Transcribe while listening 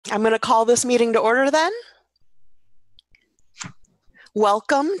I'm going to call this meeting to order then.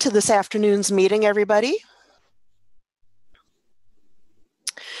 Welcome to this afternoon's meeting, everybody.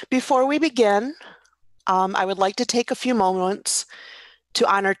 Before we begin, I would like to take a few moments to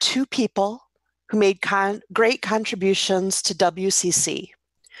honor two people who made great contributions to WCC.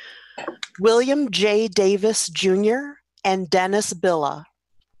 William J. Davis, Jr. and Dennis Billa.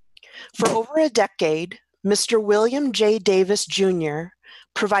 For over a decade, Mr. William J. Davis, Jr.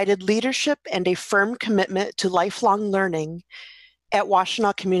 provided leadership and a firm commitment to lifelong learning at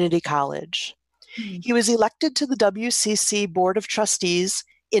Washtenaw Community College. He was elected to the WCC Board of Trustees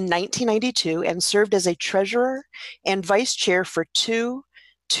in 1992 and served as a treasurer and vice chair for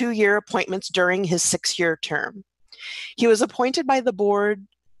two-year appointments during his 6-year term. He was appointed by the board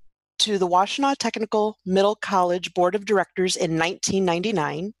to the Washtenaw Technical Middle College Board of Directors in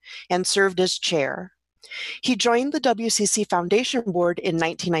 1999 and served as chair. He joined the WCC Foundation Board in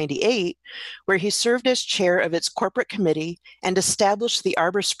 1998, where he served as chair of its corporate committee and established the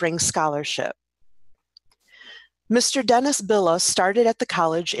Arbor Springs Scholarship. Mr. Dennis Billa started at the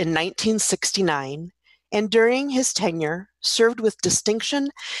college in 1969, and during his tenure, served with distinction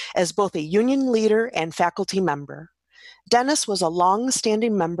as both a union leader and faculty member. Dennis was a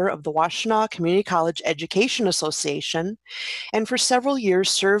long-standing member of the Washtenaw Community College Education Association, and for several years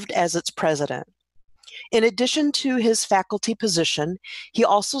served as its president. In addition to his faculty position, he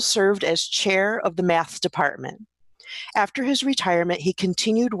also served as chair of the math department. After his retirement, he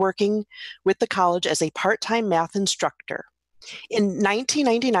continued working with the college as a part-time math instructor. In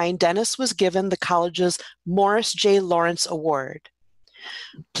 1999, Dennis was given the college's Morris J. Lawrence Award.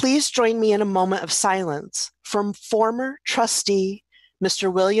 Please join me in a moment of silence from former trustee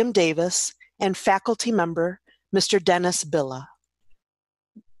Mr. William Davis and faculty member Mr. Dennis Billa.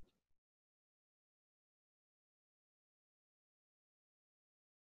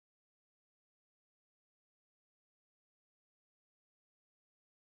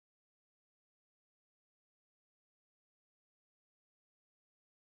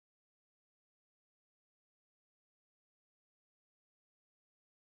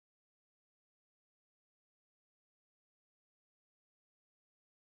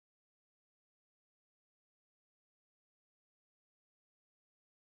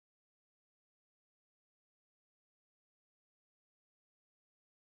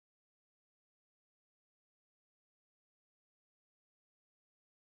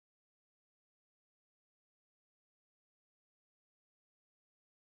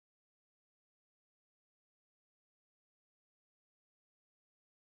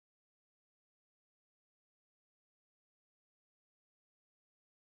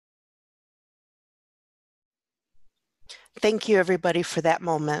 Thank you, everybody, for that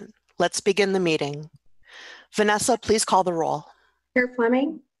moment. Let's begin the meeting. Vanessa, please call the roll. Chair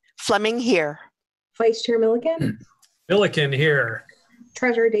Fleming. Fleming here. Vice Chair Milliken. Milliken here.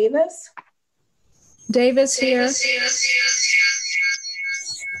 Treasurer Davis. Davis here.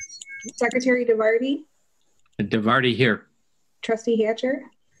 Secretary DeVarty. DeVarty here. Trustee Hatcher.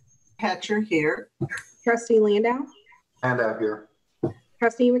 Hatcher here. Trustee Landau. Landau here.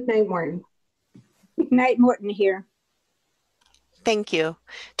 Trustee McKnight Morton. McKnight Morton here. Thank you.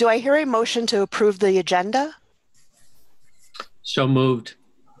 Do I hear a motion to approve the agenda? So moved.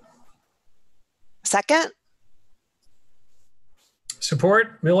 Second?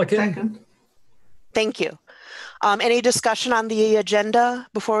 Support, Milliken. Second. Thank you. Any discussion on the agenda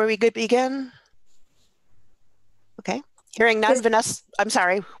before we begin? Okay. Hearing none, Vanessa, I'm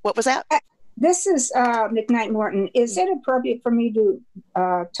sorry, what was that? This is McKnight Morton. Is it appropriate for me to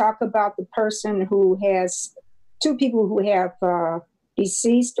talk about the person who has, two people who have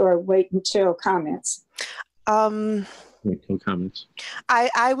deceased, or wait until comments? Wait till comments.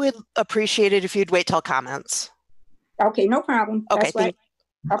 I would appreciate it if you'd wait till comments. Okay, no problem. Okay,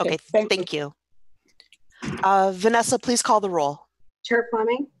 That's thank you. Vanessa, please call the roll. Chair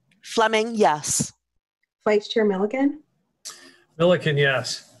Fleming. Fleming, yes. Vice Chair Milliken. Milliken,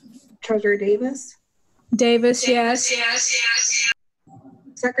 yes. Treasurer Davis. Davis, yes.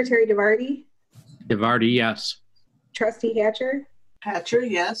 Secretary DeVarty. DeVarty, yes. Trustee Hatcher. Hatcher,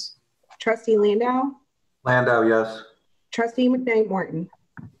 yes. Trustee Landau. Landau, yes. Trustee McKnight Morton.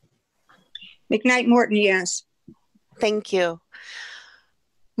 McKnight Morton, yes. Thank you.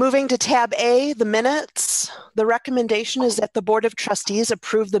 Moving to tab A, the minutes. The recommendation is that the Board of Trustees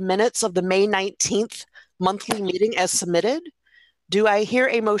approve the minutes of the May 19th monthly meeting as submitted. Do I hear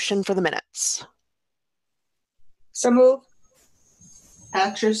a motion for the minutes? So move.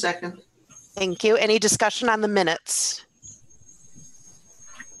 Hatcher, second. Thank you. Any discussion on the minutes?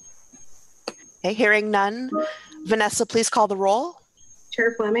 Okay, hearing none. Vanessa, please call the roll.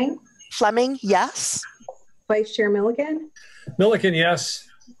 Chair Fleming, Fleming, yes. Vice Chair Milliken, Milliken, yes.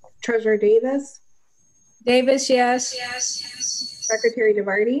 Treasurer Davis, Davis, yes. Secretary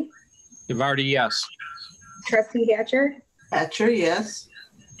DeVarty, DeVarty, yes. Trustee Hatcher, Hatcher, yes.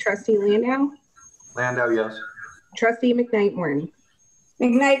 Trustee Landau, Landau, yes. Trustee McKnight Morton.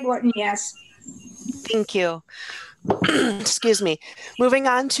 McKnight Morton, yes. Thank you. Excuse me. Moving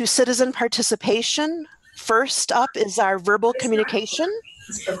on to citizen participation. First up is our verbal communication.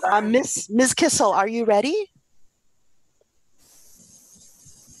 Ms. Kissel, are you ready?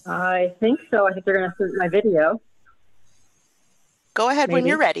 I think so. I think they're going to start my video. Go ahead when Maybe.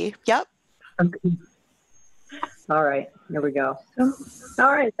 you're ready. Yep. Okay. All right, here we go.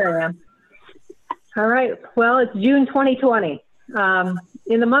 All right, there I am. All right, well, it's June 2020.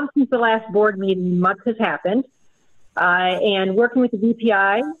 In the month since the last board meeting, much has happened. And working with the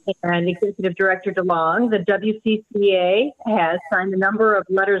VPI and Executive Director DeLong, the WCCA has signed a number of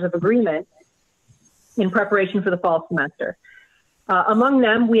letters of agreement in preparation for the fall semester. Among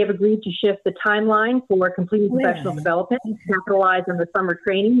them, we have agreed to shift the timeline for completing professional development and capitalize on the summer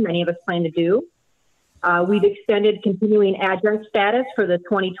training many of us plan to do. We've extended continuing adjunct status for the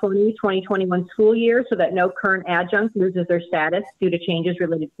 2020-2021 school year so that no current adjunct loses their status due to changes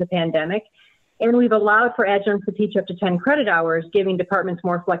related to the pandemic. And we've allowed for adjuncts to teach up to 10 credit hours, giving departments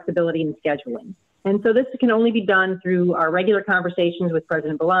more flexibility in scheduling. And so this can only be done through our regular conversations with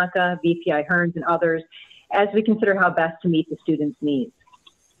President Blanca, VPI Hearns, and others as we consider how best to meet the students' needs.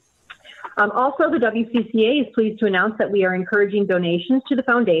 Also, the WCCA is pleased to announce that we are encouraging donations to the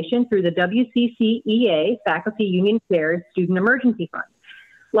foundation through the WCCEA Faculty Union Cares Student Emergency Fund.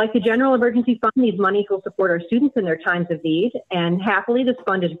 Like the General Emergency Fund, these monies will support our students in their times of need, and happily this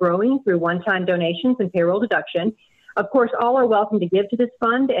fund is growing through one-time donations and payroll deduction. Of course, all are welcome to give to this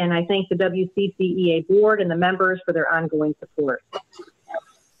fund, and I thank the WCCEA board and the members for their ongoing support.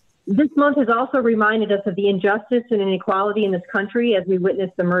 This month has also reminded us of the injustice and inequality in this country as we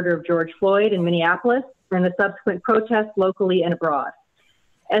witnessed the murder of George Floyd in Minneapolis and the subsequent protests locally and abroad.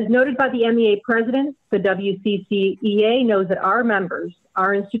 As noted by the MEA president, the WCCEA knows that our members,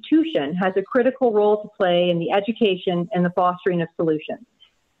 our institution, has a critical role to play in the education and the fostering of solutions.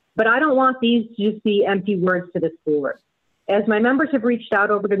 But I don't want these to just be empty words to this board. As my members have reached out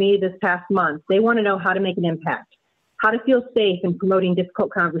over to me this past month, they want to know how to make an impact, how to feel safe in promoting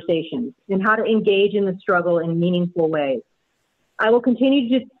difficult conversations, and how to engage in the struggle in meaningful ways. I will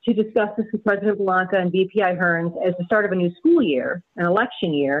continue to discuss this with President Blanca and VPI Hearns as the start of a new school year, an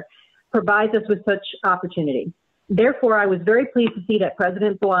election year, provides us with such opportunity. Therefore, I was very pleased to see that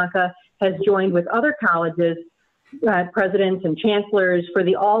President Blanca has joined with other colleges, presidents and chancellors for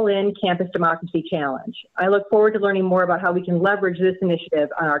the All-In Campus Democracy Challenge. I look forward to learning more about how we can leverage this initiative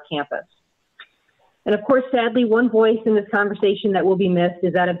on our campus. And of course, sadly, one voice in this conversation that will be missed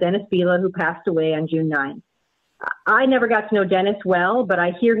is that of Dennis Bila, who passed away on June 9th. I never got to know Dennis well, but I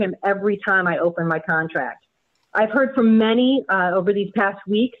hear him every time I open my contract. I've heard from many over these past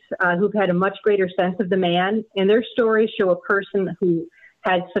weeks who've had a much greater sense of the man, and their stories show a person who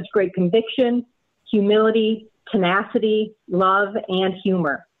had such great conviction, humility, tenacity, love, and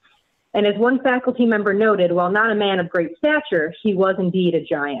humor. And as one faculty member noted, while not a man of great stature, he was indeed a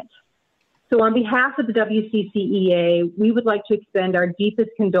giant. So on behalf of the WCCEA, we would like to extend our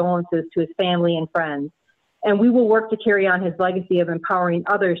deepest condolences to his family and friends. And we will work to carry on his legacy of empowering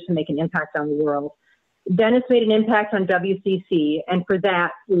others to make an impact on the world. Dennis made an impact on WCC, and for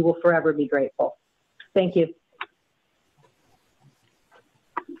that, we will forever be grateful. Thank you.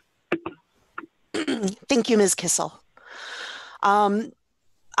 Thank you, Ms. Kissel.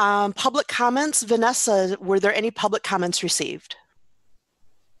 Public comments. Vanessa, were there any public comments received?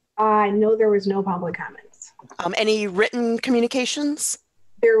 No, there was no public comments. Any written communications?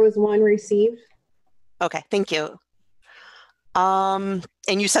 There was one received. Okay, thank you. And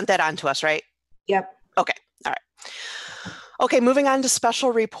you sent that on to us, right? Yep. Okay, all right. Okay, moving on to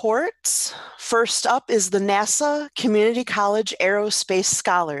special reports. First up is the NASA Community College Aerospace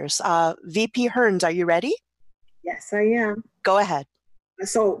Scholars. VP Hearns, are you ready? Yes, I am. Go ahead.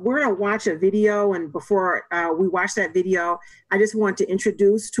 So we're going to watch a video, and before we watch that video, I just want to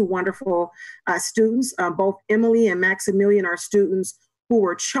introduce two wonderful students. Both Emily and Maximilian are students who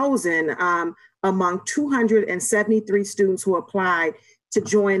were chosen among 273 students who applied to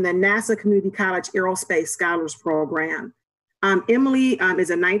join the NASA Community College Aerospace Scholars Program. Emily is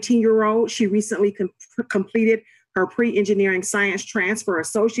a 19-year-old. She recently completed her pre-engineering science transfer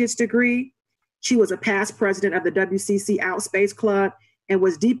associate's degree. She was a past president of the WCC Outspace Club and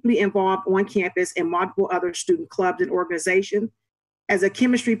was deeply involved on campus in multiple other student clubs and organizations as a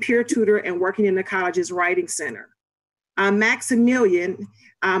chemistry peer tutor and working in the college's writing center. Maximilian,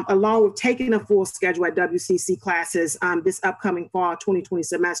 along with taking a full schedule at WCC classes this upcoming fall 2020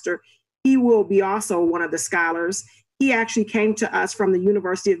 semester, he will be also one of the scholars. He actually came to us from the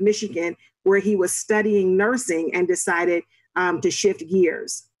University of Michigan, where he was studying nursing and decided to shift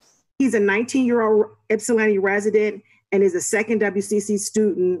gears. He's a 19-year-old Ypsilanti resident and is the second WCC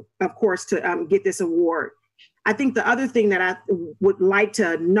student, of course, to get this award. I think the other thing that I would like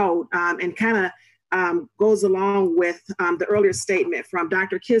to note and kind of goes along with the earlier statement from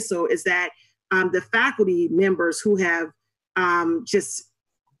Dr. Kissel is that the faculty members who have just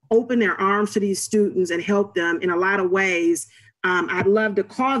opened their arms to these students and helped them in a lot of ways, I'd love to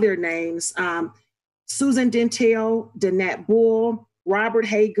call their names. Susan Dentale, Danette Bull, Robert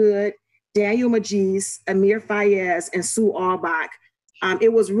Haygood, Daniel Majis, Amir Fayez, and Sue Albach.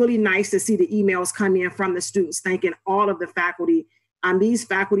 It was really nice to see the emails come in from the students thanking all of the faculty. These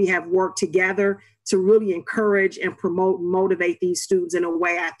faculty have worked together to really encourage and promote and motivate these students in a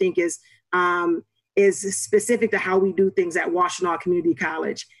way I think is specific to how we do things at Washtenaw Community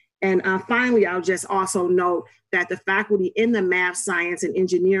College. And finally, I'll just also note that the faculty in the math, science, and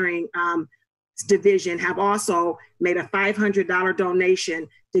engineering division have also made a $500 donation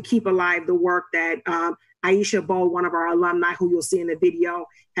to keep alive the work that Aisha Bowe, one of our alumni who you'll see in the video,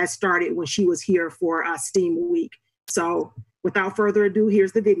 has started when she was here for STEAM Week. So without further ado,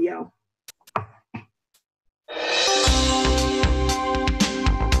 here's the video.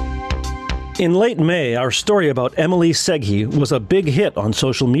 In late May, our story about Emily Seghi was a big hit on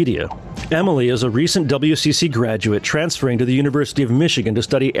social media. Emily is a recent WCC graduate transferring to the University of Michigan to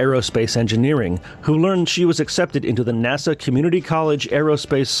study aerospace engineering, who learned she was accepted into the NASA Community College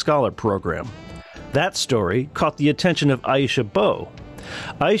Aerospace Scholar Program. That story caught the attention of Aisha Bowe.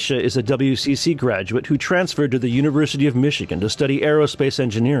 Aisha is a WCC graduate who transferred to the University of Michigan to study aerospace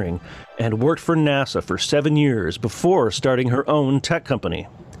engineering and worked for NASA for 7 years before starting her own tech company.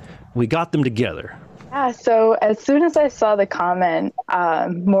 We got them together. Yeah, so as soon as I saw the comment,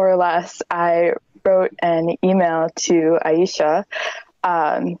 more or less, I wrote an email to Aisha,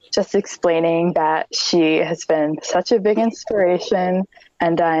 just explaining that she has been such a big inspiration,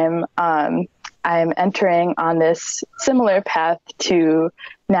 and I'm entering on this similar path to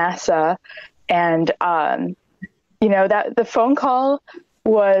NASA, and you know, that the phone call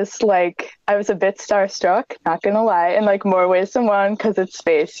was like, I was a bit starstruck, not gonna lie, in like more ways than one, because it's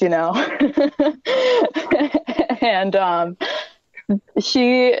space, you know. And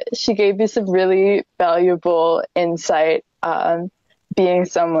she gave me some really valuable insight, being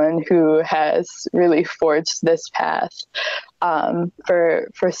someone who has really forged this path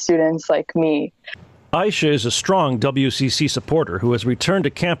for students like me. Aisha is a strong WCC supporter who has returned to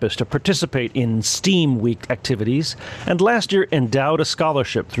campus to participate in STEAM Week activities and last year endowed a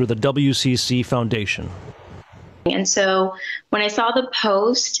scholarship through the WCC Foundation. And so when I saw the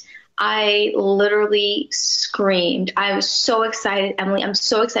post, I literally screamed. I was so excited, Emily. I'm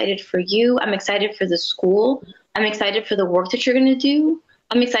so excited for you. I'm excited for the school. I'm excited for the work that you're going to do.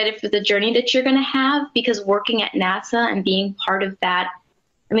 I'm excited for the journey that you're going to have, because working at NASA and being part of that,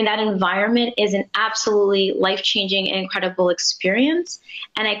 I mean, that environment is an absolutely life-changing and incredible experience,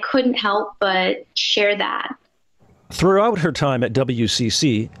 and I couldn't help but share that. Throughout her time at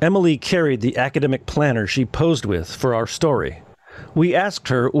WCC, Emily carried the academic planner she posed with for our story. We asked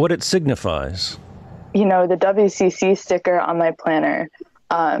her what it signifies. You know, the WCC sticker on my planner,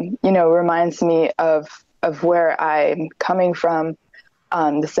 you know, reminds me of where I'm coming from,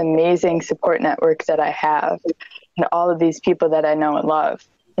 this amazing support network that I have, and all of these people that I know and love.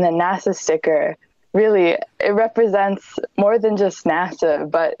 And the NASA sticker, really, it represents more than just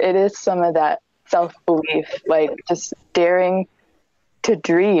NASA, but it is some of that self-belief, like just daring to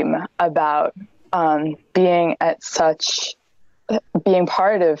dream about being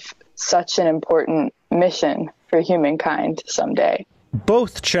part of such an important mission for humankind someday.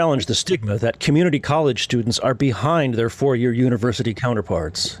 Both challenge the stigma that community college students are behind their four-year university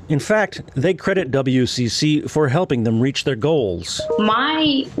counterparts. In fact, they credit WCC for helping them reach their goals.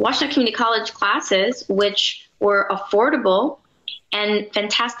 My Washtenaw Community College classes, which were affordable and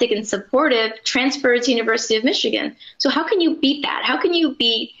fantastic and supportive, transferred to University of Michigan. So how can you beat that? How can you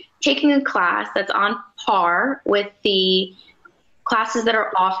beat taking a class that's on par with the classes that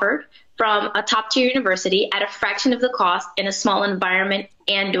are offered from a top-tier university at a fraction of the cost in a small environment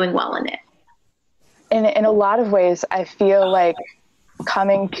and doing well in it? In a lot of ways, I feel like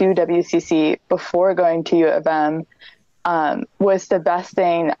coming to WCC before going to U of M was the best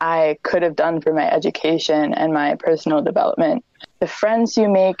thing I could have done for my education and my personal development. The friends you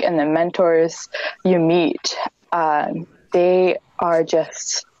make and the mentors you meet, they are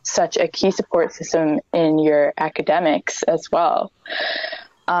just such a key support system in your academics as well.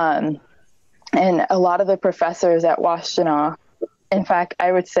 And a lot of the professors at Washtenaw, in fact,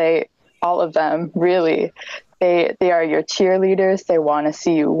 I would say all of them, really, they are your cheerleaders. They want to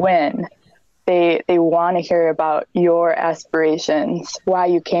see you win. They want to hear about your aspirations, why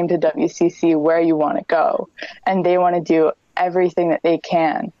you came to WCC, where you want to go. And they want to do everything that they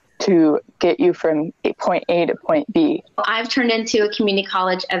can to get you from point A to point B. I've turned into a community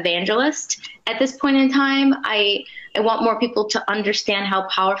college evangelist at this point in time. I want more people to understand how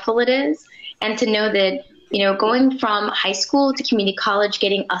powerful it is and to know that, going from high school to community college,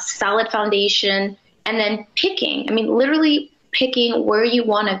 getting a solid foundation, and then literally picking where you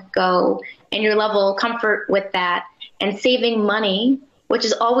want to go and your level of comfort with that, and saving money, which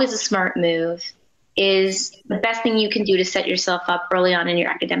is always a smart move, is the best thing you can do to set yourself up early on in your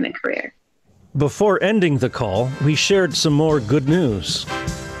academic career. Before ending the call, we shared some more good news.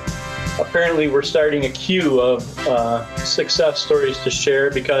 Apparently, we're starting a queue of success stories to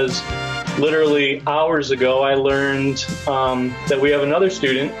share, because literally hours ago, I learned that we have another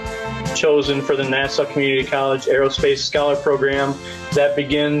student chosen for the Nassau Community College Aerospace Scholar Program that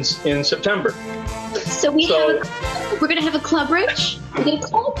begins in September. So we're going to have a club, Rich?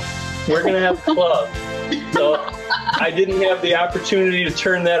 We're going to have a club. So I didn't have the opportunity to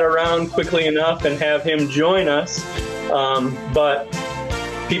turn that around quickly enough and have him join us, but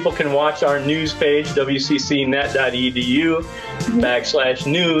people can watch our news page,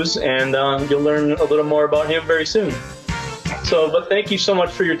 wccnet.edu/news, and you'll learn a little more about him very soon. But thank you so much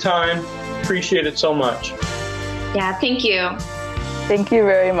for your time. Appreciate it so much. Yeah, thank you. Thank you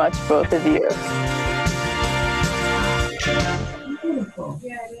very much, both of you. Beautiful.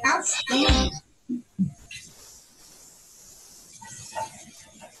 Outstanding.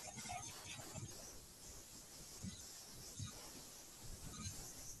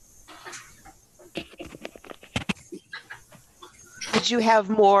 Did you have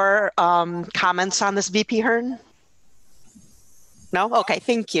more comments on this, VP Hearn? No? Okay,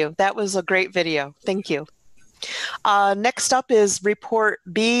 thank you. That was a great video. Thank you. Next up is Report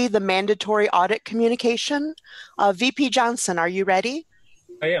B, the mandatory audit communication. VP Johnson, are you ready?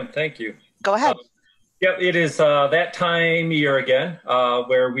 I am, thank you. Go ahead. Yep, it is that time of year again,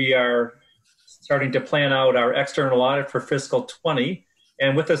 where we are starting to plan out our external audit for fiscal 20.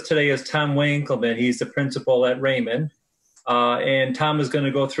 And with us today is Tom Winkleman. He's the principal at Raymond. And Tom is going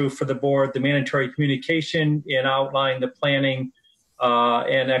to go through for the board the mandatory communication and outline the planning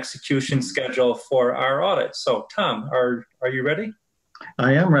and execution schedule for our audit. So Tom, are you ready?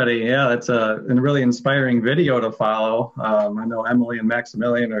 I am ready. Yeah, it's a really inspiring video to follow. I know Emily and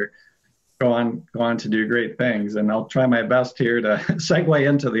Maximilian are go on to do great things, and I'll try my best here to segue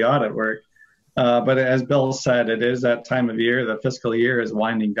into the audit work. But as Bill said, it is that time of year. The fiscal year is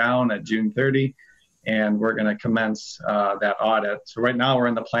winding down at June 30, and we're going to commence that audit. So right now we're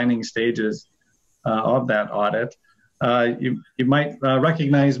in the planning stages of that audit. You might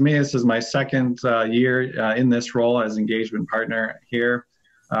recognize me. This is my second year in this role as engagement partner here.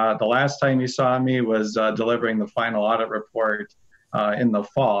 The last time you saw me was delivering the final audit report in the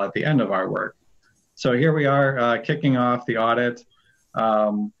fall at the end of our work. So here we are kicking off the audit,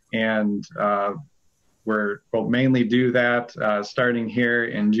 and we'll mainly do that starting here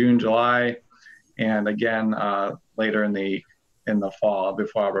in June, July, and again later in the fall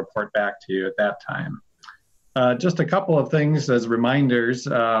before I'll report back to you at that time. Just a couple of things as reminders.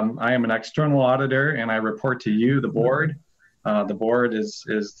 I am an external auditor, and I report to you, the board. The board is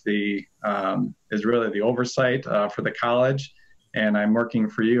really the oversight for the college, and I'm working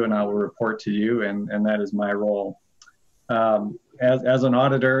for you, and I will report to you, and that is my role. As an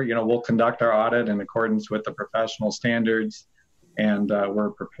auditor, we'll conduct our audit in accordance with the professional standards, and we're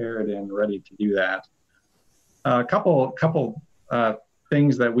prepared and ready to do that. A couple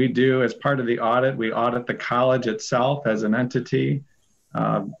things that we do as part of the audit: we audit the college itself as an entity.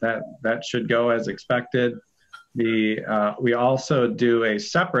 That should go as expected. We also do a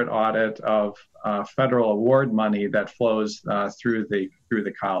separate audit of federal award money that flows through the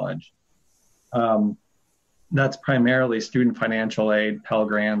college. That's primarily student financial aid, Pell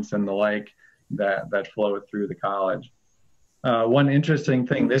Grants, and the like that flow through the college. One interesting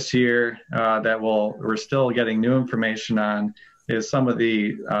thing this year that we're still getting new information on is some of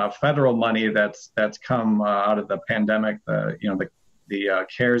the federal money that's come out of the pandemic, the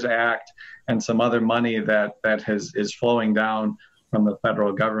CARES Act, and some other money that is flowing down from the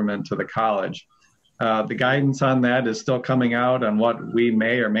federal government to the college. The guidance on that is still coming out on what we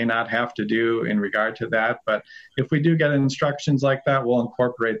may or may not have to do in regard to that. But if we do get instructions like that, we'll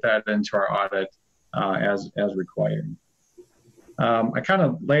incorporate that into our audit as required. I kind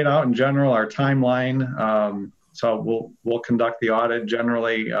of laid out in general our timeline. So we'll conduct the audit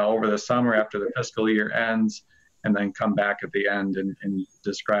generally over the summer after the fiscal year ends, and then come back at the end and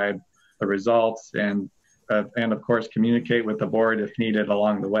describe the results and of course communicate with the board if needed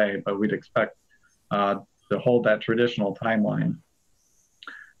along the way. But we'd expect to hold that traditional timeline.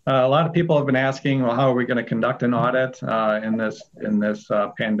 A lot of people have been asking, well, how are we going to conduct an audit in this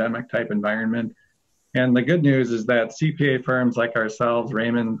pandemic type environment? And the good news is that CPA firms like ourselves,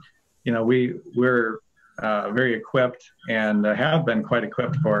 Raymond, we're very equipped and have been quite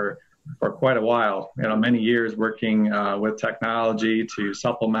equipped for quite a while. Many years working with technology to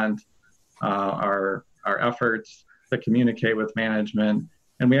supplement our efforts to communicate with management,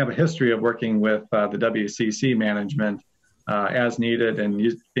 and we have a history of working with the WCC management as needed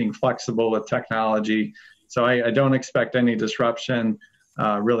and being flexible with technology. So I don't expect any disruption,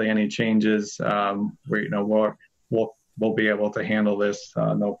 really any changes. We'll be able to handle this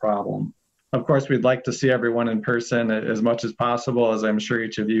no problem. Of course, we'd like to see everyone in person as much as possible, as I'm sure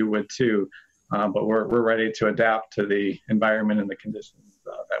each of you would too. But we're ready to adapt to the environment and the conditions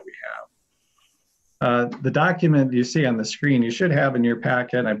that we have. The document you see on the screen, you should have in your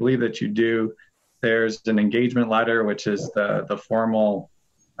packet, and I believe that you do. There's an engagement letter, which is the formal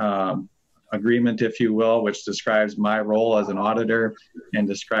agreement, if you will, which describes my role as an auditor and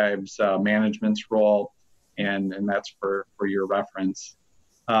describes management's role, and that's for your reference.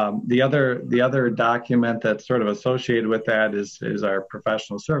 The other document that's sort of associated with that is our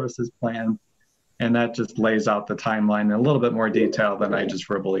professional services plan, and that just lays out the timeline in a little bit more detail than I just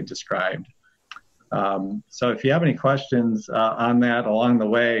verbally described. So if you have any questions on that along the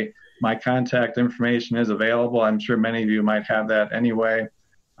way, my contact information is available. I'm sure many of you might have that anyway.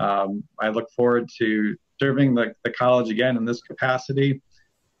 I look forward to serving the college again in this capacity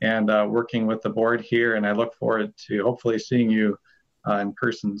and working with the board here, and I look forward to hopefully seeing you in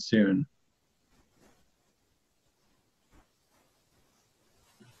person soon.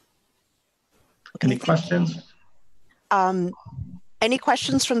 Any questions? Any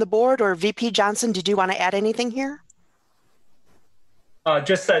questions from the board, or VP Johnson, did you want to add anything here?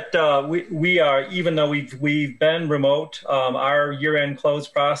 Just that we are, even though we've been remote, our year-end close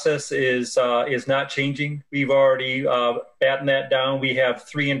process is not changing. We've already battened that down. We have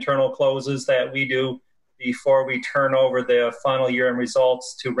 3 internal closes that we do before we turn over the final year-end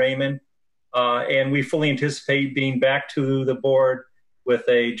results to Raymond, and we fully anticipate being back to the board with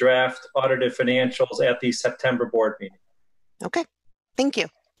a draft audited financials at the September board meeting. Okay, thank you.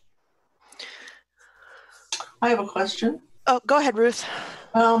 I have a question. Oh, go ahead, Ruth.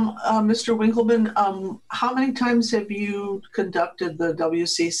 Mr. Winkleman, how many times have you conducted the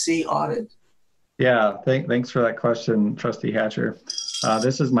WCC audit? Yeah, thanks for that question, Trustee Hatcher.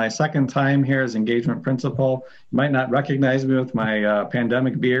 This is my second time here as engagement principal. You might not recognize me with my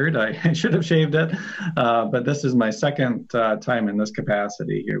pandemic beard. I should have shaved it, but this is my second time in this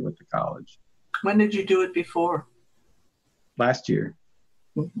capacity here with the college. When did you do it before? Last year.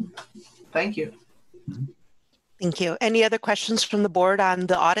 Mm-hmm. Thank you. Mm-hmm. Thank you. Any other questions from the board on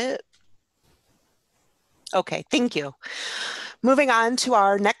the audit? Okay, thank you. Moving on to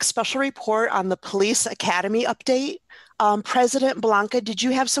our next special report on the Police Academy update. President Blanca, did you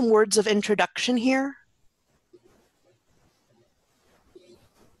have some words of introduction here?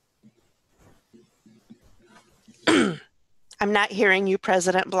 I'm not hearing you,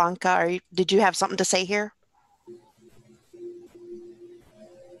 President Blanca. Did you have something to say here?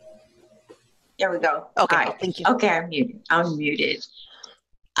 There we go. Okay, right. Thank you. Okay, I'm muted.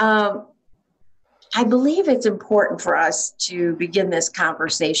 I believe it's important for us to begin this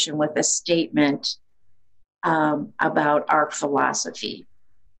conversation with a statement about our philosophy.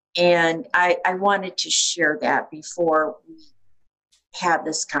 And I wanted to share that before we have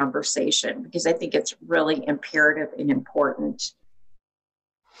this conversation, because I think it's really imperative and important.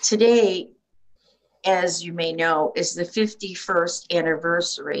 Today, as you may know, is the 51st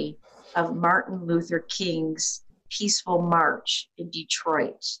anniversary of Martin Luther King's peaceful march in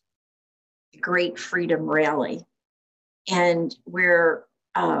Detroit, the Great Freedom Rally. And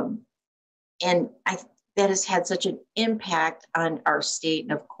that has had such an impact on our state,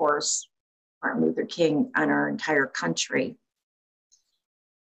 and of course, Martin Luther King on our entire country.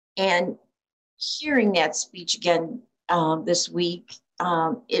 And hearing that speech again this week,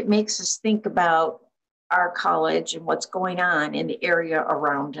 it makes us think about our college and what's going on in the area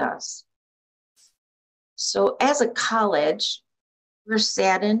around us. So as a college, we're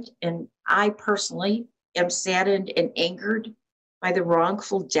saddened, and I personally am saddened and angered by the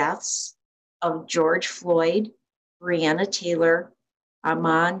wrongful deaths of George Floyd, Breonna Taylor,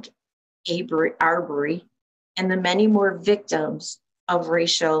 Ahmaud Arbery, and the many more victims of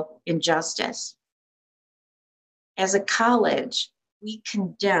racial injustice. As a college, we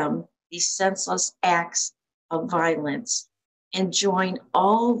condemn these senseless acts of violence and join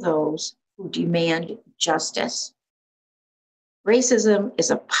all those who demand justice. Racism is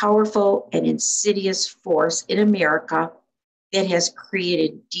a powerful and insidious force in America that has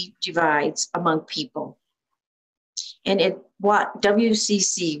created deep divides among people. And at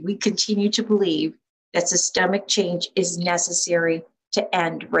WCC, we continue to believe that systemic change is necessary to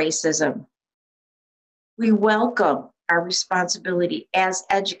end racism. We welcome our responsibility as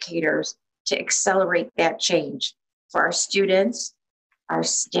educators to accelerate that change for our students, our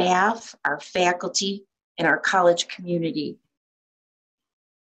staff, our faculty, and our college community.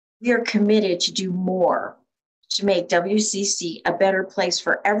 We are committed to do more to make WCC a better place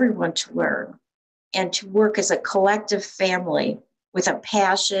for everyone to learn and to work as a collective family with a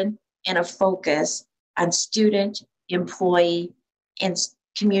passion and a focus on student, employee, and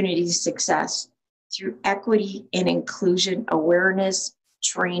community success through equity and inclusion awareness,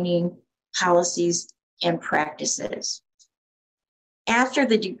 training, policies, and practices. After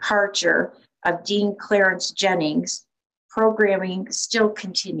the departure of Dean Clarence Jennings, programming still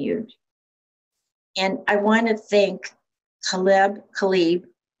continued. And I want to thank Caleb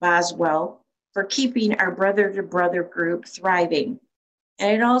Boswell for keeping our brother-to-brother group thriving. And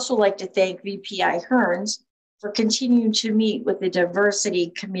I'd also like to thank VPI Hearns for continuing to meet with the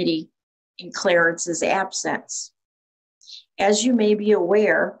diversity committee in Clarence's absence. As you may be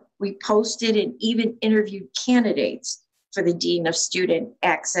aware, we posted and even interviewed candidates for the Dean of Student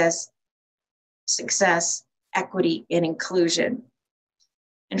Access, Success, Equity, and Inclusion.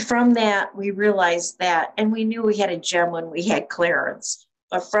 And from that, we realized that, and we knew we had a gem when we had Clarence,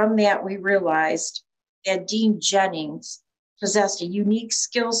 but from that, we realized that Dean Jennings possessed a unique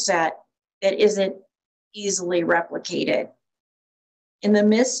skill set that isn't easily replicated. In the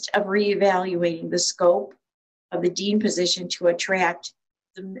midst of reevaluating the scope of the dean position to attract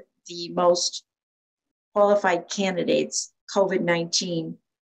the most qualified candidates, COVID-19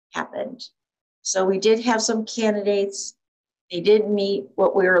 happened. So we did have some candidates. They didn't meet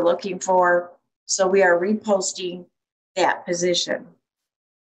what we were looking for. So we are reposting that position.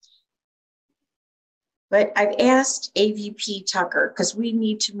 But I've asked AVP Tucker, because we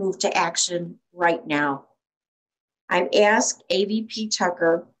need to move to action right now. I've asked AVP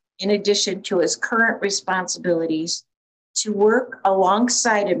Tucker, in addition to his current responsibilities, to work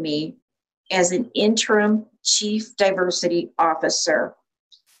alongside of me as an interim Chief Diversity Officer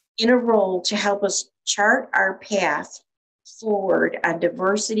in a role to help us chart our path forward on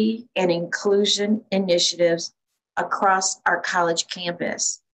diversity and inclusion initiatives across our college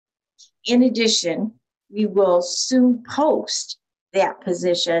campus. In addition, we will soon post that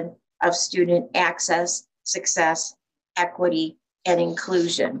position of student access, success, equity, and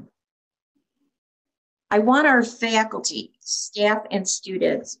inclusion. I want our faculty, staff, and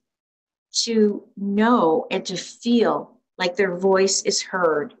students to know and to feel like their voice is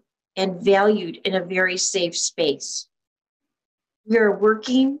heard and valued in a very safe space. We are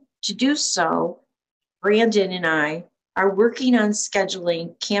working to do so. Brandon and I are working on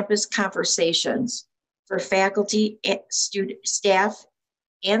scheduling campus conversations for faculty, staff,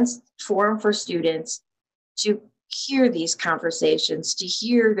 and forum for students to hear these conversations, to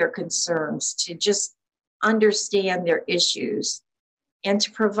hear their concerns, to just understand their issues, and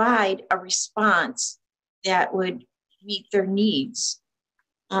to provide a response that would meet their needs.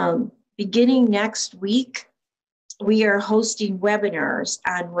 Beginning next week, we are hosting webinars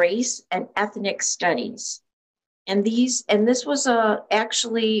on race and ethnic studies. And this was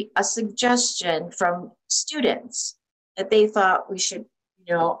actually a suggestion from students that they thought we should,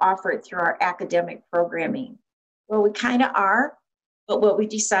 offer it through our academic programming. Well, we kind of are, but what we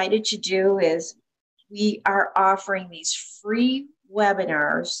decided to do is we are offering these free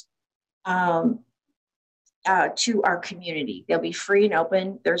webinars to our community. They'll be free and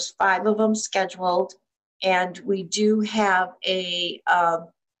open. There's 5 of them scheduled, and we do have a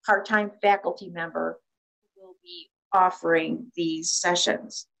part-time faculty member who will be offering these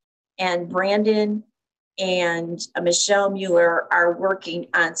sessions. And Brandon and Michelle Mueller are working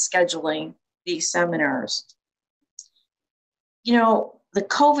on scheduling these seminars. The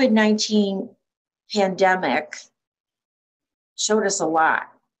COVID-19 pandemic showed us a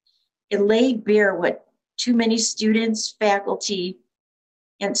lot. It laid bare what too many students, faculty,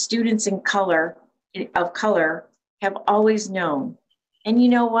 and students of color have always known. And you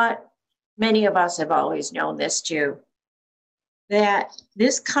know what? Many of us have always known this too, that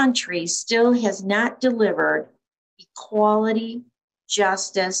this country still has not delivered equality,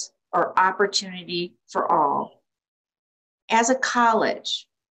 justice, or opportunity for all. As a college,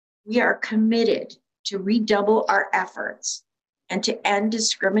 we are committed to redouble our efforts and to end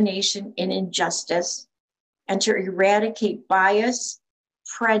discrimination and injustice and to eradicate bias,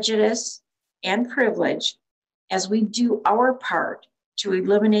 prejudice, and privilege as we do our part to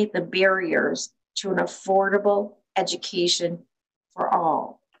eliminate the barriers to an affordable education for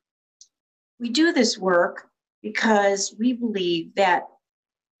all. We do this work because we believe that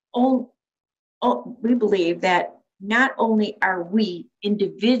not only are we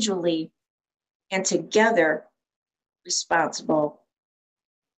individually and together responsible,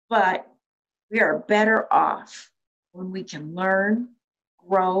 but we are better off when we can learn,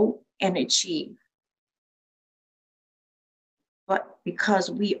 grow, and achieve. But because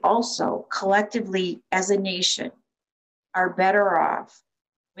we also collectively as a nation are better off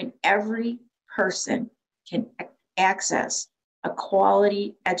when every person can access a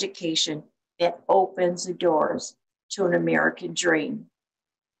quality education that opens the doors to an American dream.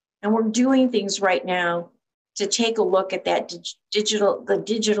 And we're doing things right now to take a look at that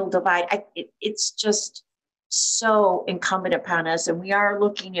digital divide. It's just so incumbent upon us, and we are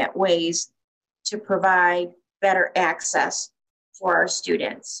looking at ways to provide better access for our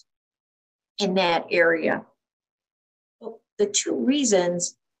students in that area. The two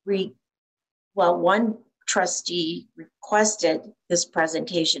reasons one trustee requested this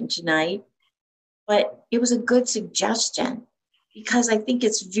presentation tonight, but it was a good suggestion because I think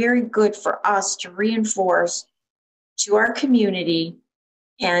it's very good for us to reinforce to our community,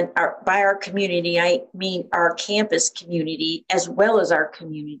 and by our community, I mean our campus community as well as our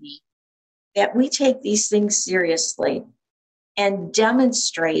community, that we take these things seriously and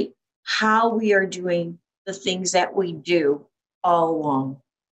demonstrate how we are doing the things that we do all along.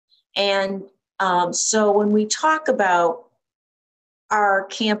 And so when we talk about our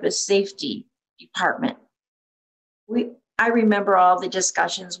campus safety department, I remember all the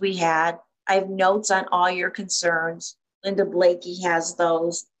discussions we had. I have notes on all your concerns. Linda Blakey has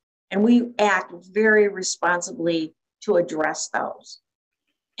those, and we act very responsibly to address those.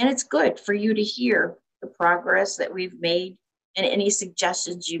 And it's good for you to hear the progress that we've made and any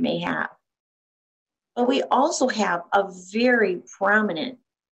suggestions you may have. But we also have a very prominent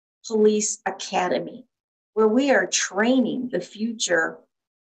police academy where we are training the future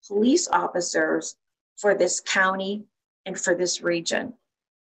police officers for this county and for this region,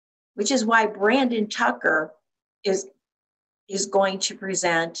 which is why Brandon Tucker is going to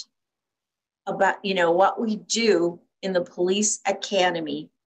present about, what we do in the police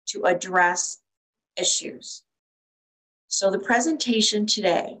academy to address issues. So the presentation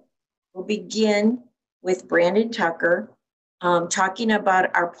today will begin with Brandon Tucker talking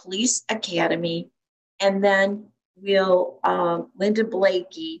about our police academy, and then Linda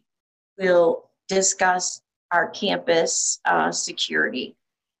Blakey will discuss our campus security.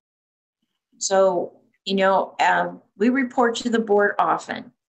 So, we report to the board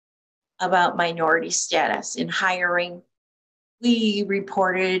often about minority status in hiring. We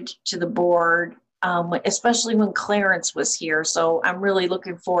reported to the board, especially when Clarence was here. So I'm really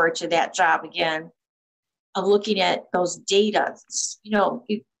looking forward to that job again, of looking at those data.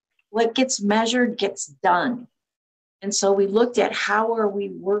 What gets measured gets done. And so we looked at how are we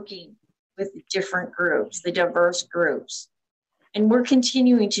working with the different groups, the diverse groups. And we're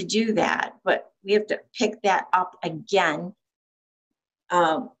continuing to do that, but we have to pick that up again,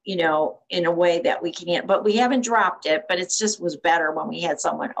 in a way that we can, but we haven't dropped it, but it just was better when we had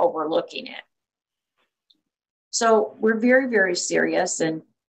someone overlooking it. So we're very, very serious. And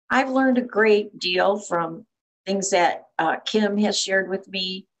I've learned a great deal from things that Kim has shared with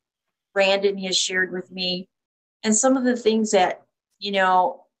me, Brandon has shared with me, and some of the things that,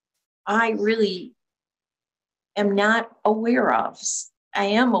 I really am not aware of. I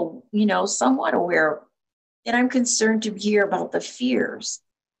am, somewhat aware that I'm concerned to hear about the fears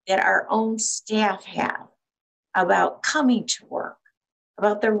that our own staff have about coming to work,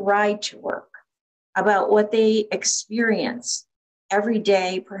 about the ride to work, about what they experience every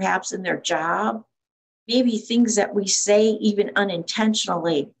day, perhaps in their job, maybe things that we say even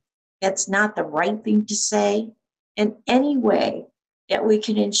unintentionally, that's not the right thing to say, in any way that we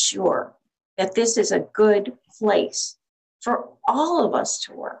can ensure that this is a good place for all of us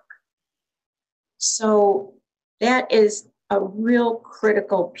to work. So that is a real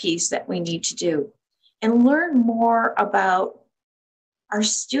critical piece that we need to do, and learn more about our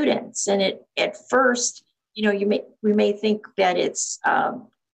students. And at first, we may think that it's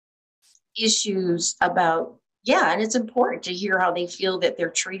issues about, and it's important to hear how they feel that they're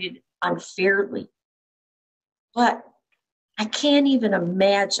treated unfairly. But I can't even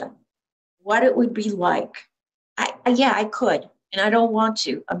imagine what it would be like. Yeah, I could, and I don't want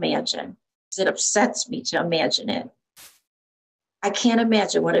to imagine, because it upsets me to imagine it. I can't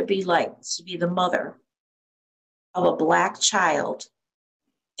imagine what it'd be like to be the mother of a Black child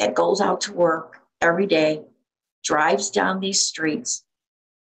that goes out to work every day, drives down these streets,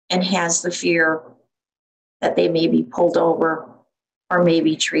 and has the fear that they may be pulled over or may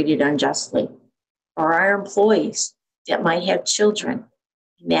be treated unjustly. Or our employees that might have children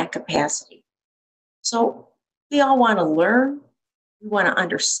in that capacity. So we all want to learn, we want to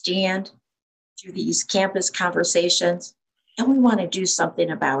understand through these campus conversations, and we want to do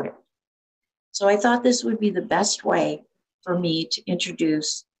something about it. So I thought this would be the best way for me to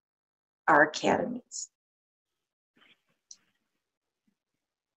introduce our academies.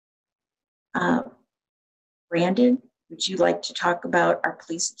 Brandon, would you like to talk about our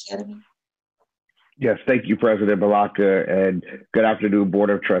police academy? Yes, thank you, President Balaka, and good afternoon, Board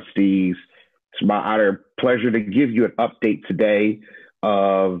of Trustees. It's my honor and pleasure to give you an update today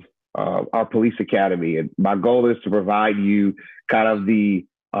of our police academy. And my goal is to provide you kind of the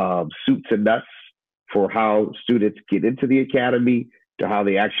soup to nuts for how students get into the academy to how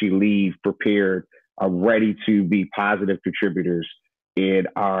they actually leave prepared, ready to be positive contributors in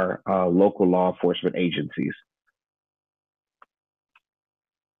our local law enforcement agencies.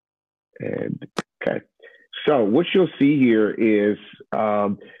 And okay, so what you'll see here is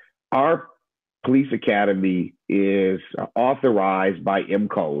our police academy is authorized by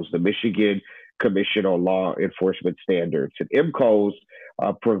MCOS, the Michigan Commission on Law Enforcement Standards. And MCOS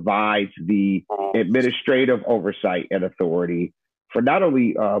provides the administrative oversight and authority for not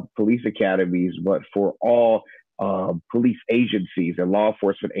only police academies, but for all police agencies and law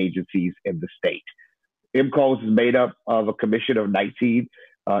enforcement agencies in the state. MCOS is made up of a commission of 19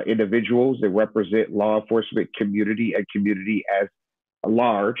 individuals that represent law enforcement community and community as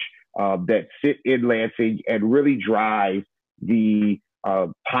large that sit in Lansing and really drive the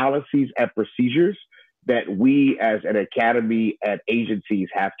policies and procedures that we as an academy and agencies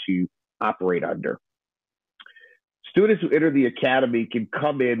have to operate under. Students who enter the academy can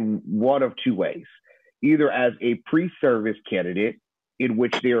come in one of two ways, either as a pre-service candidate in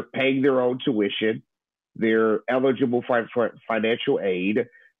which they're paying their own tuition, they're eligible for financial aid,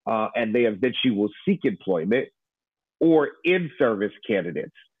 and they eventually will seek employment, or in-service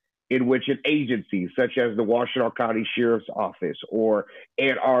candidates in which an agency such as the Washtenaw County Sheriff's Office or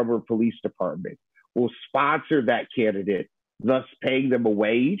Ann Arbor Police Department will sponsor that candidate, thus paying them a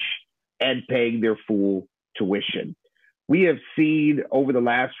wage and paying their full tuition. We have seen over the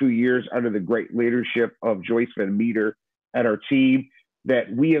last few years under the great leadership of Joyce Van Meter and our team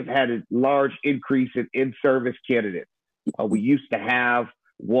that we have had a large increase in in-service candidates. We used to have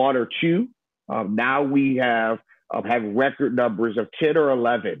one or two. Now we have record numbers of 10 or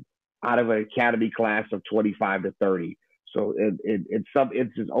 11 out of an academy class of 25 to 30. So in some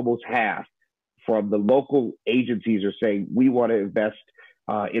instances, almost half from the local agencies are saying we want to invest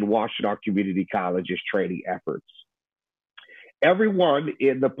in Washtenaw Community College's training efforts. Everyone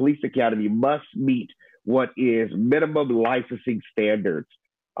in the police academy must meet what is minimum licensing standards.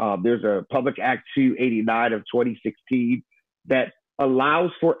 There's a Public Act 289 of 2016 that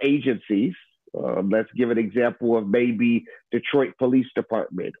allows for agencies, let's give an example of maybe Detroit Police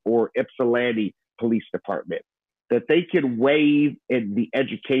Department or Ypsilanti Police Department, that they can waive in the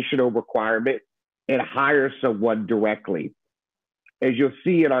educational requirement and hire someone directly. As you'll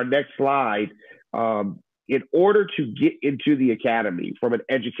see in our next slide, in order to get into the academy from an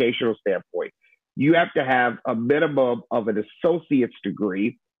educational standpoint, you have to have a minimum of an associate's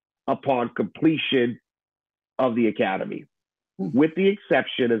degree upon completion of the academy, with the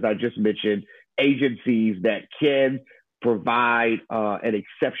exception, as I just mentioned, agencies that can provide an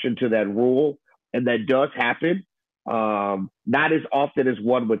exception to that rule. And that does happen, not as often as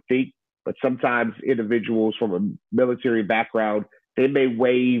one would think, but sometimes individuals from a military background, they may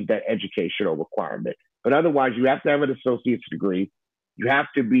waive that educational requirement. But otherwise, you have to have an associate's degree. You have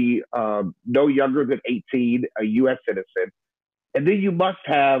to be no younger than 18, a U.S. citizen. And then you must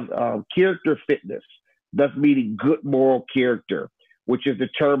have character fitness, thus meaning good moral character, which is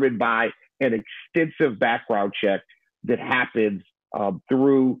determined by an extensive background check that happens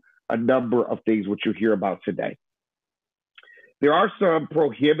through a number of things which you'll hear about today. There are some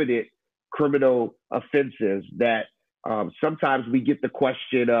prohibited criminal offenses that sometimes we get the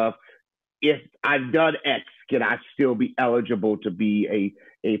question of, if I've done X, can I still be eligible to be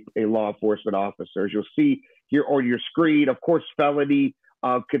a law enforcement officer? As you'll see here on your screen, of course, felony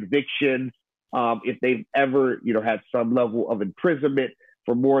convictions, if they've ever had some level of imprisonment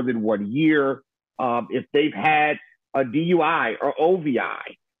for more than 1 year, if they've had a DUI or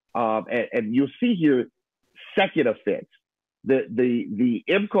OVI, And you'll see here, second offense. The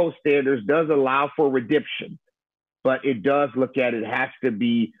MCO standards does allow for redemption, but it does look at it has to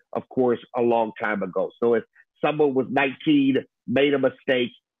be, of course, a long time ago. So if someone was 19, made a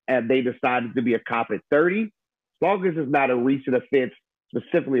mistake, and they decided to be a cop at 30, as long as it's not a recent offense,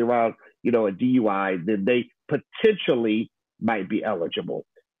 specifically around, a DUI, then they potentially might be eligible.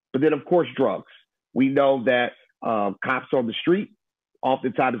 But then, of course, drugs. We know that cops on the street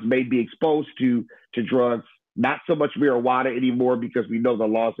oftentimes may be exposed to drugs, not so much marijuana anymore because we know the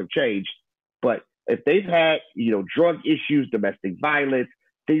laws have changed. But if they've had, drug issues, domestic violence,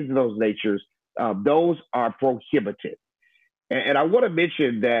 things of those natures, those are prohibited. And I want to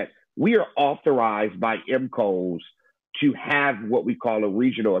mention that we are authorized by MCOs to have what we call a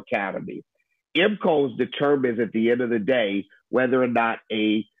regional academy. MCOs determines at the end of the day whether or not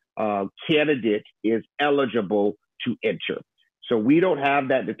a candidate is eligible to enter. So we don't have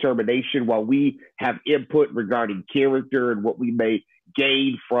that determination. While we have input regarding character and what we may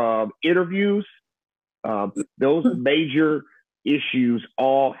gain from interviews, those major issues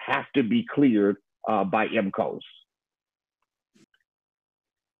all have to be cleared by MCOs.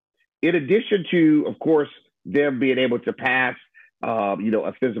 In addition to, of course, them being able to pass,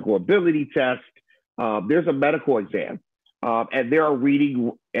 a physical ability test, there's a medical exam. And there are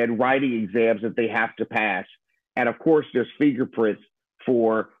reading and writing exams that they have to pass. And of course, there's fingerprints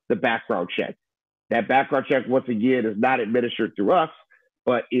for the background check. That background check, once again, is not administered through us,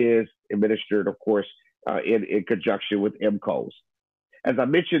 but is administered, of course, in conjunction with MCOs. As I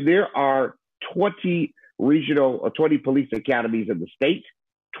mentioned, there are 20 regional or 20 police academies in the state.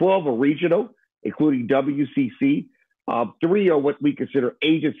 12 are regional, including WCC. 3 are what we consider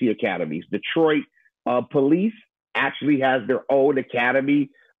agency academies. Detroit Police actually has their own academy.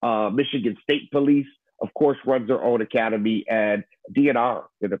 Michigan State Police, of course, runs their own academy, and DNR,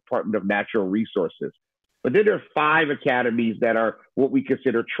 the Department of Natural Resources. But then there are 5 academies that are what we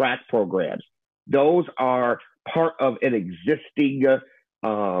consider track programs. Those are part of an existing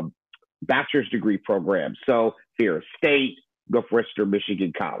bachelor's degree program. So Ferris State, Northwestern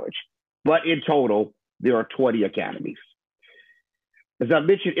Michigan College. But in total, there are 20 academies. As I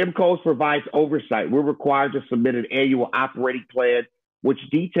mentioned, MCOs provides oversight. We're required to submit an annual operating plan, which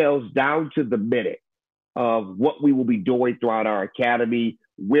details down to the minute of what we will be doing throughout our academy,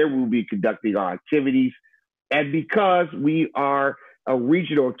 where we will be conducting our activities. And because we are a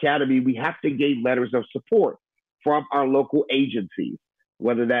regional academy, we have to gain letters of support from our local agencies,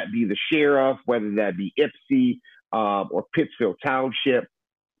 whether that be the sheriff, whether that be IPSI or Pittsfield Township.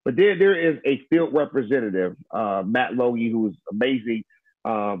 But then there is a field representative, Matt Logie, who's amazing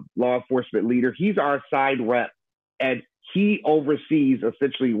law enforcement leader. He's our assigned rep, and he oversees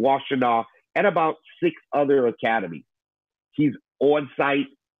essentially Washtenaw and about 6 other academies. He's on site,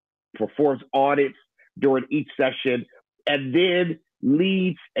 performs audits during each session, and then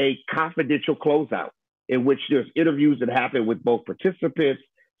leads a confidential closeout in which there's interviews that happen with both participants,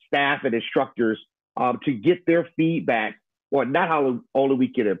 staff, and instructors to get their feedback on not how only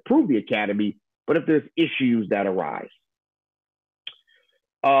we can improve the academy, but if there's issues that arise.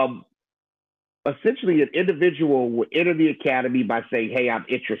 Essentially, an individual will enter the academy by saying, hey, I'm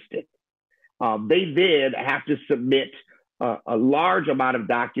interested. They then have to submit a large amount of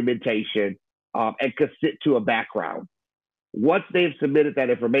documentation and consent to a background. Once they've submitted that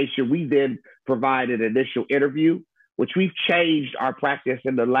information, we then provide an initial interview, which we've changed our practice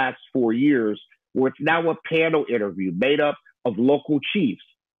in the last 4 years, where it's now a panel interview made up of local chiefs.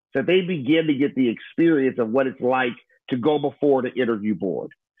 So they begin to get the experience of what it's like to go before the interview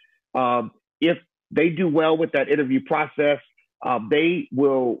board. If they do well with that interview process, they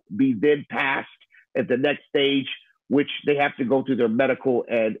will be then passed at the next stage, which they have to go through their medical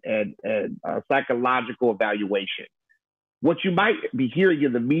and psychological evaluation. What you might be hearing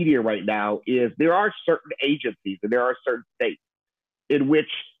in the media right now is there are certain agencies and there are certain states in which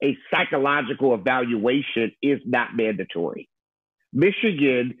a psychological evaluation is not mandatory.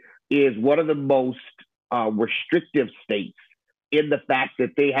 Michigan is one of the most restrictive states in the fact that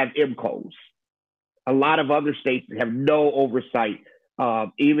they have MCOs. A lot of other states have no oversight.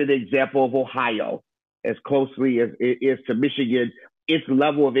 Even the example of Ohio, as closely as it is to Michigan, its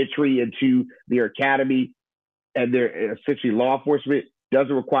level of entry into their academy and their essentially law enforcement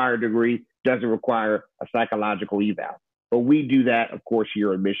doesn't require a degree, doesn't require a psychological eval. But we do that, of course,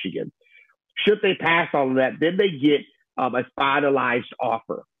 here in Michigan. Should they pass all of that, then they get a finalized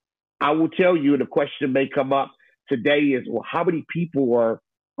offer. I will tell you, and the question may come up today is, well, how many people are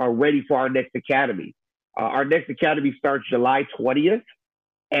ready for our next academy? Our next academy starts July 20th,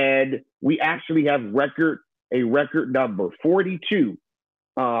 and we actually have a record number, 42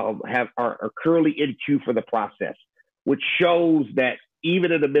 are currently in queue for the process, which shows that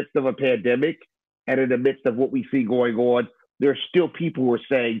even in the midst of a pandemic and in the midst of what we see going on, there's still people who are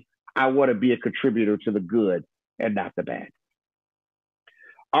saying, I want to be a contributor to the good and not the bad.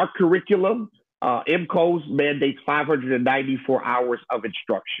 Our curriculum, MCOS mandates 594 hours of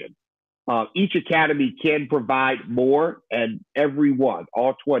instruction. Each academy can provide more, and every one,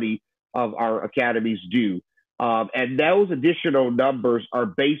 all 20 of our academies do. And those additional numbers are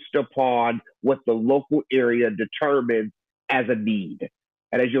based upon what the local area determines as a need.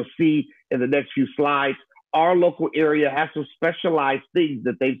 And as you'll see in the next few slides, our local area has some specialized things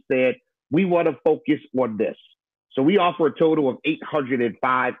that they've said, we want to focus on this. So we offer a total of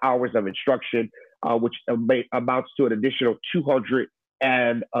 805 hours of instruction, which amounts to an additional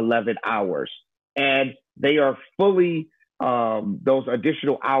 211 hours. And they are fully, those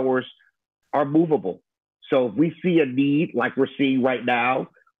additional hours are movable. So if we see a need like we're seeing right now,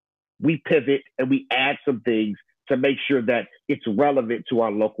 we pivot and we add some things to make sure that it's relevant to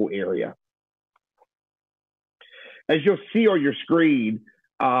our local area. As you'll see on your screen,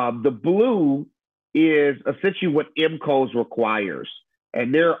 the blue is essentially what MCOS requires.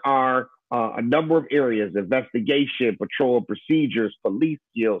 And there are a number of areas: investigation, patrol and procedures, police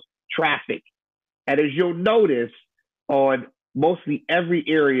skills, traffic. And as you'll notice, on mostly every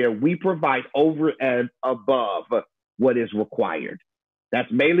area, we provide over and above what is required.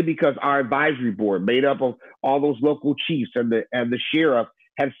 That's mainly because our advisory board, made up of all those local chiefs and the sheriff,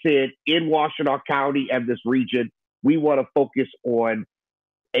 have said in Washtenaw County and this region, we want to focus on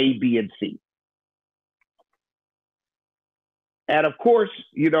A, B, and C. And of course,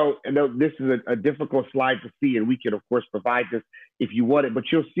 you know, this is a difficult slide to see, and we can, of course, provide this if you want it. But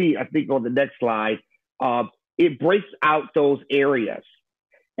you'll see, I think, on the next slide, it breaks out those areas.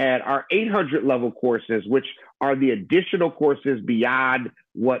 And our 800 level courses, which are the additional courses beyond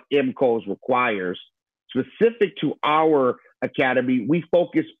what MCOS requires, specific to our academy, we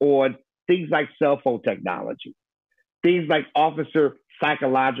focus on things like cell phone technology, things like officer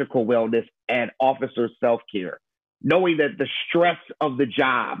psychological wellness and officer self-care, knowing that the stress of the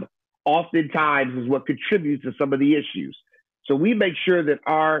job oftentimes is what contributes to some of the issues. So we make sure that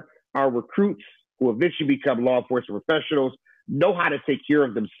our recruits who eventually become law enforcement professionals know how to take care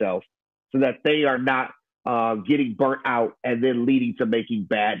of themselves so that they are not getting burnt out and then leading to making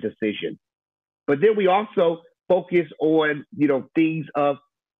bad decisions. But then we also focus on, you know, things of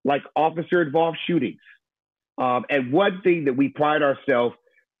like officer-involved shootings. And one thing that we pride ourselves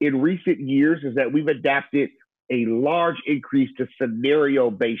in recent years is that we've adapted a large increase to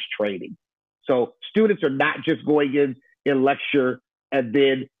scenario-based training. So students are not just going in lecture and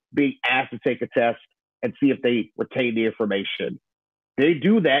then being asked to take a test and see if they retain the information. They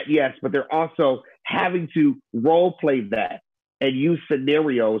do that, yes, but they're also having to role play that and use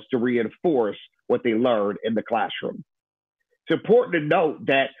scenarios to reinforce what they learned in the classroom. It's important to note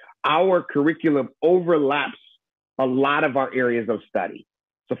that our curriculum overlaps a lot of our areas of study.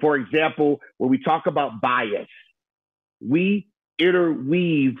 So for example, when we talk about bias, we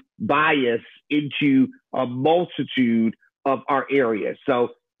interweave bias into a multitude of our areas. So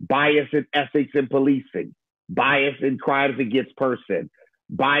bias in ethics and policing, bias in crimes against person,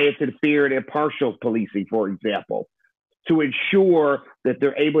 bias in fair and impartial policing, for example, to ensure that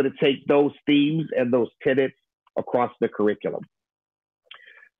they're able to take those themes and those tenets across the curriculum.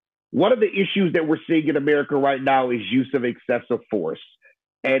 One of the issues that we're seeing in America right now is use of excessive force.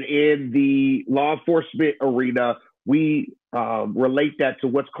 And in the law enforcement arena, we relate that to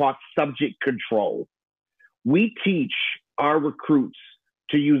what's called subject control. We teach our recruits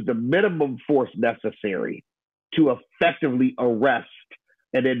to use the minimum force necessary to effectively arrest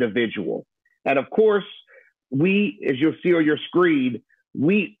an individual. And of course, we, as you'll see on your screen,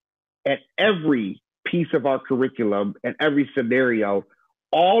 we, at every piece of our curriculum and every scenario,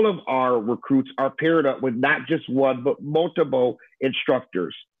 all of our recruits are paired up with not just one, but multiple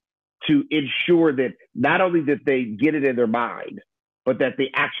instructors to ensure that not only that they get it in their mind, but that they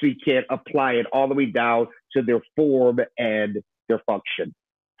actually can apply it all the way down to their form and their function.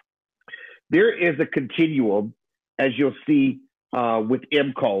 There is a continuum, as you'll see with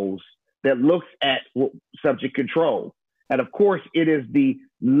MCOS, that looks at subject control. And of course, it is the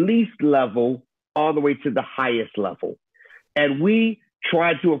least level all the way to the highest level. And we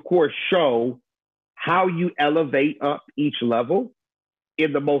try to, of course, show how you elevate up each level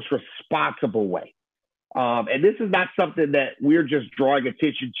in the most responsible way. And this is not something that we're just drawing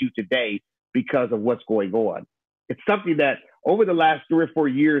attention to today because of what's going on. It's something that over the last 3 or 4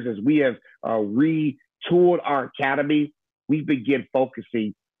 years, as we have retooled our academy, we've begun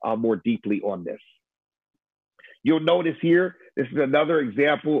focusing more deeply on this. You'll notice here, this is another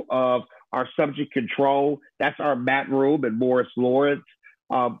example of our subject control. That's our mat room in Morris Lawrence.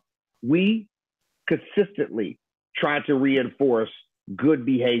 We consistently try to reinforce good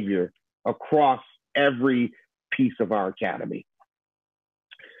behavior across every piece of our academy.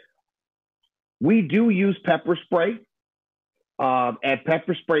 We do use pepper spray, and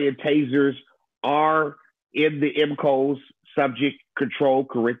pepper spray and tasers are in the MCO's subject control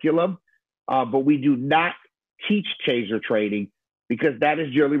curriculum, but we do not teach taser training because that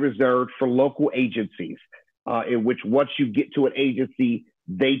is generally reserved for local agencies, in which once you get to an agency,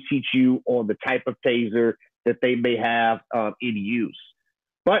 they teach you on the type of taser that they may have in use.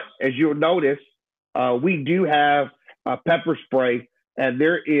 But as you'll notice, we do have pepper spray, and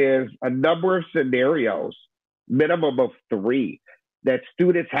there is a number of scenarios, minimum of 3, that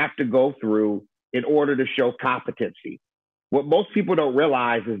students have to go through in order to show competency. What most people don't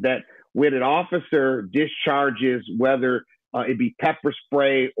realize is that when an officer discharges, whether it be pepper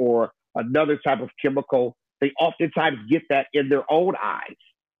spray or another type of chemical, they oftentimes get that in their own eyes.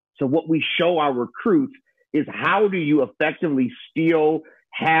 So what we show our recruits is how do you effectively still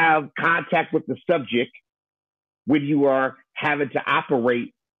have contact with the subject when you are having to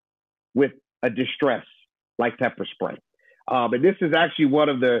operate with a distress like pepper spray. And this is actually one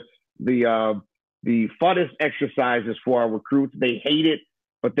of the funnest exercises for our recruits. They hate it,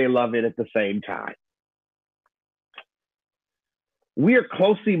 but they love it at the same time. We are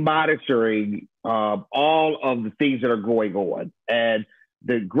closely monitoring all of the things that are going on. And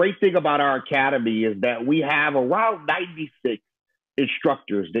the great thing about our academy is that we have around 96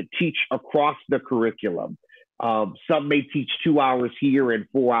 instructors that teach across the curriculum. Some may teach 2 hours here and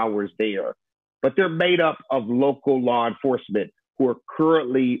 4 hours there, but they're made up of local law enforcement who are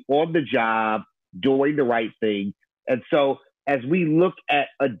currently on the job doing the right thing. And so as we look at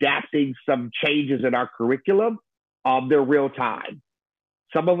adapting some changes in our curriculum, they're real time.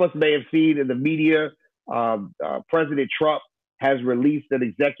 Some of us may have seen in the media, President Trump has released an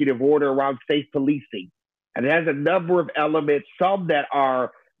executive order around safe policing. And it has a number of elements, some that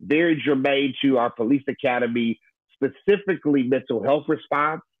are very germane to our police academy, specifically mental health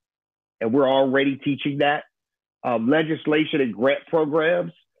response. And we're already teaching that. Legislation and grant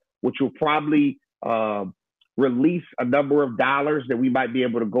programs, which will probably release a number of dollars that we might be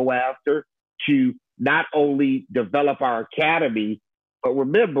able to go after to not only develop our academy, but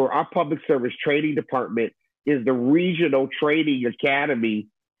remember, our public service training department is the regional training academy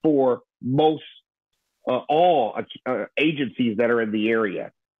for most all agencies that are in the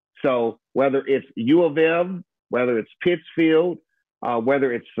area. So whether it's U of M, whether it's Pittsfield,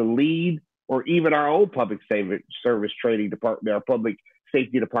 whether it's Saline, or even our own public service training department, our public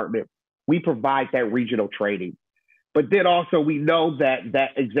safety department, we provide that regional training. But then also we know that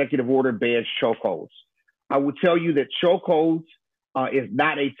that executive order bans chokeholds. I will tell you that chokeholds is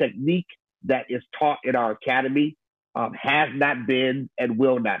not a technique that is taught in our academy, has not been and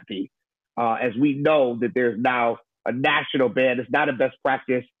will not be. As we know that there's now a national ban, it's not a best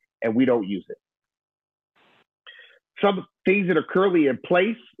practice and we don't use it. Some things that are currently in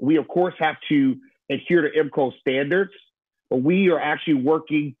place, we of course have to adhere to MCO standards, but we are actually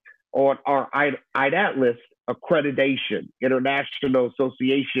working on our IDATLIS accreditation, International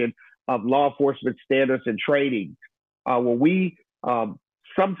Association of Law Enforcement Standards and Training. Where we,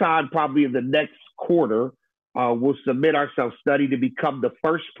 sometime probably in the next quarter, will submit our self-study to become the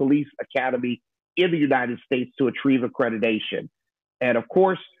first police academy in the United States to achieve accreditation. And of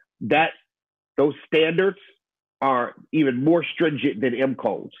course, those standards are even more stringent than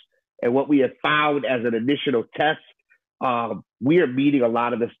MCOs. And what we have found as an initial test, we are meeting a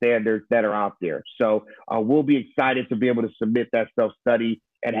lot of the standards that are out there. So we'll be excited to be able to submit that self-study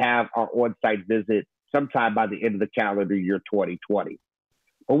and have our on-site visit sometime by the end of the calendar year 2020.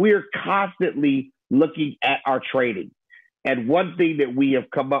 But we are constantly looking at our training. And one thing that we have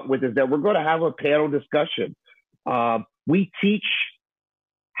come up with is that we're going to have a panel discussion. We teach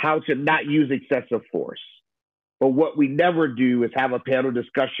how to not use excessive force. But what we never do is have a panel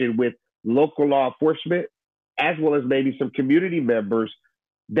discussion with local law enforcement, as well as maybe some community members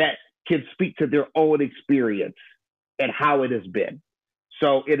that can speak to their own experience and how it has been.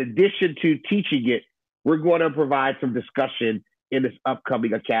 So in addition to teaching it, we're going to provide some discussion in this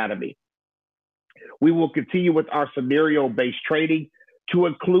upcoming academy. We will continue with our scenario-based training to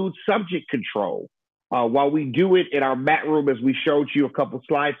include subject control. While we do it in our mat room, as we showed you a couple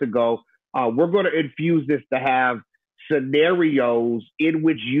slides ago, we're going to infuse this to have scenarios in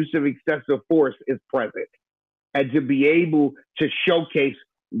which use of excessive force is present and to be able to showcase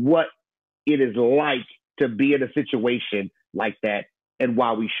what it is like to be in a situation like that and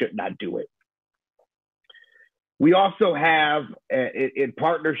why we should not do it. We also have, in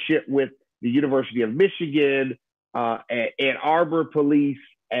partnership with the University of Michigan, Ann Arbor Police,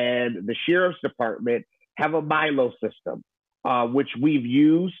 and the Sheriff's Department, have a Milo system, which we've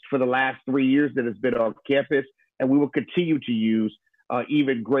used for the last 3 years that has been on campus, and we will continue to use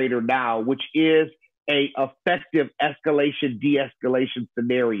even greater now, which is a effective escalation, de-escalation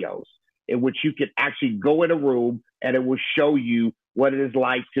scenarios in which you can actually go in a room and it will show you what it is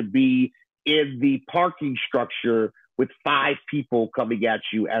like to be in the parking structure with 5 people coming at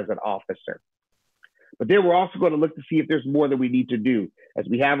you as an officer. But then we're also going to look to see if there's more that we need to do. As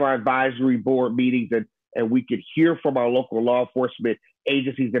we have our advisory board meetings and we could hear from our local law enforcement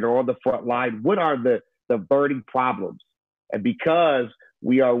agencies that are on the front line, what are the burning problems? And because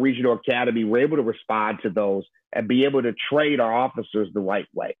we are a regional academy, we're able to respond to those and be able to train our officers the right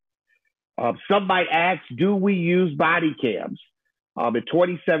way. Some might ask, do we use body cams? In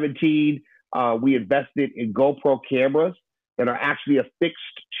 2017, we invested in GoPro cameras that are actually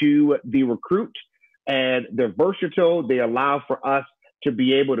affixed to the recruit, and they're versatile. They allow for us to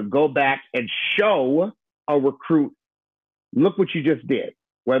be able to go back and show a recruit, look what you just did,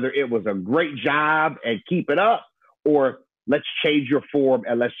 whether it was a great job and keep it up, or let's change your form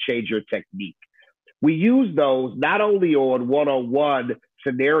and let's change your technique. We use those not only on one-on-one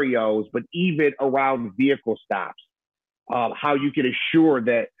scenarios, but even around vehicle stops, how you can assure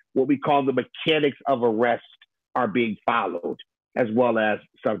that what we call the mechanics of arrest are being followed, as well as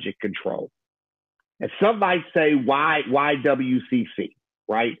subject control. And some might say, why WCC,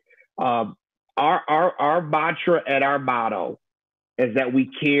 right? Our mantra and our motto is that we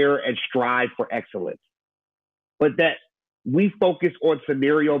care and strive for excellence, but that we focus on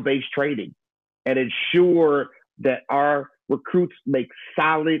scenario-based training and ensure that our recruits make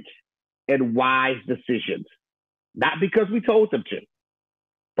solid and wise decisions, not because we told them to,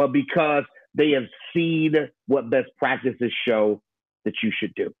 but because they have seen what best practices show that you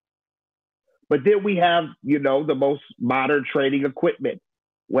should do. But then we have, the most modern training equipment,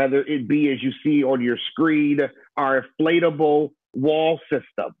 whether it be, as you see on your screen, our inflatable wall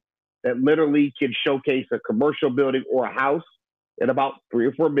system that literally can showcase a commercial building or a house in about 3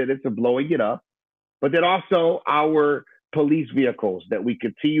 or 4 minutes of blowing it up. But then also our police vehicles, that we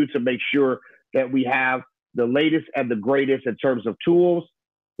continue to make sure that we have the latest and the greatest in terms of tools,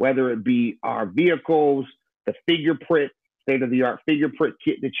 whether it be our vehicles, the fingerprint, state-of-the-art fingerprint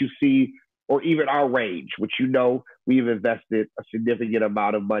kit that you see, or even our range, which we've invested a significant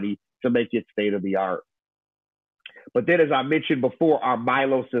amount of money to make it state-of-the-art. But then, as I mentioned before, our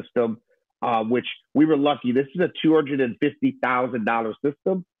Milo system, which we were lucky, this is a $250,000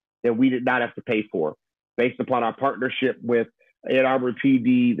 system that we did not have to pay for, based upon our partnership with Ann Arbor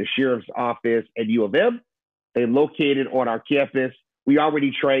PD, the Sheriff's Office, and U of M. They located on our campus. We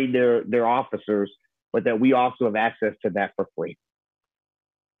already trained their officers, but that we also have access to that for free.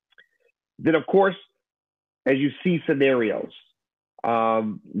 Then, of course, as you see scenarios,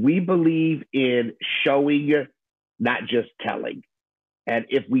 we believe in showing, not just telling. And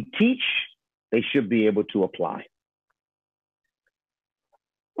if we teach, they should be able to apply.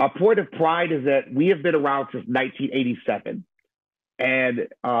 Our point of pride is that we have been around since 1987. And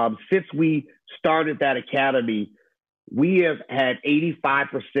since we started that academy, we have had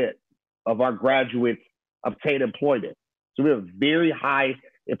 85% of our graduates obtain employment. So we have a very high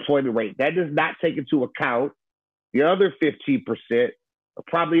employment rate. That does not take into account the other 15% are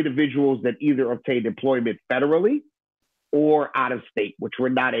probably individuals that either obtained employment federally or out of state, which we're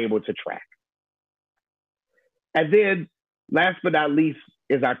not able to track. And then last but not least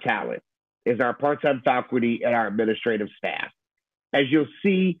is our talent, is our part-time faculty and our administrative staff. As you'll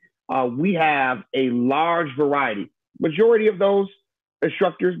see, we have a large variety. Majority of those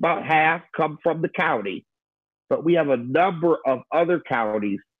instructors, about half, come from the county. But we have a number of other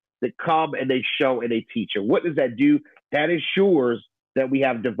counties that come and they show and they teach. And what does that do? That ensures that we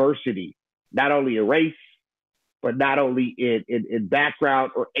have diversity, not only in race, but not only in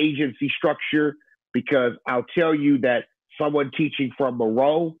background or agency structure, because I'll tell you that someone teaching from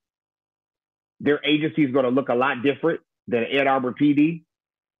Monroe, their agency is going to look a lot different than Ann Arbor PD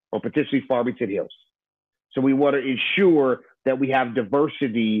or potentially Farmington Hills. So we want to ensure that we have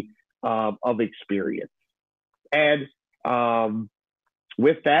diversity of experience. And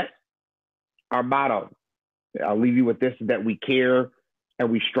with that, our motto, I'll leave you with this, is that we care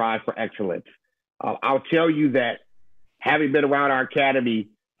and we strive for excellence. I'll tell you that having been around our academy,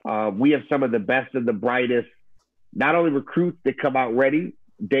 we have some of the best and the brightest, not only recruits that come out ready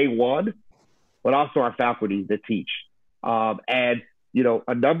day one, but also our faculty that teach. And,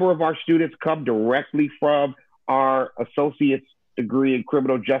 a number of our students come directly from our associate's degree in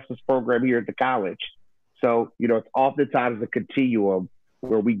criminal justice program here at the college. So, it's oftentimes a continuum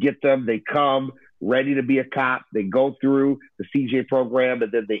where we get them, they come ready to be a cop, they go through the CJ program,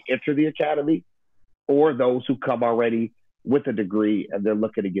 and then they enter the academy, or those who come already with a degree and they're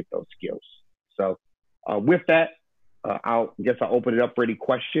looking to get those skills. So with that, I'll open it up for any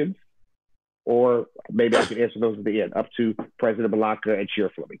questions, or maybe I can answer those at the end, up to President Malaka and Chair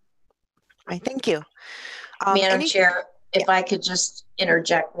Fleming. All right, thank you. Madam Chair, if I could just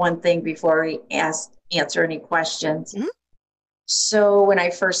interject one thing before we answer any questions. Mm-hmm. So when I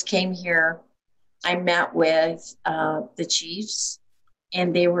first came here, I met with the chiefs,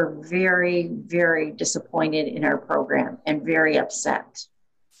 and they were very, very disappointed in our program and very upset.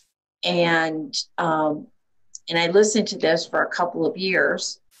 And I listened to this for a couple of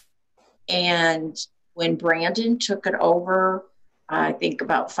years. And when Brandon took it over, I think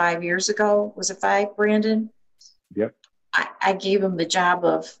about 5 years ago, was it 5, Brandon? Yep. I gave him the job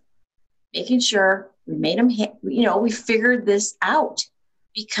of making sure we made him, we figured this out,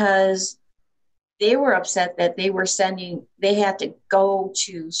 because they were upset that they had to go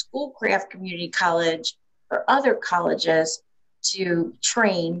to Schoolcraft Community College or other colleges to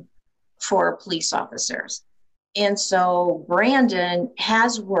train for police officers. And so Brandon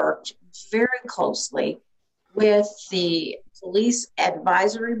has worked very closely with the Police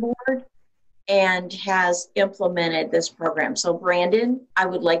Advisory Board and has implemented this program. So Brandon, I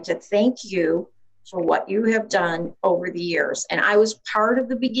would like to thank you for what you have done over the years. And I was part of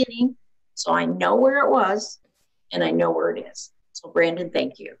the beginning, so I know where it was and I know where it is. So Brandon,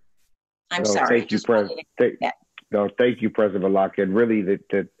 thank you. I'm sorry. Thank you, President. Thank you, President Malaka. And really,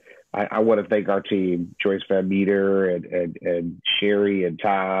 I want to thank our team, Joyce Van Meter and Sherry and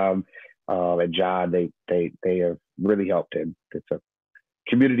Tom and John. They have really helped, and it's a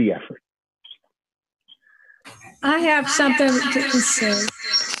community effort. I have something to say.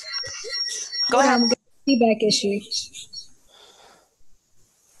 Go ahead. Feedback issue.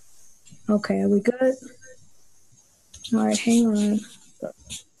 Okay, are we good? All right, hang on.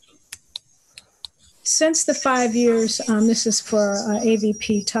 Since the 5 years, this is for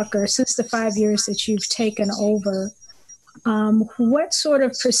AVP Tucker, since the 5 years that you've taken over, what sort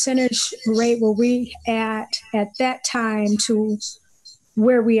of percentage rate were we at that time to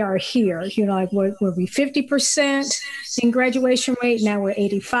where we are here? Like were we 50% in graduation rate? Now we're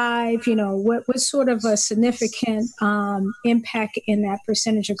 85. What sort of a significant impact in that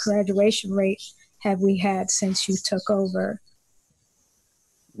percentage of graduation rate have we had since you took over?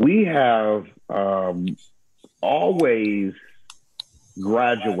 We have always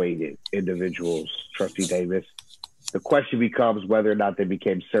graduated individuals, Trustee Davis. The question becomes whether or not they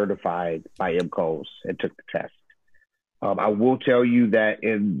became certified by MCOs and took the test. I will tell you that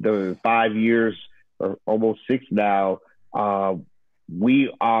in the 5 years, or almost 6 now,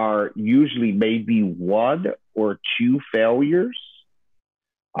 we are usually maybe 1 or 2 failures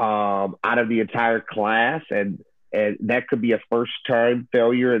out of the entire class. And that could be a first-time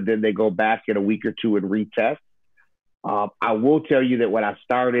failure, and then they go back in a week or 2 and retest. I will tell you that when I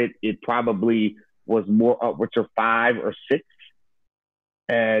started, it probably was more upwards of 5 or 6.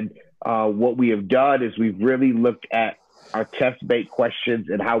 And what we have done is we've really looked at our test-based questions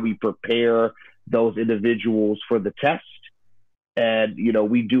and how we prepare those individuals for the test. And,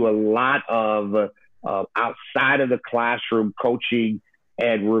 we do a lot of outside of the classroom coaching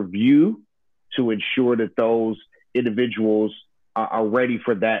and review to ensure that those individuals are ready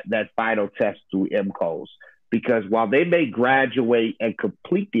for that final test through MCOs. Because while they may graduate and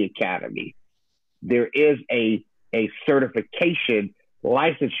complete the academy, there is a certification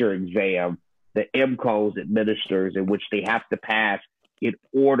licensure exam that MCOs administers, in which they have to pass in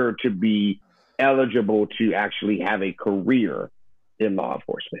order to be eligible to actually have a career in law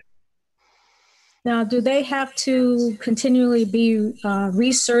enforcement. Now, do they have to continually be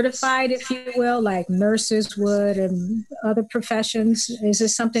recertified, if you will, like nurses would and other professions? Is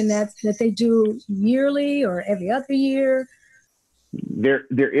this something that they do yearly or every other year? There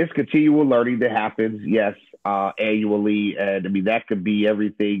is continual learning that happens, yes, annually. And that could be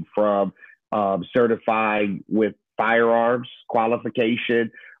everything from certifying with firearms qualification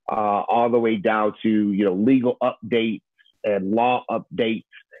all the way down to, legal updates and law updates.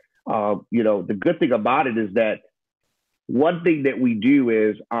 The good thing about it is that one thing that we do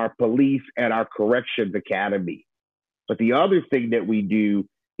is our police and our corrections academy. But the other thing that we do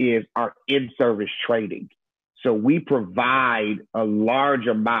is our in-service training. So we provide a large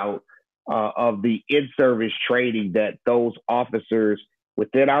amount of the in-service training that those officers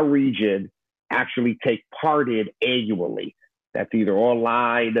within our region actually take part in annually. That's either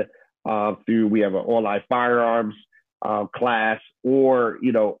online we have an online firearms class, or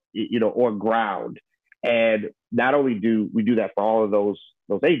on ground. And not only do we do that for all of those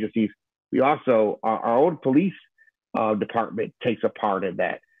agencies, we also, our own police department takes a part in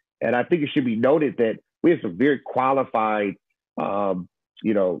that. And I think it should be noted that we have some very qualified, school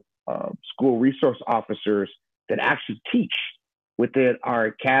resource officers that actually teach within our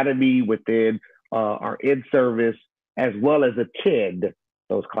academy, within our in-service, as well as attend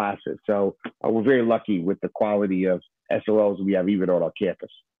those classes. So we're very lucky with the quality of SROs we have even on our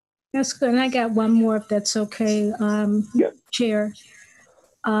campus. That's good. And I got one more, if that's okay, Chair.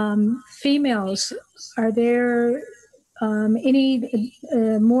 Females, are there any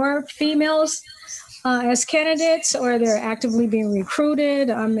more females as candidates, or they're actively being recruited?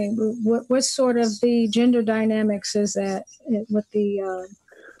 I mean, what sort of the gender dynamics is that with the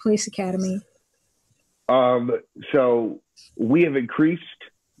police academy? So we have increased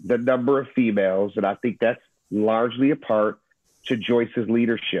the number of females, and I think that's largely a part to Joyce's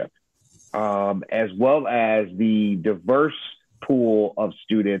leadership, as well as the diverse pool of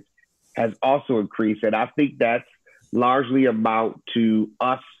students has also increased. And I think that's largely amount to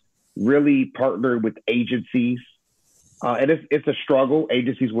us really partnering with agencies. And it's a struggle.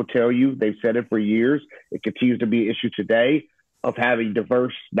 Agencies will tell you, they've said it for years. It continues to be an issue today of having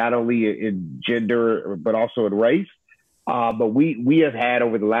diverse, not only in gender, but also in race. But we have had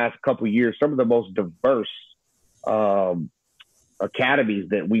over the last couple of years, some of the most diverse academies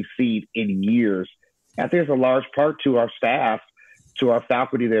that we've seen in years. I think there's a large part to our staff, to our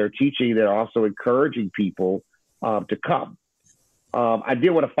faculty that are teaching, that are also encouraging people to come. I did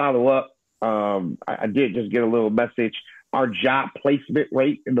want to follow up. I did just get a little message. Our job placement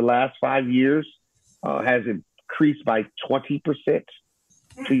rate in the last 5 years has increased by 20%,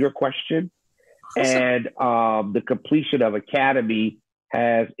 to your question. And the completion of academy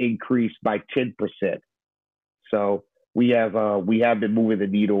has increased by 10%. So we have been moving the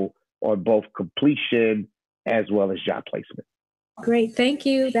needle on both completion as well as job placement. Great, thank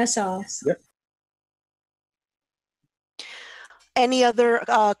you. That's all. Yep. Any other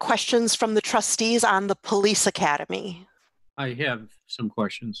questions from the trustees on the police academy? I have some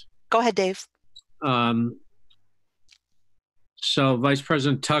questions. Go ahead, Dave. So Vice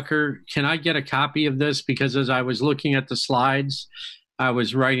President Tucker, can I get a copy of this? Because as I was looking at the slides, I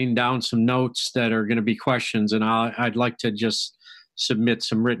was writing down some notes that are going to be questions, and I'd like to just submit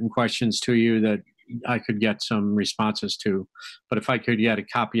some written questions to you that I could get some responses to. But if I could get a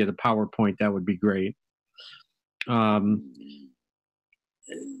copy of the PowerPoint, that would be great.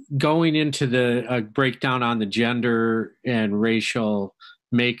 Going into the breakdown on the gender and racial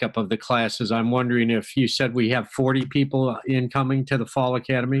makeup of the classes, I'm wondering if you said we have 40 people incoming to the Fall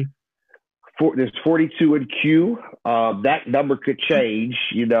Academy? There's 42 in Q. That number could change,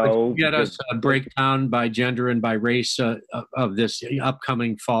 you know. Get us a breakdown by gender and by race of this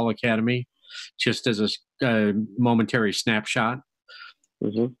upcoming Fall Academy, just as a momentary snapshot.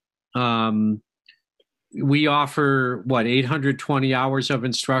 Mm-hmm. We offer, 820 hours of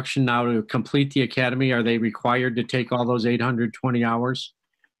instruction now to complete the academy. Are they required to take all those 820 hours?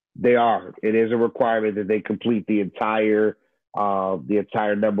 They are. It is a requirement that they complete the entire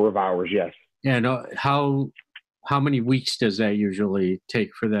number of hours, yes. And how many weeks does that usually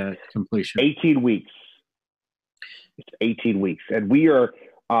take for that completion? 18 weeks. It's 18 weeks. And we are,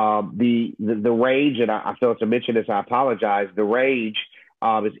 the range, and I failed to mention this, I apologize, the range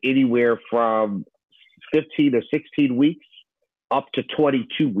is anywhere from 15 or 16 weeks up to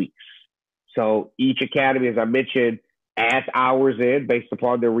 22 weeks. So each academy, as I mentioned, adds hours in based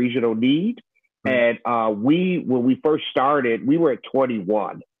upon their regional need. And when we first started, we were at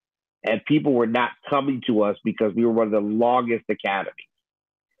 21, and people were not coming to us because we were one of the longest academies.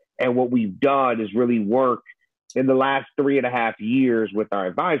 And what we've done is really work in the last 3.5 years with our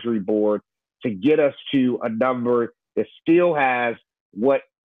advisory board to get us to a number that still has what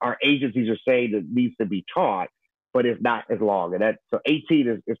our agencies are saying that needs to be taught, but it's not as long. And so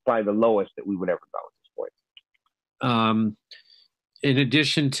 18 is probably the lowest that we would ever go at this point. In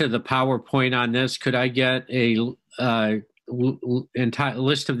addition to the PowerPoint on this, could I get a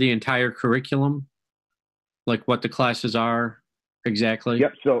list of the entire curriculum, like what the classes are exactly?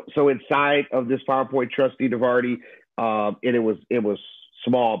 Yep. So inside of this PowerPoint, Trustee DeVarty, and it was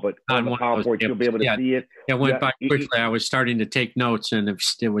small, but on the PowerPoint you'll be able to see it. It went by quickly. I was starting to take notes, and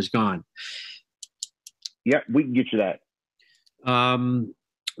it was gone. Yep, we can get you that.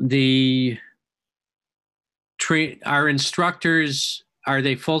 Our instructors, are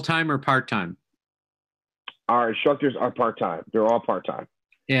they full-time or part-time? Our instructors are part-time. They're all part-time.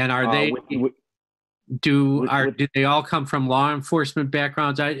 And are they, do they all come from law enforcement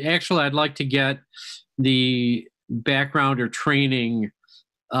backgrounds? I'd like to get the background or training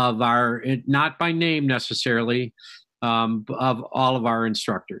of our, not by name necessarily, of all of our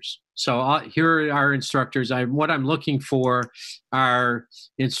instructors. So here are our instructors. What I'm looking for are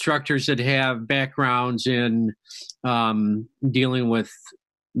instructors that have backgrounds in dealing with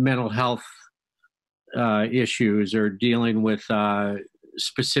mental health issues, or dealing with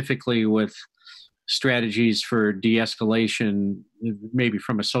specifically with strategies for de-escalation, maybe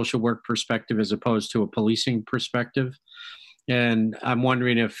from a social work perspective as opposed to a policing perspective. And I'm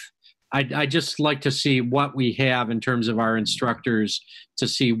wondering if I just like to see what we have in terms of our instructors, to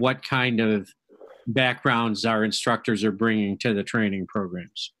see what kind of backgrounds our instructors are bringing to the training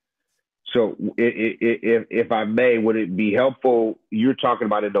programs. So if I may, would it be helpful, you're talking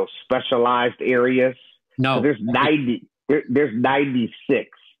about in those specialized areas? No. So there's 96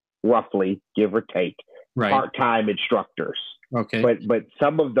 roughly, give or take, part-time instructors. Okay. But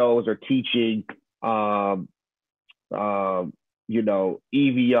some of those are teaching EVO,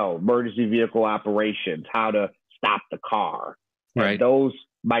 emergency vehicle operations, how to stop the car. Right. And those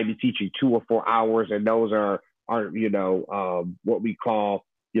might be teaching 2 or 4 hours, and those are what we call,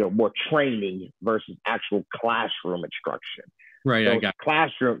 more training versus actual classroom instruction. Right. Those I got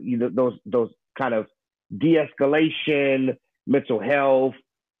classroom, those kind of de-escalation, mental health,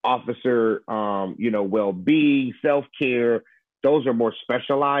 officer, well-being, self-care. Those are more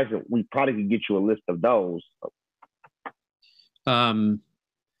specialized, and we probably can get you a list of those.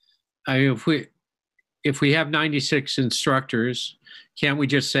 If we have 96 instructors, can't we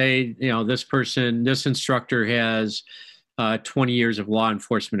just say, this instructor has 20 years of law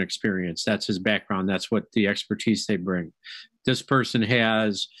enforcement experience. That's his background. That's what the expertise they bring. This person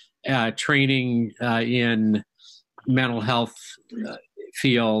has training in mental health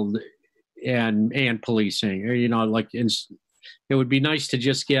field and policing. It would be nice to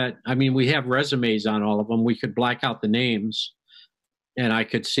just get, we have resumes on all of them. We could black out the names, and I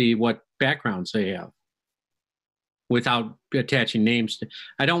could see what backgrounds they have without attaching names.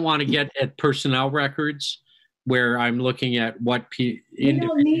 I don't want to get at personnel records where I'm looking at what You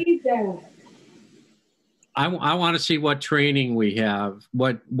don't need that. I want to see what training we have,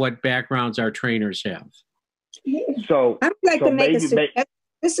 what backgrounds our trainers have. So I'd like to make a suggestion.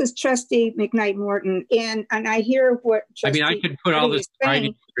 This is Trustee McKnight Morton, and I hear what Trustee I could put all this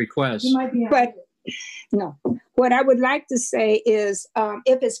writing requests. But no, what I would like to say is,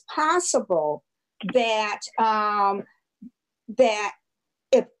 if it's possible that that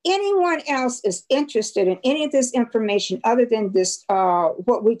if anyone else is interested in any of this information other than this,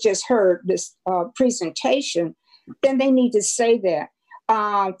 what we just heard, this presentation, then they need to say that.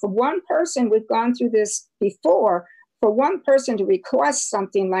 For one person, we've gone through this before, for one person to request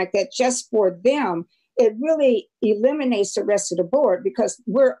something like that just for them, it really eliminates the rest of the board, because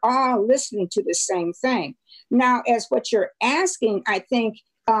we're all listening to the same thing. Now, as what you're asking, I think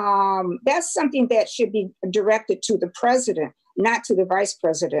that's something that should be directed to the president, not to the vice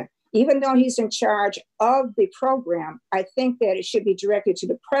president. Even though he's in charge of the program, I think that it should be directed to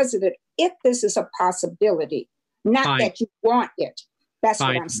the president if this is a possibility, not that you want it. That's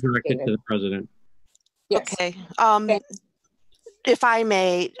what I'm saying. Directed to the president. Yes. Okay. If I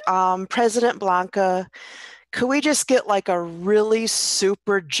may, President Blanca, could we just get like a really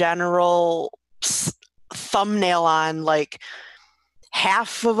super general thumbnail on, like,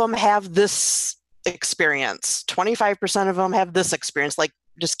 half of them have this experience, 25% of them have this experience, like,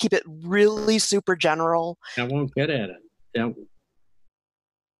 just keep it really super general. I won't get at it.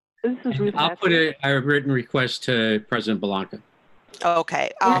 I'll put a written request to President Blanca. Okay.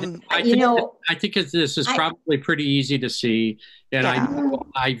 I think this is probably pretty easy to see, and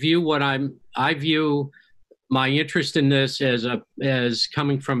I view my interest in this as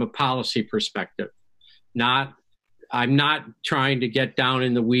coming from a policy perspective. I'm not trying to get down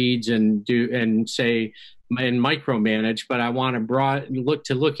in the weeds and say and micromanage, but I want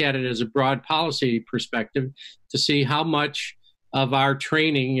to look at it as a broad policy perspective to see how much of our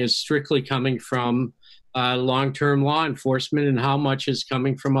training is strictly coming from long-term law enforcement and how much is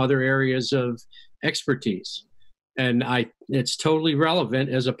coming from other areas of expertise. And it's totally relevant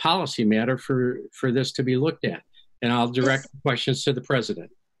as a policy matter for this to be looked at. And I'll direct questions to the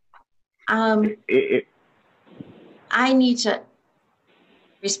president. I need to,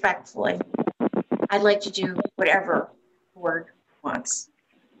 respectfully, I'd like to do whatever the board wants.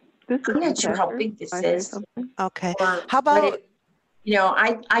 I'm not sure how big this is. Okay. How about,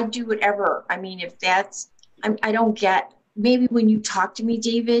 I do whatever. I mean, if that's, I don't get, maybe when you talk to me,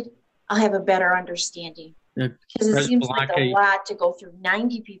 David, I'll have a better understanding. Because it seems like a lot to go through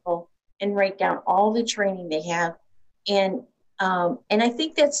 90 people and write down all the training they have. And I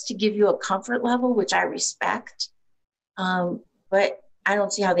think that's to give you a comfort level, which I respect. But I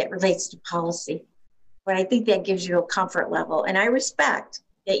don't see how that relates to policy. But I think that gives you a comfort level. And I respect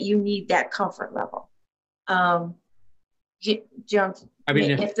that you need that comfort level. John, I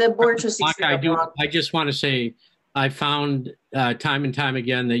mean, if the board trustees I just want to say, I found time and time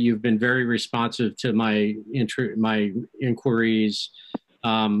again that you've been very responsive to my inquiries.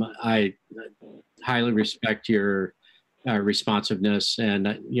 I highly respect your responsiveness,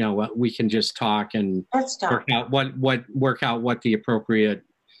 and you know, we can just talk and work out what the appropriate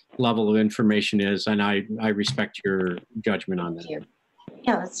level of information is, and I respect your judgment on that. Thank you.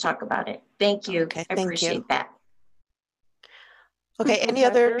 Yeah, let's talk about it. Thank you. Okay, I appreciate that. Okay, any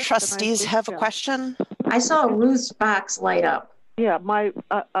other trustees have a question? I saw Ruth's box light up. Yeah,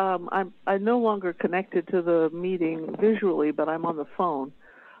 I'm no longer connected to the meeting visually, but I'm on the phone.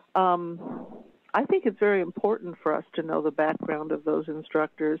 I think it's very important for us to know the background of those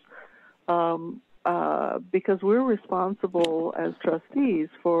instructors, because we're responsible as trustees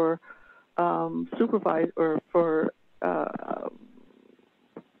for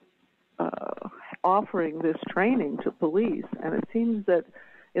offering this training to police. And it seems that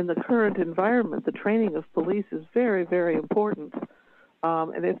in the current environment, the training of police is very, very important.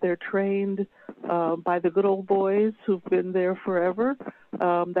 And if they're trained by the good old boys who've been there forever,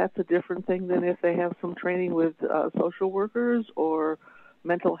 that's a different thing than if they have some training with social workers or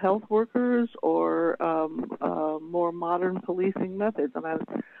mental health workers or more modern policing methods. And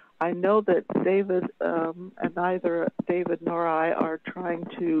I know that David, and neither David nor I are trying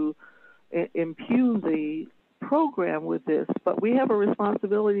to impugn the program with this, but we have a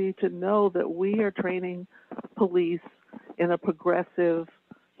responsibility to know that we are training police in a progressive,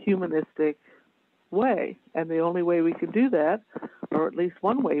 humanistic way. And the only way we can do that, or at least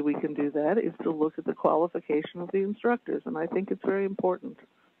one way we can do that, is to look at the qualification of the instructors. And I think it's very important.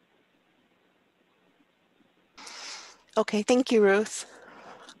 Okay, thank you, Ruth.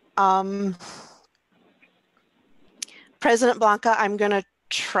 President Blanca, I'm going to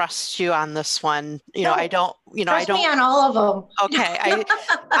trust you on this one. Trust me on all of them. Okay,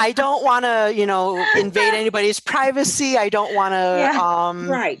 I don't want to, invade anybody's privacy. I don't want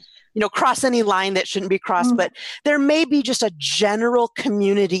to, cross any line that shouldn't be crossed. But there may be just a general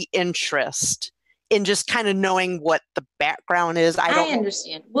community interest in just kind of knowing what the background is. I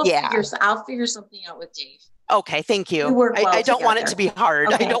understand. I'll figure something out with Dave. Okay, thank you. We work well I don't want it together. to be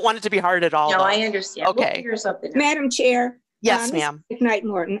hard. Okay. I don't want it to be hard at all. No, though. I understand. Okay. We'll figure something out. Madam Chair. Yes, ma'am. McKnight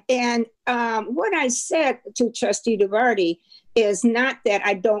Morton. And what I said to Trustee DeVarty is not that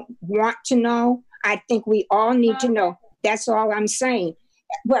I don't want to know. I think we all need to know. That's all I'm saying.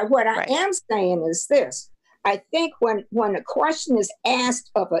 But what I am saying is this. I think when a question is asked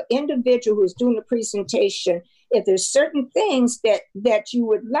of an individual who's doing the presentation, if there's certain things that you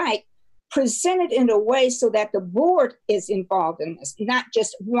would like, present it in a way so that the board is involved in this, not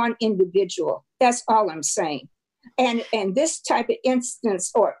just one individual. That's all I'm saying. And this type of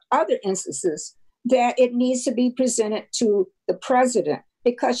instance or other instances, that it needs to be presented to the president,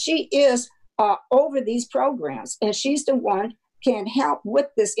 because she is over these programs and she's the one can help with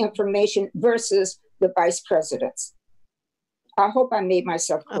this information versus the vice presidents. I hope I made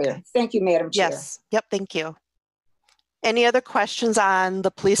myself clear. Okay. Thank you, Madam Chair. Yes. Yep. Thank you. Any other questions on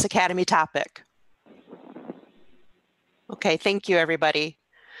the Police Academy topic? Okay. Thank you, everybody.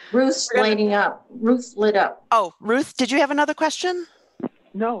 Ruth's lighting up. Ruth lit up. Oh, Ruth, did you have another question?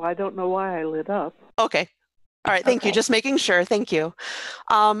 No, I don't know why I lit up. Okay. All right. Thank you. Just making sure. Thank you.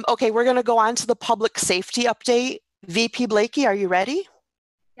 Okay. We're going to go on to the public safety update. VP Blakey, are you ready?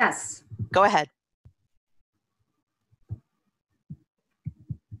 Yes. Go ahead.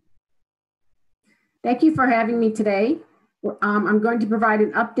 Thank you for having me today. I'm going to provide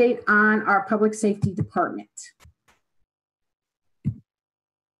an update on our public safety department.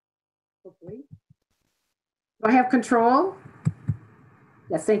 Do I have control?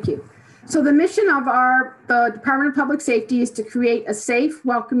 Yes, thank you. So the mission of the Department of Public Safety is to create a safe,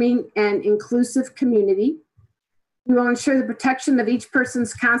 welcoming, and inclusive community. We will ensure the protection of each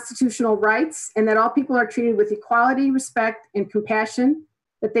person's constitutional rights and that all people are treated with equality, respect, and compassion,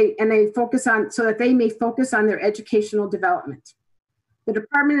 so that they may focus on their educational development. The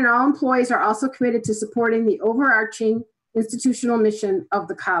department and all employees are also committed to supporting the overarching institutional mission of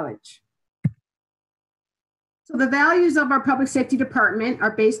the college. So the values of our public safety department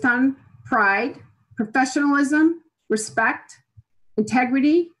are based on pride, professionalism, respect,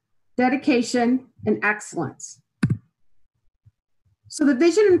 integrity, dedication, and excellence. So the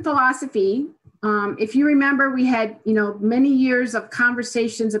vision and philosophy, if you remember, we had many years of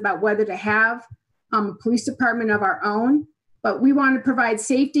conversations about whether to have a police department of our own, but we want to provide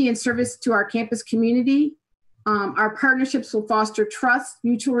safety and service to our campus community, Our partnerships will foster trust,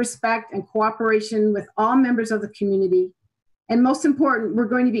 mutual respect, and cooperation with all members of the community. And most important, we're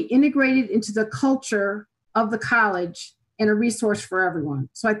going to be integrated into the culture of the college and a resource for everyone.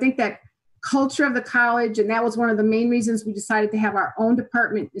 So I think that culture of the college, and that was one of the main reasons we decided to have our own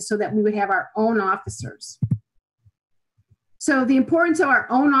department, is so that we would have our own officers. So the importance of our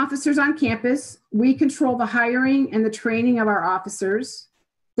own officers on campus: we control the hiring and the training of our officers.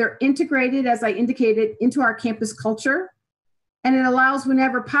 They're integrated, as I indicated, into our campus culture. And it allows,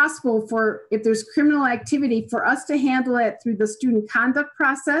 whenever possible, for, if there's criminal activity, for us to handle it through the student conduct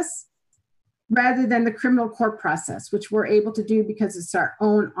process rather than the criminal court process, which we're able to do because it's our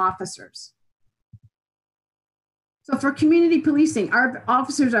own officers. So for community policing, our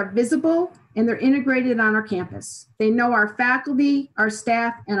officers are visible and they're integrated on our campus. They know our faculty, our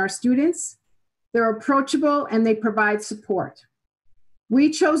staff, and our students. They're approachable and they provide support. We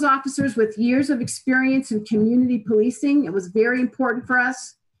chose officers with years of experience in community policing. It was very important for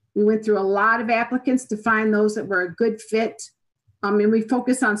us. We went through a lot of applicants to find those that were a good fit. And we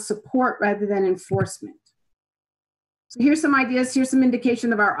focus on support rather than enforcement. So here's some ideas. Here's some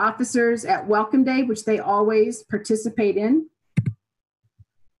indication of our officers at Welcome Day, which they always participate in.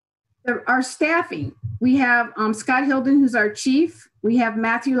 Our staffing, we have Scott Hilden, who's our chief. We have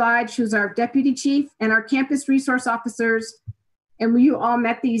Matthew Lodge, who's our deputy chief, and our campus resource officers. And you all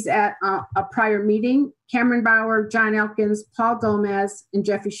met these at a prior meeting: Cameron Bauer, John Elkins, Paul Gomez, and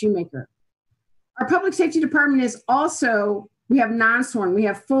Jeffrey Shoemaker. Our public safety department is also, we have non-sworn. We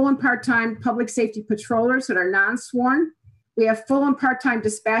have full and part-time public safety patrollers that are non-sworn. We have full and part-time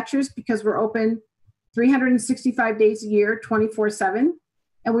dispatchers because we're open 365 days a year, 24/7.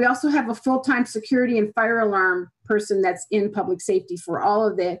 And we also have a full-time security and fire alarm person that's in public safety for all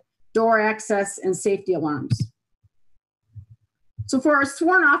of the door access and safety alarms. So for our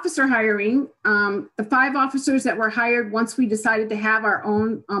sworn officer hiring, the 5 officers that were hired once we decided to have our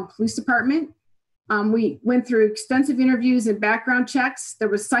own police department, we went through extensive interviews and background checks. There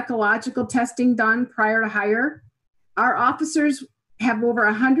was psychological testing done prior to hire. Our officers have over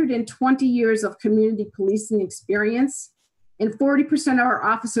 120 years of community policing experience, and 40% of our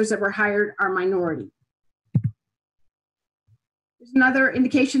officers that were hired are minority. There's another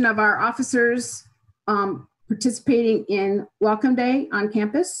indication of our officers participating in Welcome Day on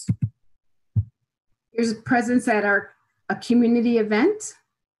campus. Here's a presence at a community event.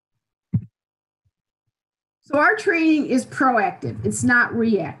 So our training is proactive, it's not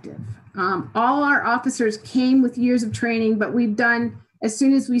reactive. All our officers came with years of training, but we've done, as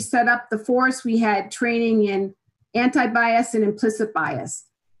soon as we set up the force, we had training in anti-bias and implicit bias.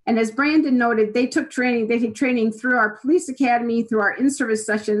 And as Brandon noted, they take training through our police academy, through our in-service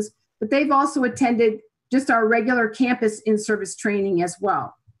sessions, but they've also attended just our regular campus in-service training as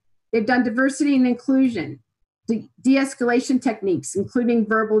well. They've done diversity and inclusion, de-escalation techniques, including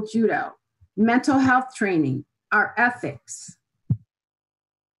verbal judo, mental health training, our ethics,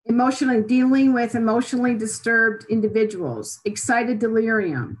 dealing with emotionally disturbed individuals, excited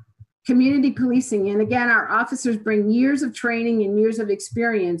delirium, community policing. And again, our officers bring years of training and years of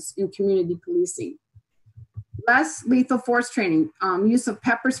experience in community policing. Less lethal force training, use of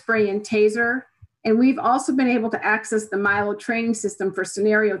pepper spray and taser. And we've also been able to access the Milo training system for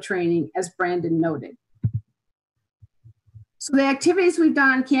scenario training, as Brandon noted. So the activities we've done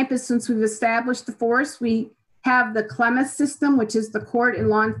on campus since we've established the force, we have the CLEMAS system, which is the Court and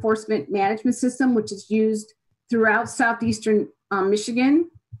Law Enforcement Management System, which is used throughout Southeastern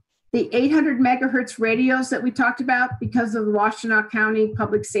Michigan. The 800 megahertz radios that we talked about, because of the Washtenaw County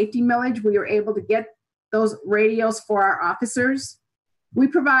Public Safety Millage, we were able to get those radios for our officers.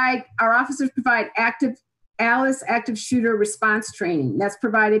 Our officers provide ALICE active shooter response training. That's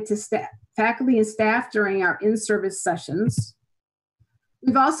provided to faculty and staff during our in-service sessions.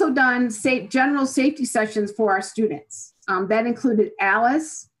 We've also done general safety sessions for our students. That included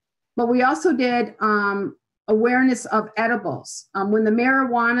ALICE, but we also did awareness of edibles. When the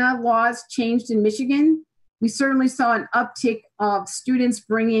marijuana laws changed in Michigan, we certainly saw an uptick of students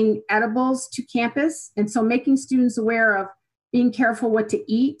bringing edibles to campus. And so making students aware of being careful what to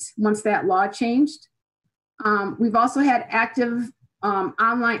eat once that law changed. We've also had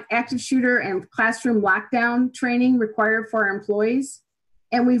online active shooter and classroom lockdown training required for our employees.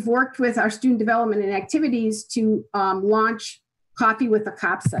 And we've worked with our student development and activities to launch Coffee with a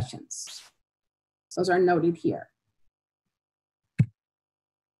Cop sessions. Those are noted here.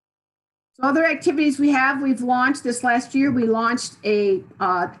 So other activities we've launched this last year, we launched a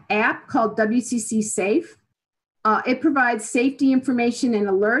app called WCC Safe. It provides safety information and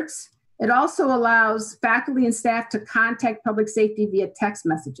alerts. It also allows faculty and staff to contact public safety via text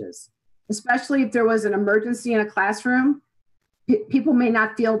messages. especially if there was an emergency in a classroom. People may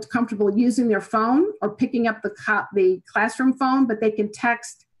not feel comfortable using their phone or picking up the classroom phone, but they can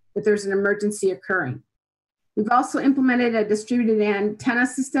text if there's an emergency occurring. We've also implemented a distributed antenna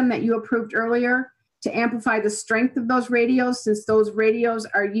system that you approved earlier to amplify the strength of those radios, since those radios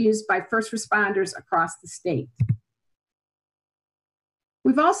are used by first responders across the state.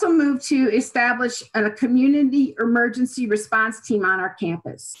 We've also moved to establish a community emergency response team on our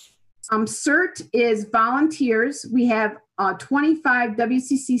campus. CERT is volunteers. We have 25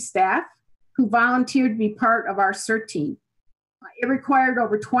 WCC staff who volunteered to be part of our CERT team. It required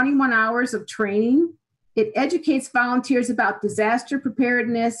over 21 hours of training. It educates volunteers about disaster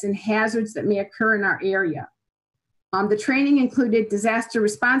preparedness and hazards that may occur in our area. The training included disaster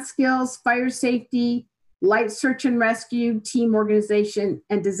response skills, fire safety, light search and rescue, team organization,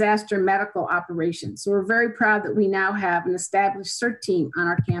 and disaster medical operations. So we're very proud that we now have an established CERT team on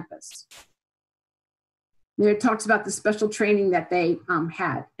our campus. There it talks about the special training that they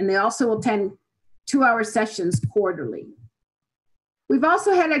had, and they also attend 2-hour sessions quarterly. We've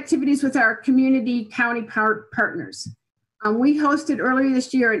also had activities with our community county partners. We hosted earlier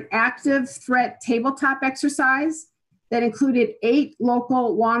this year an active threat tabletop exercise that included 8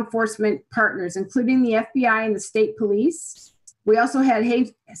 local law enforcement partners, including the FBI and the state police. We also had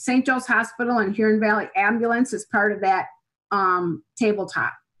St. Joe's Hospital and Huron Valley Ambulance as part of that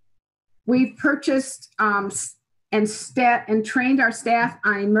tabletop. We've purchased and trained our staff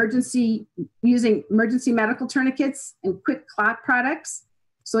on using emergency medical tourniquets and quick clot products.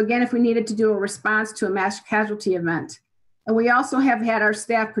 So again, if we needed to do a response to a mass casualty event. And we also have had our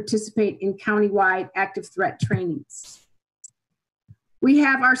staff participate in countywide active threat trainings. We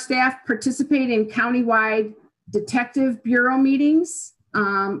have our staff participate in countywide detective bureau meetings.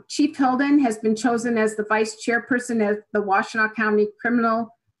 Chief Hilden has been chosen as the vice chairperson of the Washtenaw County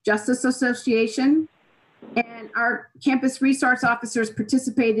Criminal Justice Association. And our campus resource officers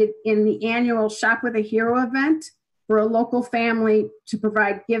participated in the annual Shop with a Hero event for a local family to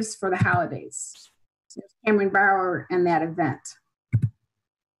provide gifts for the holidays. There's Cameron Bauer and that event.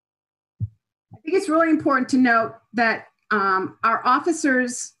 I think it's really important to note that our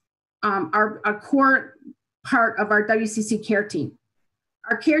officers are a core part of our WCC care team.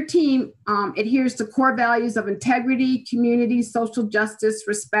 Our care team adheres to core values of integrity, community, social justice,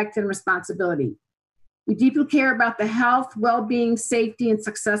 respect, and responsibility. We deeply care about the health, well-being, safety, and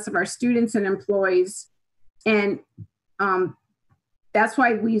success of our students and employees. And that's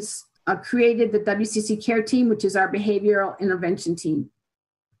why we created the WCC care team, which is our behavioral intervention team.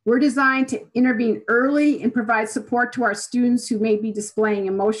 We're designed to intervene early and provide support to our students who may be displaying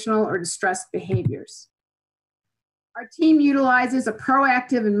emotional or distressed behaviors. Our team utilizes a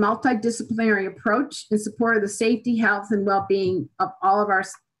proactive and multidisciplinary approach in support of the safety, health, and well-being of all of our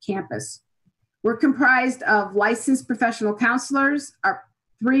campus. We're comprised of licensed professional counselors, our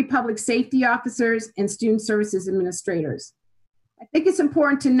 3 public safety officers, and student services administrators. I think it's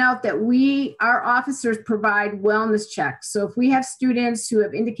important to note that our officers provide wellness checks. So if we have students who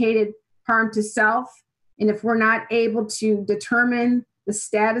have indicated harm to self, and if we're not able to determine the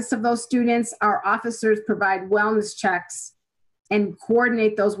status of those students, our officers provide wellness checks and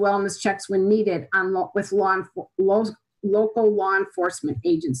coordinate those wellness checks when needed with local law enforcement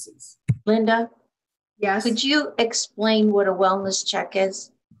agencies. Linda? Yes? Could you explain what a wellness check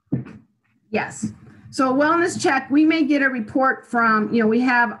is? Yes. So a wellness check, we may get a report from, we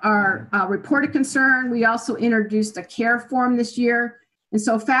have our report of concern. We also introduced a care form this year. And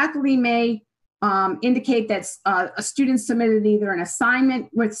so faculty may indicate that a student submitted either an assignment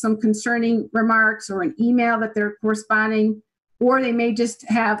with some concerning remarks or an email that they're corresponding, or they may just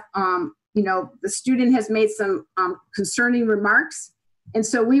have, the student has made some concerning remarks. And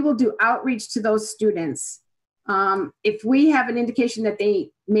so we will do outreach to those students. If we have an indication that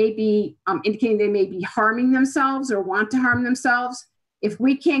they may be indicating they may be harming themselves or want to harm themselves, if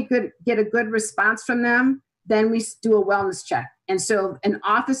we can't get a good response from them, then we do a wellness check. And so an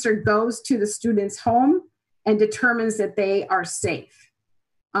officer goes to the student's home and determines that they are safe.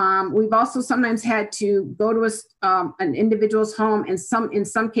 We've also sometimes had to go to an individual's home and in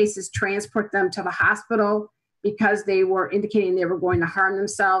some cases transport them to the hospital because they were indicating they were going to harm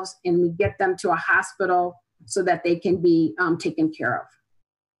themselves, and we get them to a hospital so that they can be taken care of.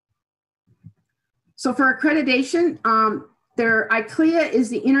 So for accreditation, ICLEA is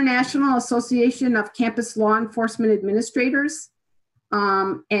the International Association of Campus Law Enforcement Administrators.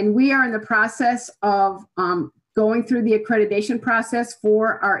 And we are in the process of going through the accreditation process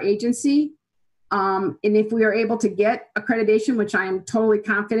for our agency. And if we are able to get accreditation, which I am totally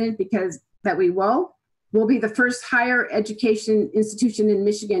confident that we will, will be the first higher education institution in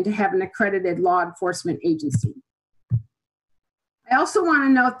Michigan to have an accredited law enforcement agency. I also want to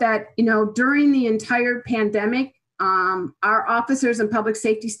note that, during the entire pandemic, our officers and public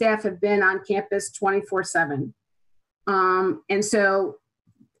safety staff have been on campus 24/7.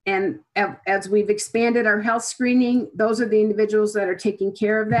 And as we've expanded our health screening, those are the individuals that are taking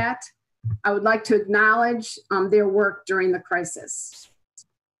care of that. I would like to acknowledge their work during the crisis.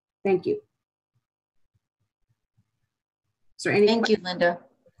 Thank you. Is there any Thank you, Linda.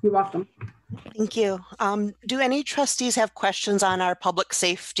 You're welcome. Thank you. Do any trustees have questions on our public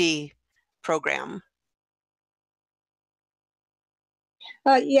safety program?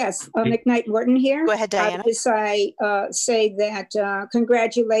 Yes, McKnight Morton here. Go ahead, Diana. I say that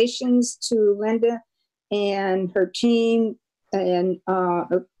congratulations to Linda and her team and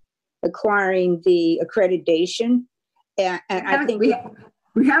acquiring the accreditation. And I think we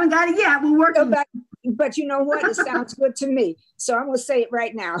haven't got it yet. We're working. But you know what? It sounds good to me. So I'm going to say it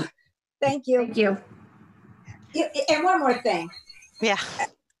right now. Thank you. Thank you. And one more thing. Yeah.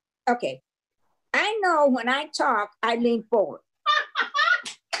 Okay. I know when I talk, I lean forward.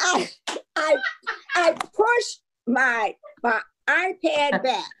 I push my iPad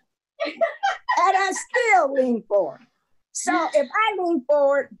back and I still lean forward. So if I lean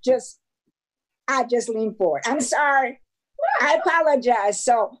forward, I just lean forward. I'm sorry. I apologize.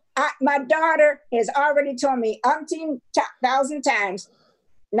 So my daughter has already told me 1,000 times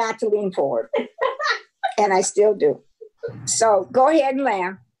not to lean forward. And I still do. So go ahead and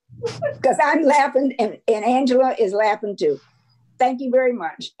laugh because I'm laughing and Angela is laughing too. Thank you very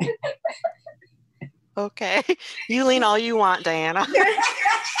much. Okay. You lean all you want, Diana.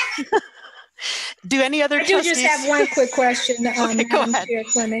 Do any other trustees? I do just have one quick question. Okay, go ahead.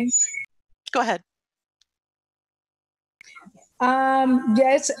 Go ahead.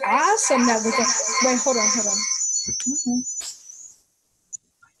 Yeah, it's awesome that we can, wait, hold on.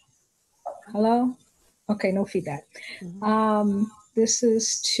 Hello? Okay, no feedback. This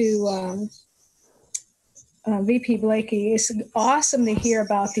is to VP Blakey. It's awesome to hear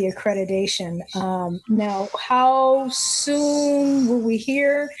about the accreditation. Now, how soon will we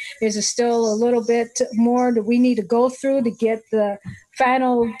hear? Is it still a little bit more that we need to go through to get the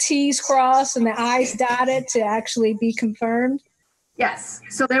final T's crossed and the I's dotted to actually be confirmed? Yes.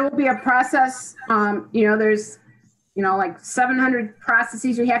 So there will be a process. There's, like 700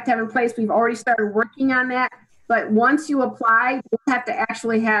 processes you have to have in place. We've already started working on that. But once you apply, you'll have to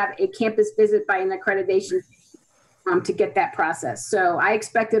actually have a campus visit by an accreditation to get that process. So I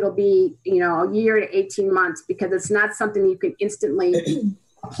expect it'll be, a year to 18 months because it's not something you can instantly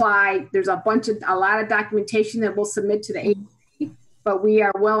apply. There's a lot of documentation that we'll submit to the agency, but we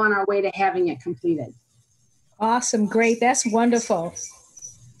are well on our way to having it completed. Awesome. Great. That's wonderful.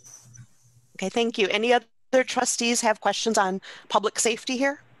 Okay. Thank you. Any other trustees have questions on public safety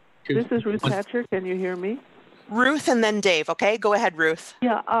here? This is Ruth Hatcher. Can you hear me? Ruth and then Dave. Okay. Go ahead, Ruth.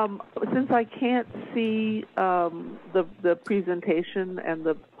 Yeah. Since I can't see the presentation and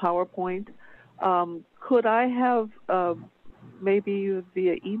the PowerPoint, could I have maybe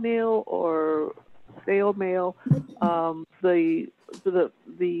via email or snail mail the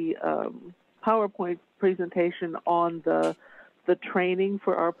PowerPoint presentation on the training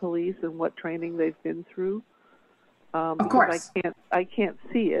for our police and what training they've been through? Of course. I can't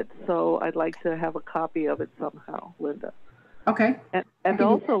see it, so I'd like to have a copy of it somehow, Linda. Okay. And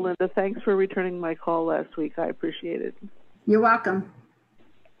also, Linda, thanks for returning my call last week. I appreciate it. You're welcome.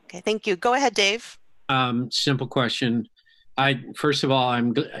 Okay, thank you. Go ahead, Dave. Simple question. First of all,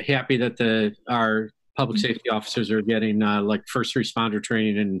 I'm happy that our public safety officers are getting like first responder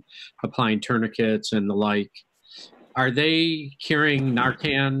training and applying tourniquets and the like. Are they carrying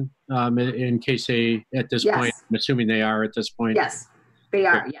Narcan in case at this point, I'm assuming they are at this point? Yes, they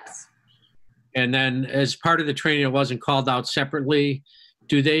are, yes. And then as part of the training, it wasn't called out separately.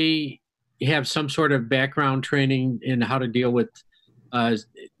 Do they have some sort of background training in how to deal with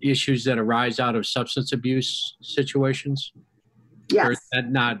issues that arise out of substance abuse situations? Yes. Or is that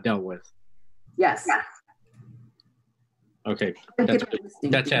not dealt with? Yes. Okay,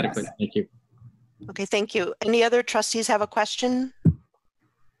 that's adequate. Thank you. Okay, thank you. Any other trustees have a question?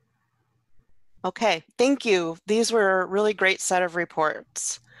 Okay, thank you. These were a really great set of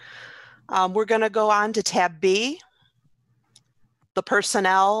reports. We're going to go on to tab B, the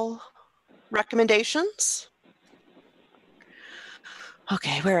personnel recommendations.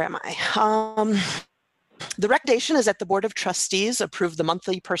 Okay, where am I? The recommendation is that the Board of Trustees approve the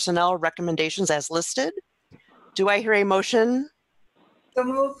monthly personnel recommendations as listed. Do I hear a motion? So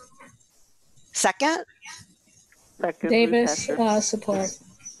moved. Second? Second. Davis, support.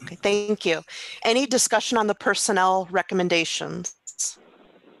 Okay, thank you. Any discussion on the personnel recommendations?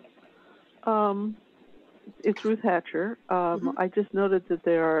 It's Ruth Hatcher. I just noted that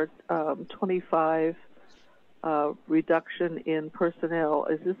there are 25 reduction in personnel.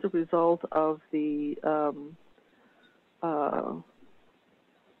 Is this a result of the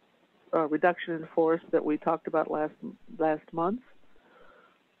reduction in force that we talked about last month?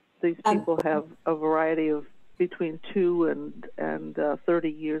 These people have a variety of between 2 and 30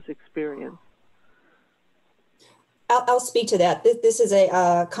 years experience. I'll speak to that. This is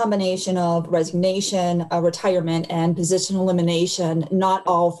a combination of resignation, retirement, and position elimination, not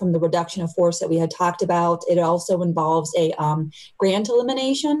all from the reduction of force that we had talked about. It also involves a grant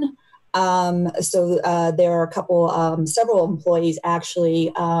elimination. So there are a couple, several employees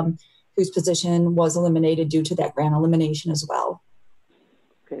actually whose position was eliminated due to that grant elimination as well.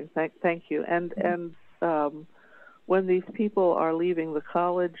 Okay, thank you. And when these people are leaving the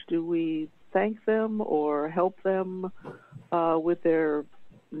college, do we thank them or help them with their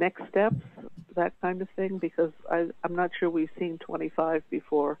next steps, that kind of thing? Because I'm not sure we've seen 25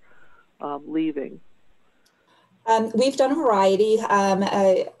 before leaving. We've done a variety.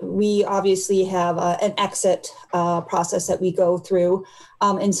 We obviously have an exit process that we go through.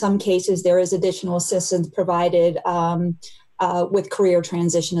 In some cases, there is additional assistance provided with career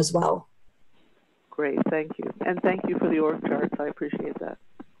transition as well. Great, thank you. And thank you for the org charts. I appreciate that.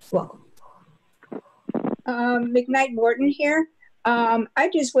 Welcome. McKnight Morton here. I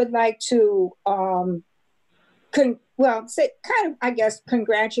just would like to,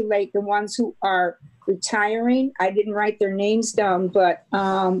 congratulate the ones who are retiring. I didn't write their names down, but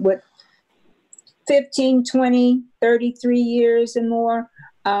with 15, 20, 33 years and more,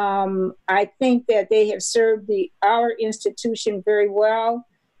 I think that they have served our institution very well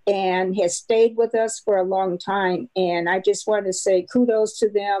and has stayed with us for a long time. And I just want to say kudos to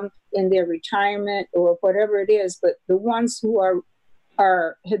them in their retirement or whatever it is. But the ones who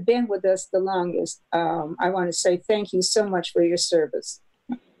have been with us the longest, I want to say thank you so much for your service.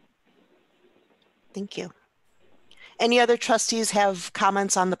 Thank you. Any other trustees have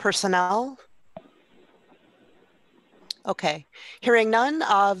comments on the personnel? Okay, hearing none,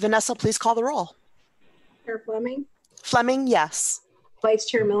 Vanessa, please call the roll. Chair Fleming? Fleming, yes. Vice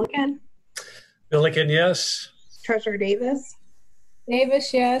Chair Milliken? Milliken, yes. Treasurer Davis?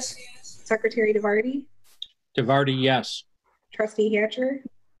 Davis, yes. Secretary DeVarty? DeVarty, yes. Trustee Hatcher?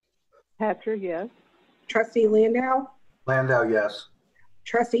 Hatcher, yes. Trustee Landau? Landau, yes.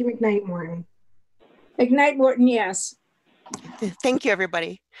 Trustee McKnight Morton? McKnight Morton, yes. Thank you,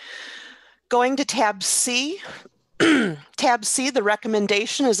 everybody. Going to tab C. Tab C, the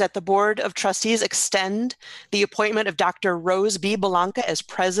recommendation is that the Board of Trustees extend the appointment of Dr. Rose B. Belanca as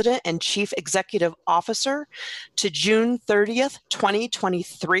President and Chief Executive Officer to June 30th,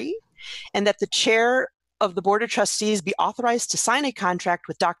 2023, and that the Chair of the Board of Trustees be authorized to sign a contract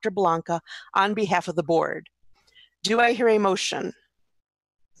with Dr. Belanca on behalf of the Board. Do I hear a motion?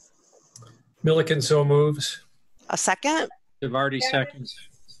 Milliken so moves. A second? DeVarty seconds.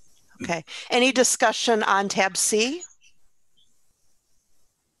 Okay. Any discussion on tab C?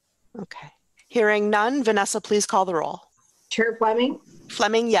 Okay. Hearing none, Vanessa, please call the roll. Chair Fleming?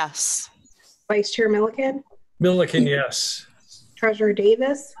 Fleming, yes. Vice Chair Milliken? Milliken, yes. Treasurer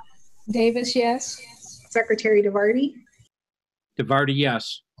Davis? Davis, yes. Secretary DeVarty? DeVarty,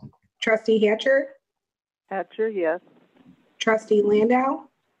 yes. Trustee Hatcher? Hatcher, yes. Trustee Landau?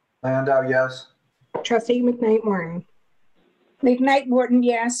 Landau, yes. Trustee McKnight Morton? McKnight Morton,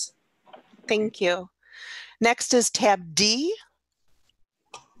 yes. Thank you. Next is tab D.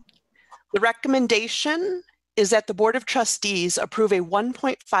 The recommendation is that the Board of Trustees approve a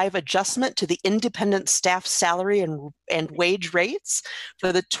 1.5 adjustment to the independent staff salary and wage rates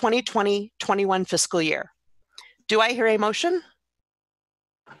for the 2020-21 fiscal year. Do I hear a motion?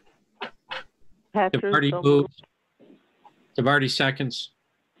 DeVarty moves. DeVarty seconds.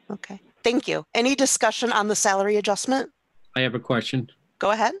 Okay, thank you. Any discussion on the salary adjustment? I have a question.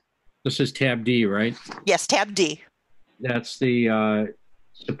 Go ahead. This is tab D, right? Yes, tab D. That's the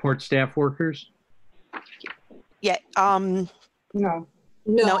support staff workers? Yeah. No. No.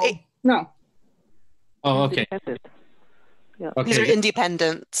 Oh, okay. Yeah. Okay. These are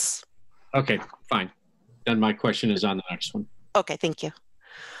independents. Okay, fine. Then my question is on the next one. Okay, thank you.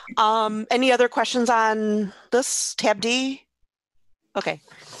 Any other questions on this tab D? Okay.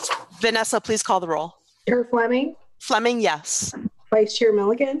 Vanessa, please call the roll. Chair Fleming? Fleming, yes. Vice Chair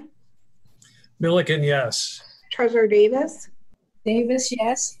Milliken? Milliken, yes. Treasurer Davis? Davis,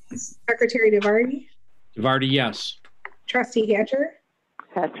 yes. Secretary DeVarty? DeVarty, yes. Trustee Hatcher?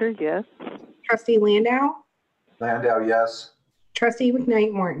 Hatcher, yes. Trustee Landau? Landau, yes. Trustee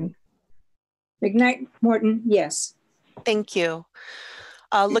McKnight Morton. McKnight Morton, yes. Thank you.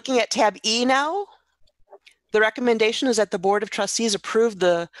 Looking at tab E now, the recommendation is that the Board of Trustees approve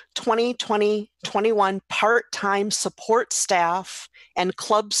the 2020-21 part-time support staff and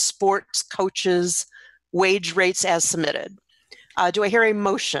club sports coaches wage rates as submitted. Do I hear a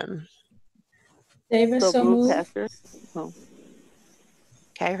motion? Davis, so moved. Hatcher. Oh.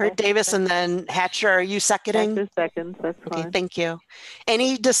 Okay, I heard Davis and then Hatcher. Are you seconding? Hatcher seconds, that's fine. Okay, thank you.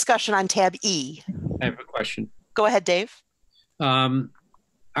 Any discussion on tab E? I have a question. Go ahead, Dave.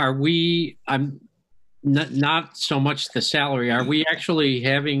 Are we, I'm not so much the salary, are we actually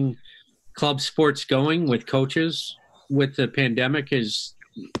having club sports going with coaches with the pandemic?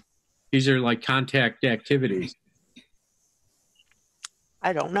 These are like contact activities.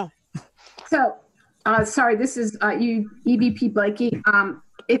 I don't know. So, sorry, this is EVP Blakey.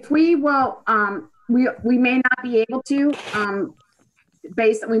 If we will, we may not be able to,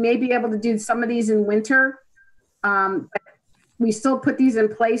 we may be able to do some of these in winter. But we still put these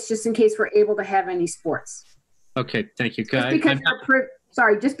in place just in case we're able to have any sports. Okay, thank you.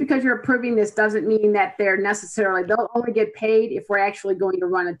 Just because you're approving this doesn't mean that they'll only get paid if we're actually going to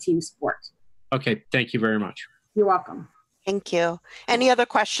run a team sport. Okay, thank you very much. You're welcome. Thank you. Any other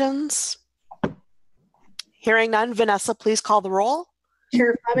questions? Hearing none, Vanessa, please call the roll.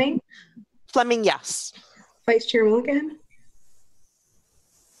 Chair Fleming. Fleming, yes. Vice Chair Milliken.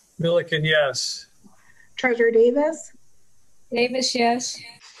 Milliken, yes. Treasurer Davis. Davis, yes.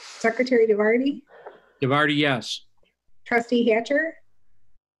 Secretary DeVarty. DeVarty, yes. Trustee Hatcher.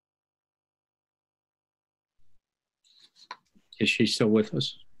 Is she still with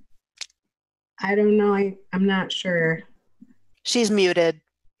us? I don't know. I'm not sure. She's muted.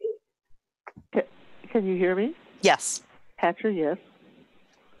 Can you hear me? Yes. Hatcher, yes.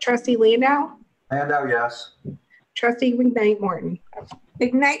 Trustee Landau. Landau, yes. Trustee McKnight Morton.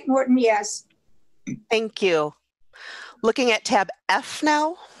 McKnight Morton, yes. Thank you. Looking at tab F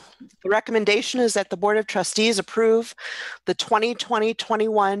now, the recommendation is that the Board of Trustees approve the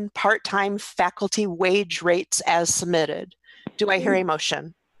 2020-21 part-time faculty wage rates as submitted. Do I hear a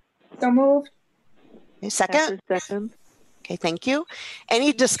motion? So moved. A second? Second. Okay, thank you.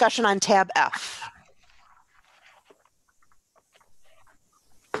 Any discussion on tab F?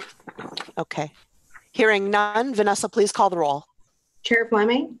 Okay. Hearing none, Vanessa, please call the roll. Chair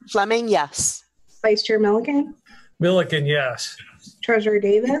Fleming. Fleming, yes. Vice Chair Milliken. Milliken, yes. Treasurer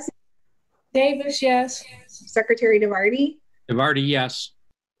Davis. Davis, yes. Secretary DeVarty. DeVarty, yes.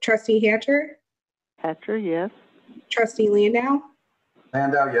 Trustee Hatcher. Hatcher, yes. Trustee Landau.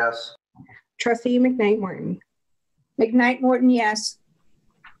 Landau, yes. Trustee McKnight Morton. McKnight Morton, yes.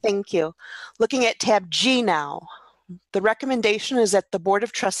 Thank you. Looking at tab G now, the recommendation is that the Board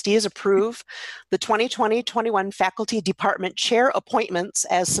of Trustees approve the 2020-21 faculty department chair appointments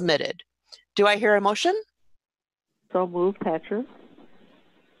as submitted. Do I hear a motion? So moved, Hatcher.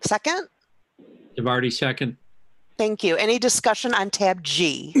 Second? DeVarty, second. Thank you. Any discussion on tab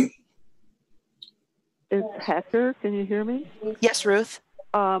G? It's Hatcher, can you hear me? Yes, Ruth.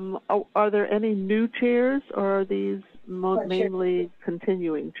 Are there any new chairs, or are these mainly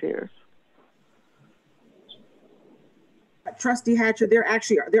continuing chairs? Trustee Hatcher, there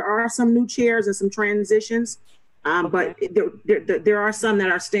are some new chairs and some transitions, but there are some that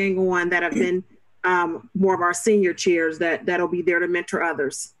are staying on that have been more of our senior chairs that'll be there to mentor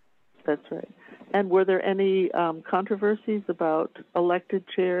others. That's right. And were there any controversies about elected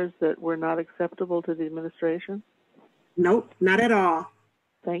chairs that were not acceptable to the administration? Nope, not at all.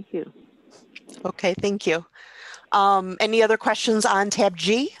 Thank you. Okay, thank you. Any other questions on tab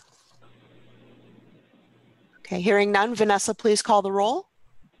G? Okay, hearing none, Vanessa, please call the roll.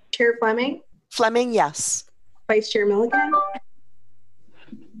 Chair Fleming. Fleming, yes. Vice Chair Milliken.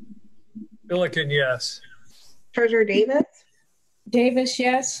 Milliken, yes. Treasurer Davis. Davis,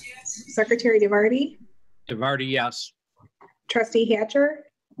 yes. Secretary DeVarty. DeVarty, yes. Trustee Hatcher.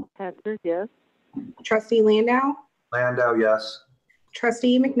 Hatcher, yes. Trustee Landau. Landau, yes.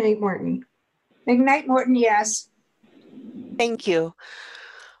 Trustee McKnight Morton. McKnight Morton, yes. Thank you.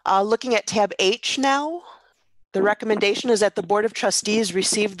 Looking at tab H now, the recommendation is that the Board of Trustees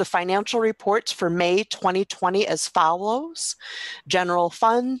receive the financial reports for May 2020 as follows: General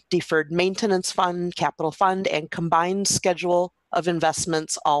Fund, Deferred Maintenance Fund, Capital Fund, and Combined Schedule of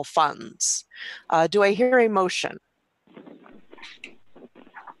Investments, all funds. Do I hear a motion?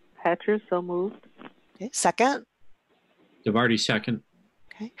 Hatcher, so moved. Okay, second? DeVarty, second.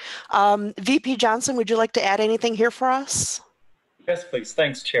 Okay. VP Johnson, would you like to add anything here for us? Yes, please.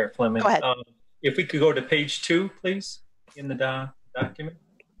 Thanks, Chair Fleming. Go ahead. If we could go to page 2, please, in the document.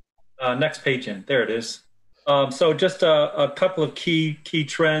 Next page in. There it is. So just a couple of key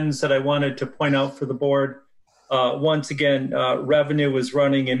trends that I wanted to point out for the board. Once again, revenue is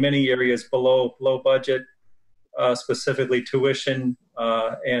running in many areas below budget, specifically tuition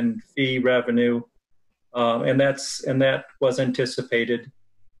and fee revenue, and that was anticipated.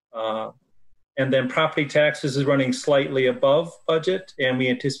 And then property taxes is running slightly above budget, and we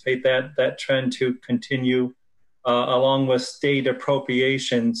anticipate that trend to continue, along with state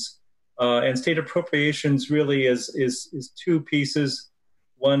appropriations. And state appropriations really is two pieces.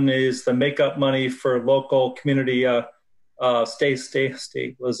 One is the makeup money for local community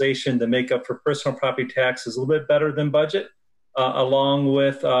stabilization. The makeup for personal property tax is a little bit better than budget, along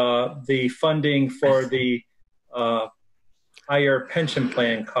with the funding for the higher pension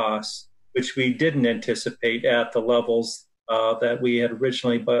plan costs, which we didn't anticipate at the levels that we had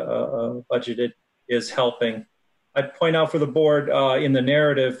originally budgeted, is helping. I'd point out for the board in the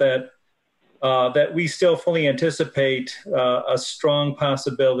narrative that we still fully anticipate a strong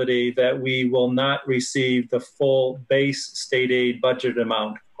possibility that we will not receive the full base state aid budget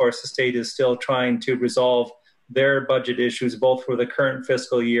amount. Of course, the state is still trying to resolve their budget issues, both for the current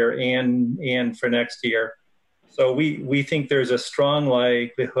fiscal year and for next year. So we think there's a strong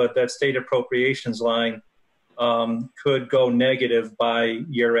likelihood that state appropriations line could go negative by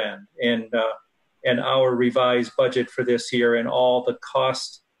year end. And our revised budget for this year and all the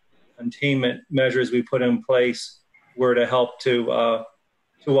cost containment measures we put in place were to help to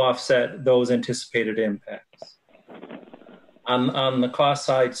offset those anticipated impacts. On the cost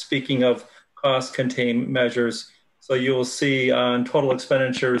side, speaking of cost containment measures, so you'll see on total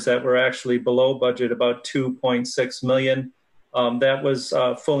expenditures that were actually below budget about 2.6 million. That was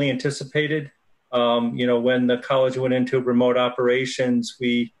fully anticipated. When the college went into remote operations,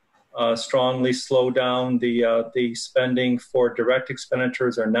 we strongly slowed down the spending for direct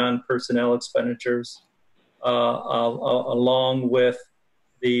expenditures or non-personnel expenditures, along with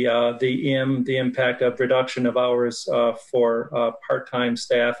the impact of reduction of hours for part-time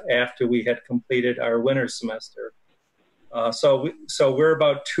staff after we had completed our winter semester. So we're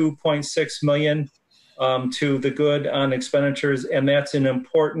about 2.6 million to the good on expenditures, and that's an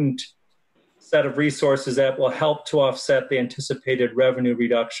important set of resources that will help to offset the anticipated revenue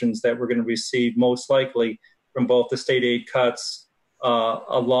reductions that we're going to receive most likely from both the state aid cuts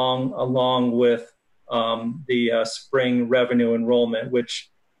along with the spring revenue enrollment, which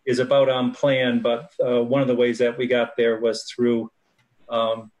is about on plan, but one of the ways that we got there was through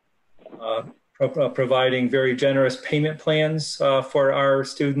providing very generous payment plans for our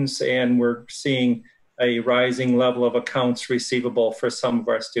students, and we're seeing a rising level of accounts receivable for some of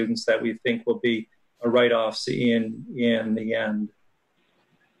our students that we think will be write-offs in the end.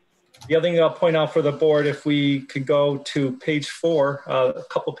 The other thing I'll point out for the board, if we could go to page 4, a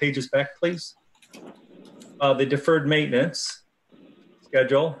couple pages back, please. The deferred maintenance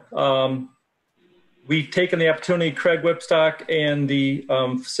schedule. We've taken the opportunity, Craig Whipstock and the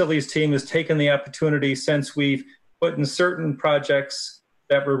facilities team has taken the opportunity since we've put in certain projects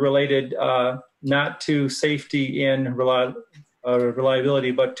that were related not to safety and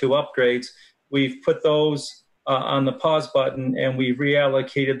reliability, but to upgrades. We've put those on the pause button, and we've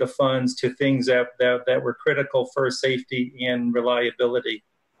reallocated the funds to things that were critical for safety and reliability.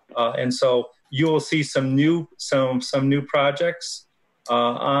 And so you will see some new projects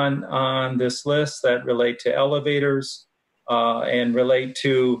on this list that relate to elevators and relate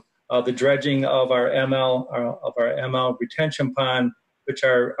to the dredging of our ML retention pond, which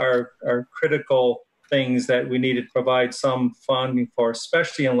are critical things that we need to provide some funding for,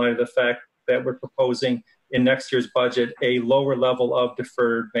 especially in light of the fact that we're proposing in next year's budget a lower level of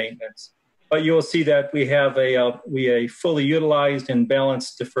deferred maintenance. But you will see that we have a fully utilized and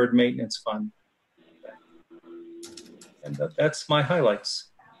balanced deferred maintenance fund. And that's my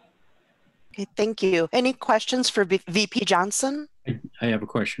highlights. Okay, thank you. Any questions for VP Johnson? I have a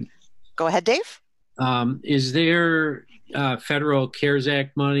question. Go ahead, Dave. Is there federal CARES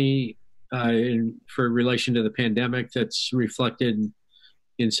Act money for relation to the pandemic that's reflected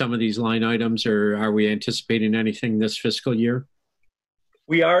in some of these line items, or are we anticipating anything this fiscal year?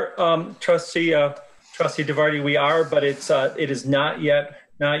 We are, Trustee DeVarty, we are, but it is not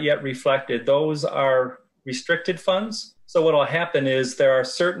yet reflected. Those are restricted funds. So what will happen is there are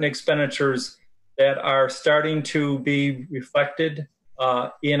certain expenditures that are starting to be reflected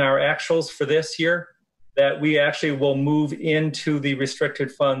in our actuals for this year that we actually will move into the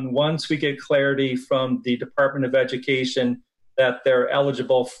restricted fund once we get clarity from the Department of Education that they're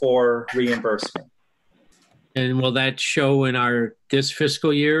eligible for reimbursement. And will that show in this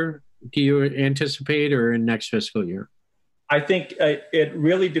fiscal year, do you anticipate, or in next fiscal year? I think it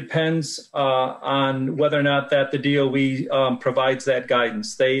really depends on whether or not that the DOE provides that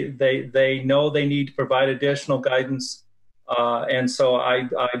guidance. They know they need to provide additional guidance. And so I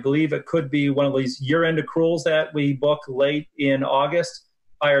believe it could be one of these year-end accruals that we book late in August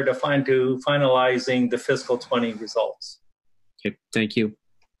prior to finalizing the fiscal 20 results. Okay, thank you.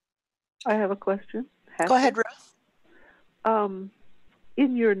 I have a question. Go ahead, Ruth.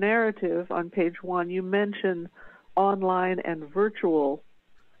 In your narrative on page 1, you mentioned online and virtual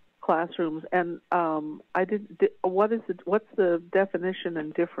classrooms, and I didn't. What's the definition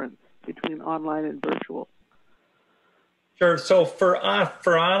and difference between online and virtual? Sure. So for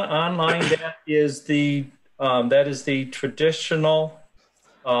online, that is the traditional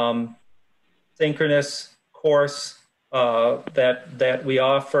synchronous course that we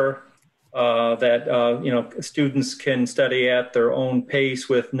offer. That students can study at their own pace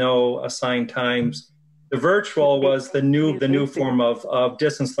with no assigned times. The virtual was the new form of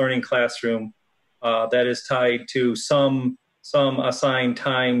distance learning classroom that is tied to some assigned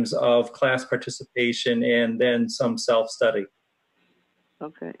times of class participation and then some self-study.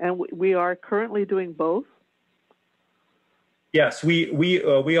 Okay, and we are currently doing both? Yes,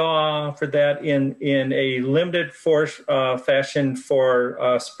 we offer that in a limited fashion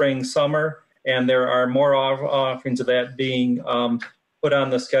for spring, summer, and there are more offerings of that being put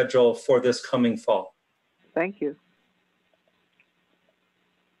on the schedule for this coming fall. Thank you.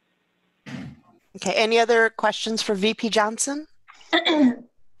 Okay, any other questions for VP Johnson?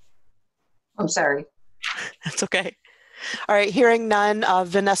 I'm sorry. That's okay. All right, hearing none,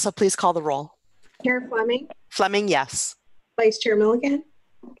 Vanessa, please call the roll. Chair Fleming, Fleming, yes. Vice Chair Milliken,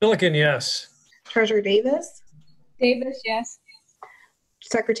 Milliken, yes. Treasurer Davis, Davis, yes.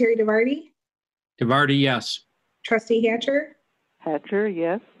 Secretary DeVarty, DeVarty, yes. Trustee Hatcher, Hatcher,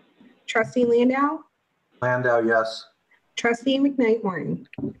 yes. Trustee Landau, Landau, yes. Trustee McKnight Morton.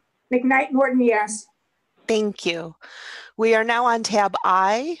 McKnight Morton, yes. Thank you. We are now on tab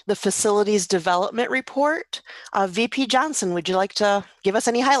I, the Facilities Development Report. VP Johnson, would you like to give us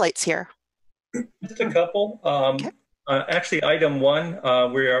any highlights here? Just a couple. Actually, item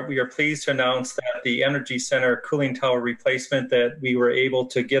 1, we are pleased to announce that the Energy Center cooling tower replacement, that we were able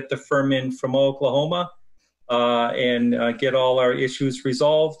to get the firm in from Oklahoma and get all our issues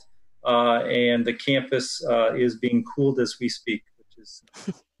resolved. And the campus is being cooled as we speak, which has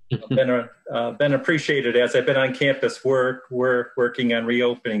been appreciated as I've been on campus working on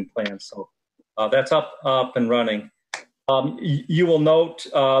reopening plans. So that's up and running. You will note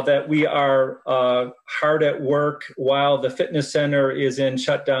that we are hard at work while the fitness center is in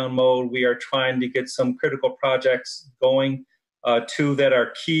shutdown mode. We are trying to get some critical projects going. 2 that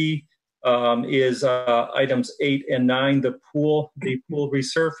are key is items 8 and 9, the pool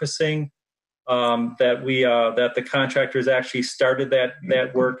resurfacing. That the contractors actually started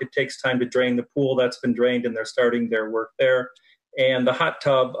that work. It takes time to drain the pool. That's been drained, and they're starting their work there. And the hot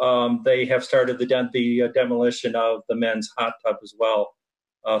tub, they have started the demolition of the men's hot tub as well.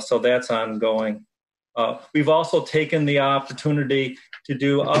 So that's ongoing. We've also taken the opportunity to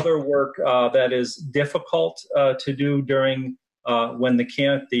do other work that is difficult to do during when the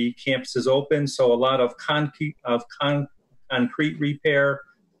campus is open. So a lot of concrete repair.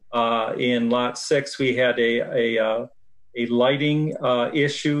 In lot 6, we had a lighting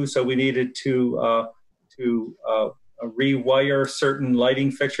issue, so we needed to rewire certain lighting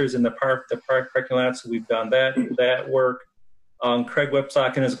fixtures in the parking lot. So we've done that work. Craig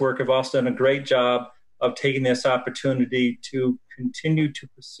Whipsock and his work have also done a great job of taking this opportunity to continue to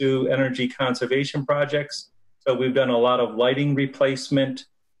pursue energy conservation projects. So we've done a lot of lighting replacement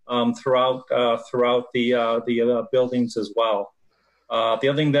throughout the buildings as well. The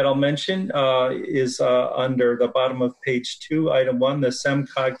other thing that I'll mention is under the bottom of page 2, item 1, the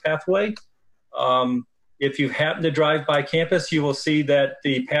SEMCOG pathway. If you happen to drive by campus, you will see that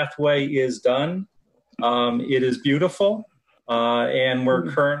the pathway is done. It is beautiful, and we're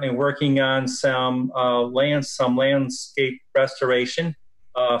currently working on some landscape restoration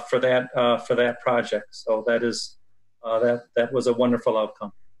for that project. So that is that was a wonderful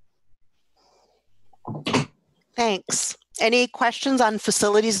outcome. Thanks. Any questions on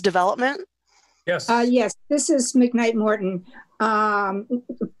facilities development? Yes. Yes, this is McKnight Morton.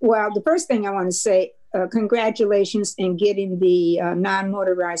 Well, the first thing I want to say, congratulations in getting the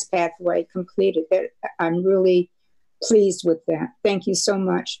non-motorized pathway completed. I'm really pleased with that. Thank you so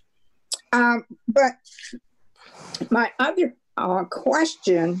much. But my other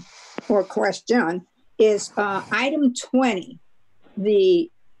question is item 20,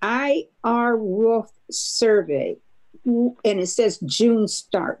 the IR Roof survey, and it says June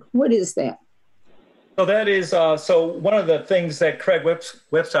start. What is that? So that is, so one of the things that Craig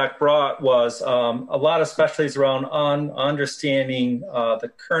Whipstock brought was a lot of specialties around understanding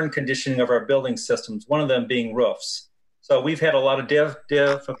the current conditioning of our building systems, one of them being roofs. So we've had a lot of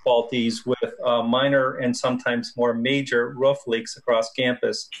difficulties with minor and sometimes more major roof leaks across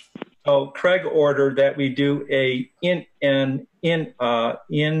campus. So Craig ordered that we do an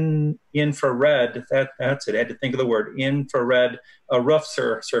infrared, that's it, I had to think of the word, infrared roof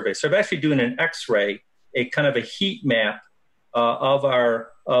survey. So I'm actually doing an X-ray, a kind of a heat map of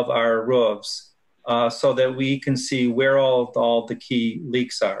our roofs so that we can see where all the key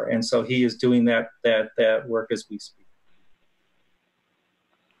leaks are. And so he is doing that work as we speak.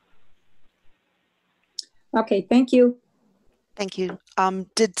 Okay, thank you. Thank you.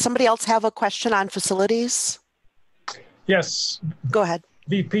 Did somebody else have a question on facilities? Yes. Go ahead.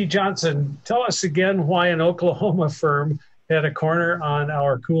 VP Johnson, tell us again why an Oklahoma firm had a corner on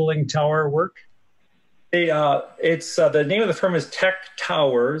our cooling tower work. It's the name of the firm is Tech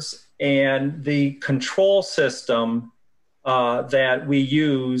Towers, and the control system that we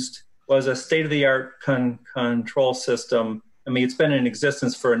used was a state-of-the-art control system. I mean, it's been in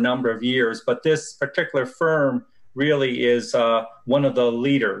existence for a number of years, but this particular firm really is one of the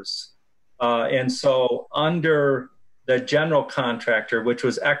leaders. And so under the general contractor, which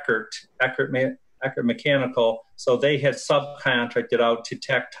was Eckert Mechanical, so they had subcontracted out to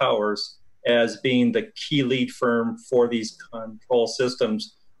Tech Towers as being the key lead firm for these control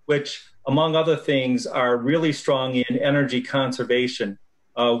systems, which, among other things, are really strong in energy conservation.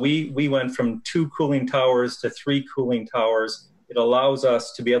 We went from 2 cooling towers to 3 cooling towers. It allows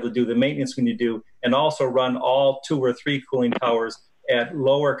us to be able to do the maintenance we need to do and also run all 2 or 3 cooling towers at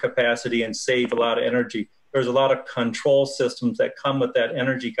lower capacity and save a lot of energy. There's a lot of control systems that come with that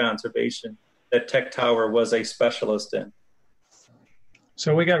energy conservation that Tech Tower was a specialist in.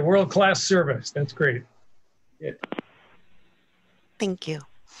 So we got world-class service. That's great. Thank you.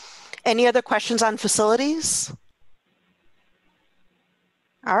 Any other questions on facilities?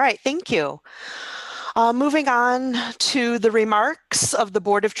 All right, thank you. Moving on to the remarks of the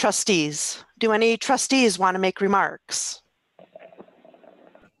Board of Trustees. Do any trustees want to make remarks?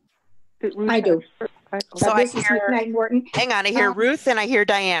 I do. So this is McKnight Morton. Hang on, I hear Ruth and I hear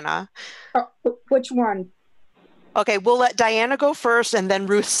Diana. Which one? Okay, we'll let Diana go first and then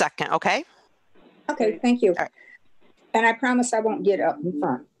Ruth second, okay? Okay, thank you. Right. And I promise I won't get up in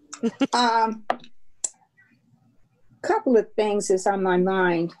front. Couple of things is on my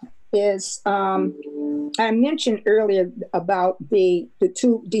mind is I mentioned earlier about the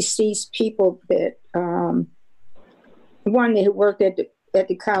 2 deceased people that one that worked at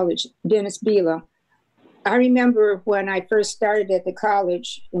the college, Dennis Bila. I remember when I first started at the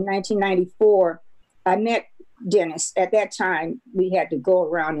college in 1994, I met Dennis. At that time, we had to go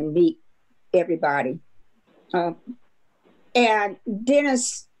around and meet everybody. And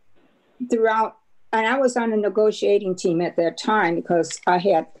Dennis, throughout, and I was on a negotiating team at that time because I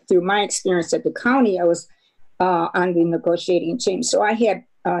had, through my experience at the county, I was on the negotiating team. So I had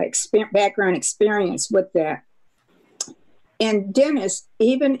background experience with that. And Dennis,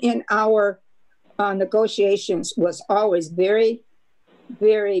 even in our negotiations, was always very,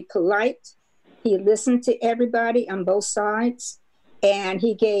 very polite. He listened to everybody on both sides, and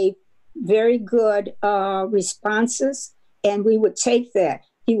he gave very good responses, and we would take that.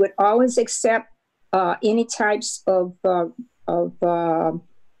 He would always accept any types of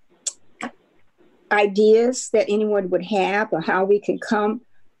ideas that anyone would have or how we could come.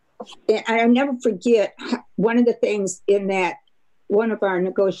 And I'll never forget one of the things in that one of our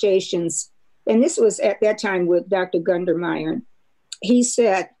negotiations, and this was at that time with Dr. Gundermeyer. He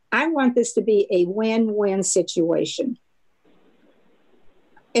said, I want this to be a win-win situation.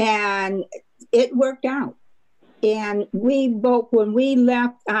 And it worked out. And we both, when we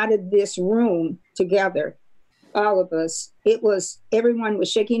left out of this room together, all of us, it was, everyone was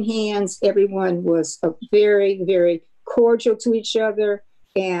shaking hands. Everyone was very, very cordial to each other.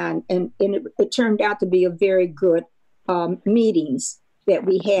 And it turned out to be a very good meetings that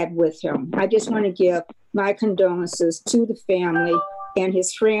we had with him. I just want to give my condolences to the family and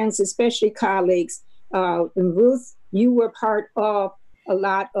his friends, especially colleagues. And Ruth, you were part of a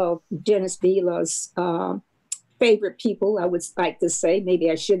lot of Dennis Bila's favorite people, I would like to say.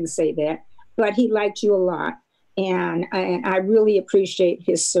 Maybe I shouldn't say that, but he liked you a lot. And I really appreciate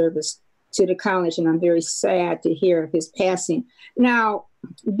his service to the college, and I'm very sad to hear of his passing. Now,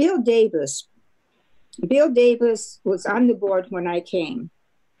 Bill Davis was on the board when I came,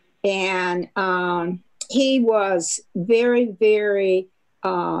 and he was very, very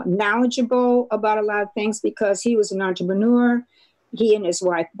knowledgeable about a lot of things because he was an entrepreneur. He and his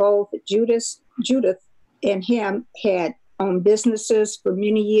wife both, Judith, and him had owned businesses for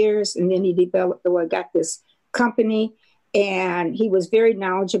many years, and then he got this company, and he was very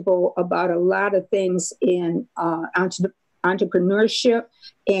knowledgeable about a lot of things in entrepreneurship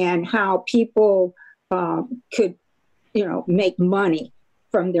and how people could, make money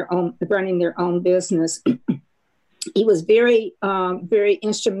from running their own business. He was very, very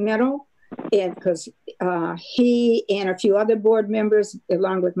instrumental, because he and a few other board members,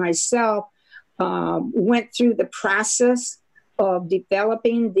 along with myself, went through the process of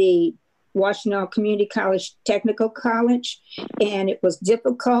developing the Washtenaw Community College Technical College, and it was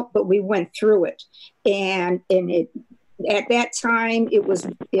difficult, but we went through it. And at that time, it was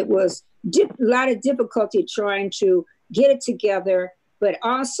a lot of difficulty trying to get it together, but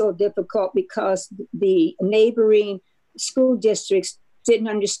also difficult because the neighboring school districts didn't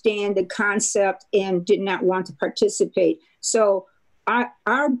understand the concept and did not want to participate. So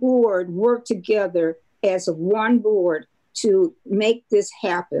our board worked together as one board to make this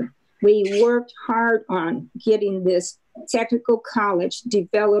happen. We worked hard on getting this technical college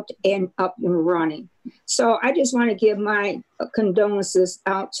developed and up and running. So I just want to give my condolences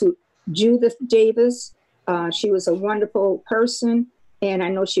out to Judith Davis. She was a wonderful person, and I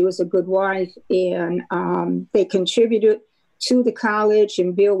know she was a good wife, and they contributed to the college,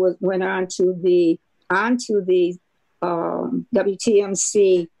 and Bill went on to the WTMC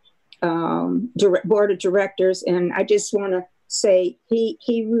board of directors. And I just want to say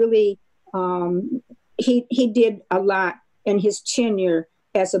he really he did a lot in his tenure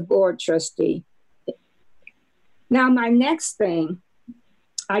as a board trustee. Now, my next thing,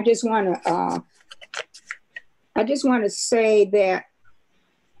 I just want to say that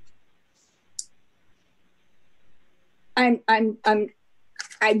I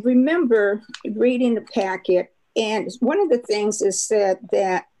remember reading the packet, and one of the things is said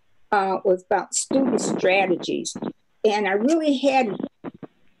that was about student strategies, and I really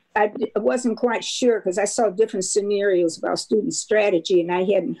I wasn't quite sure, because I saw different scenarios about student strategy, and I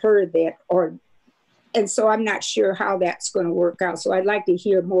hadn't heard that, and so I'm not sure how that's going to work out. So I'd like to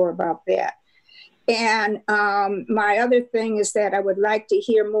hear more about that. And my other thing is that I would like to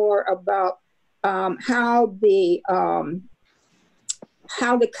hear more about how the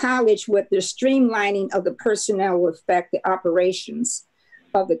college, with the streamlining of the personnel, will affect the operations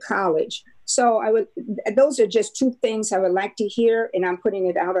of the college. So those are just two things I would like to hear, and I'm putting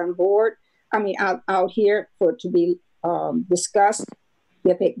it out on board. Out here for it to be discussed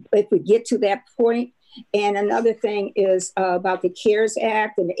if we get to that point. And another thing is about the CARES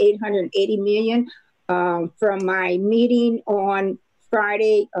Act and the $880 million. From my meeting on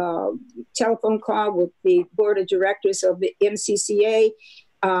Friday, telephone call with the board of directors of the MCCA,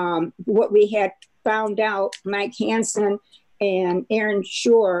 what we had found out, Mike Hansen and Aaron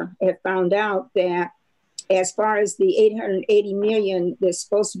Shore have found out that as far as the $880 million that's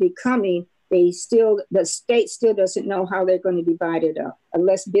supposed to be coming, the state still doesn't know how they're going to divide it up,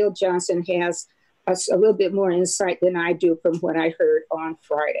 unless Bill Johnson has a little bit more insight than I do from what I heard on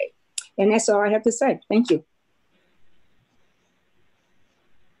Friday. And that's all I have to say. Thank you.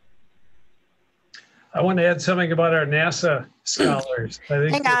 I want to add something about our NASA scholars.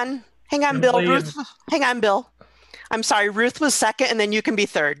 Hang on, Bill. Ruth, hang on, Bill. I'm sorry, Ruth was second, and then you can be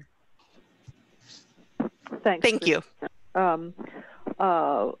third. Thanks. Thank you. I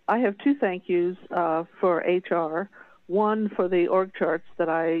have two thank yous for HR. One for the org charts that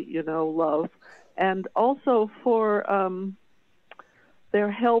I, love, and also for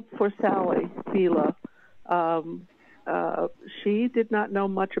their help for Sally Vila. She did not know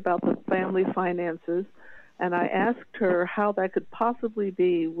much about the family finances, and I asked her how that could possibly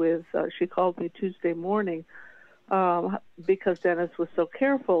be with, she called me Tuesday morning because Dennis was so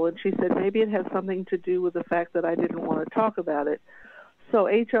careful, and she said maybe it had something to do with the fact that I didn't want to talk about it. So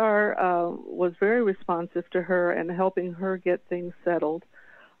HR was very responsive to her and helping her get things settled.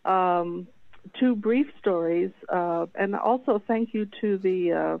 Two brief stories, and also thank you to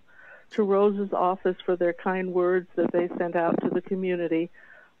to Rose's office for their kind words that they sent out to the community.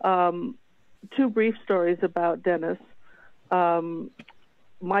 Two brief stories about Dennis.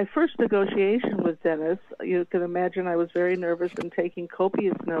 My first negotiation with Dennis, you can imagine I was very nervous and taking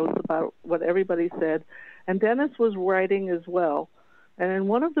copious notes about what everybody said, and Dennis was writing as well. And in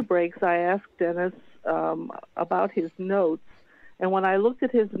one of the breaks, I asked Dennis about his notes, and when I looked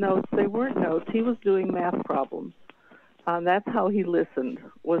at his notes, they weren't notes. He was doing math problems. That's how he listened,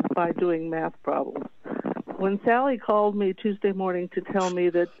 was by doing math problems. When Sally called me Tuesday morning to tell me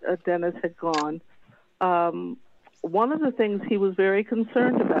that Dennis had gone, one of the things he was very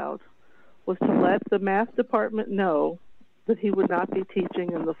concerned about was to let the math department know that he would not be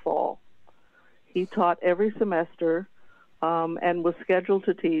teaching in the fall. He taught every semester and was scheduled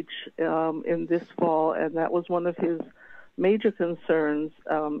to teach in this fall, and that was one of his major concerns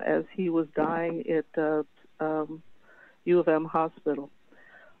as he was dying at U of M Hospital.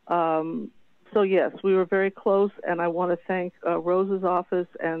 So yes, we were very close, and I want to thank Rose's office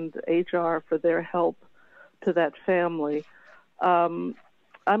and HR for their help to that family.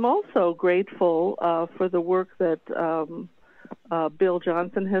 I'm also grateful for the work that Bill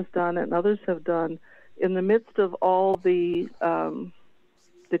Johnson has done and others have done in the midst of all the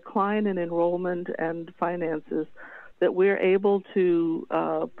decline in enrollment and finances, that we're able to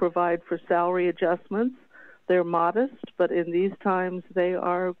provide for salary adjustments. They're modest, but in these times they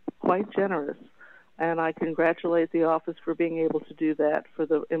are quite generous. And I congratulate the office for being able to do that for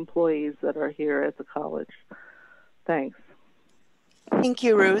the employees that are here at the college. Thanks. Thank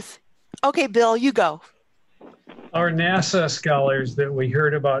you, Ruth. Okay, Bill, you go. Our NASA scholars that we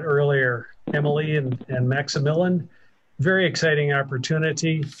heard about earlier, Emily and Maximilian, very exciting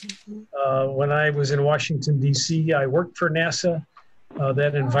opportunity. When I was in Washington, D.C., I worked for NASA.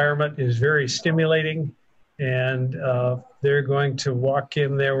 That environment is very stimulating, and they're going to walk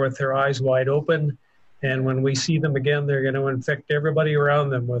in there with their eyes wide open. And when we see them again, they're going to infect everybody around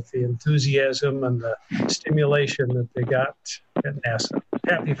them with the enthusiasm and the stimulation that they got at NASA.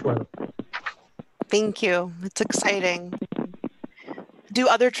 Happy for them. Thank you. It's exciting. Do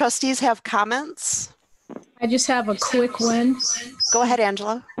other trustees have comments? I just have a quick one. Go ahead,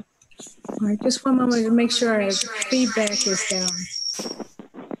 Angela. All right, just one moment to make sure our feedback is down.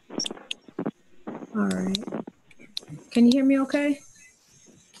 All right. Can you hear me okay?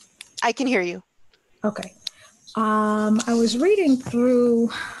 I can hear you. Okay. I was reading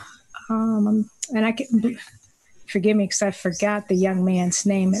through, and I can, forgive me because I forgot the young man's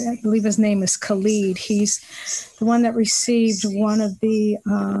name. I believe his name is Khalid. He's the one that received one of the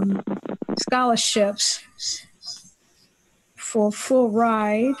scholarships for full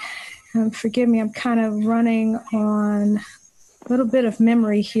ride. And forgive me, I'm kind of running on a little bit of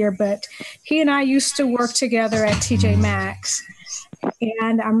memory here, but he and I used to work together at TJ Maxx.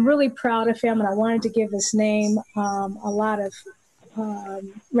 And I'm really proud of him, and I wanted to give his name a lot of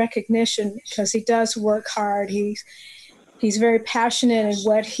recognition because he does work hard. He's very passionate in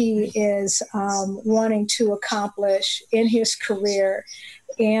what he is wanting to accomplish in his career.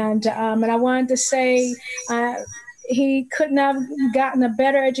 And I wanted to say he couldn't have gotten a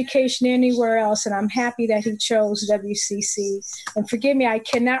better education anywhere else, and I'm happy that he chose WCC. And forgive me, I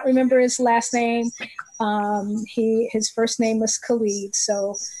cannot remember his last name. His first name was Khalid,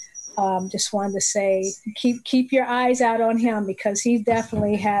 so just wanted to say keep your eyes out on him because he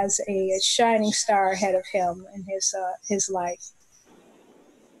definitely has a shining star ahead of him in his life.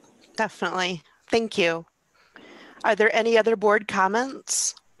 Definitely. Thank you. Are there any other board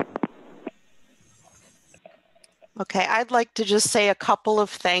comments? Okay, I'd like to just say a couple of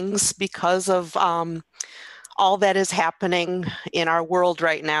things because of all that is happening in our world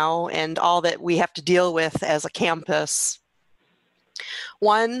right now and all that we have to deal with as a campus.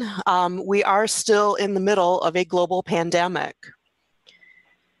 One, we are still in the middle of a global pandemic.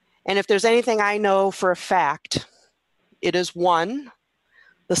 And if there's anything I know for a fact, it is one,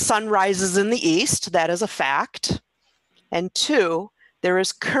 the sun rises in the east, that is a fact. And two, there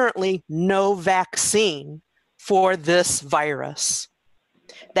is currently no vaccine for this virus.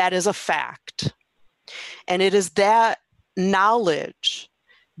 That is a fact. And it is that knowledge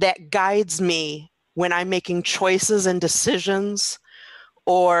that guides me when I'm making choices and decisions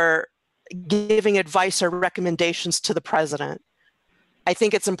or giving advice or recommendations to the president. I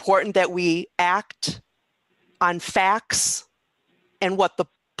think it's important that we act on facts and what the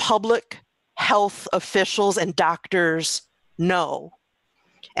public health officials and doctors know.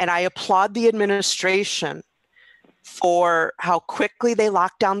 And I applaud the administration for how quickly they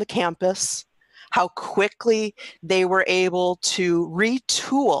locked down the campus, how quickly they were able to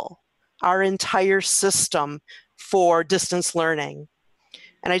retool our entire system for distance learning.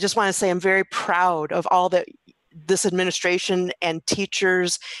 And I just want to say I'm very proud of all that this administration and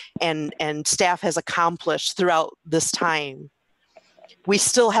teachers and staff has accomplished throughout this time. We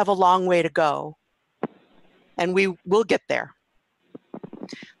still have a long way to go, and we will get there.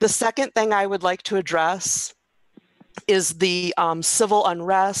 The second thing I would like to address is the civil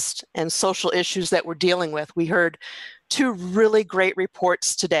unrest and social issues that we're dealing with. We heard two really great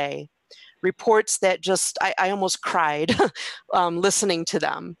reports today, reports that just, I almost cried listening to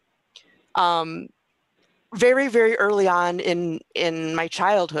them. Very, very early on in my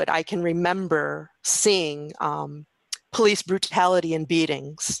childhood, I can remember seeing police brutality and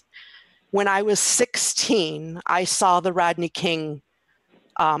beatings. When I was 16, I saw the Rodney King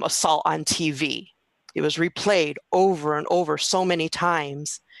assault on TV. It was replayed over and over so many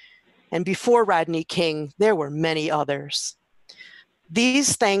times. And before Rodney King, there were many others.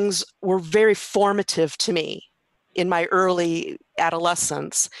 These things were very formative to me in my early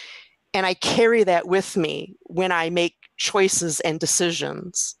adolescence. And I carry that with me when I make choices and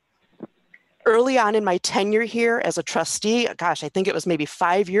decisions. Early on in my tenure here as a trustee, gosh, I think it was maybe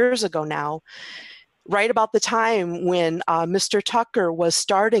 5 years ago now, right about the time when Mr. Tucker was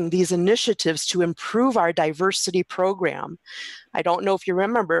starting these initiatives to improve our diversity program. I don't know if you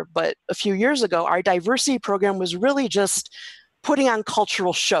remember, but a few years ago, our diversity program was really just putting on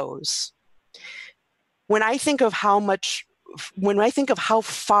cultural shows. When I think of how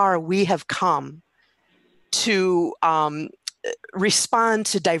far we have come to respond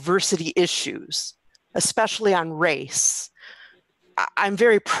to diversity issues, especially on race, I'm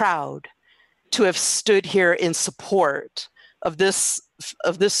very proud to have stood here in support of this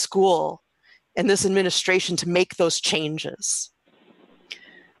school and this administration to make those changes.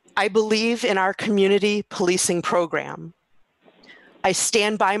 I believe in our community policing program. I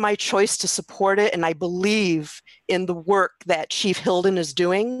stand by my choice to support it, and I believe in the work that Chief Hilden is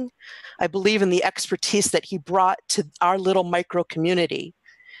doing. I believe in the expertise that he brought to our little micro community,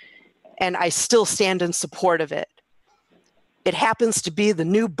 and I still stand in support of it. It happens to be the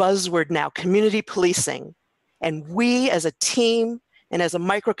new buzzword now, community policing. And we as a team and as a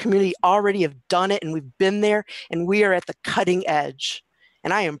micro community already have done it, and we've been there, and we are at the cutting edge.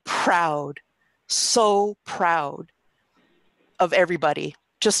 And I am proud, so proud of everybody,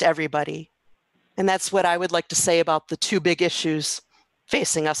 just everybody. And that's what I would like to say about the two big issues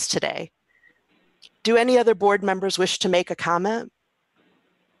facing us today. Do any other board members wish to make a comment?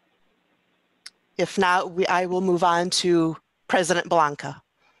 If not, I will move on to President Blanca.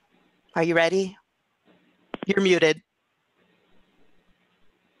 Are you ready? You're muted.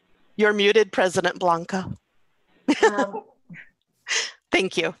 You're muted, President Blanca.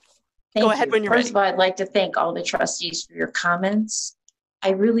 Thank you. Go ahead when you're ready. First of all, I'd like to thank all the trustees for your comments.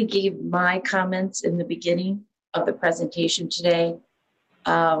 I really gave my comments in the beginning of the presentation today.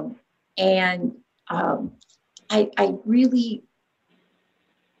 I really,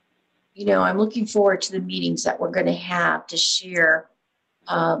 I'm looking forward to the meetings that we're going to have to share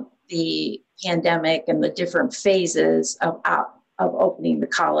the pandemic and the different phases of opening the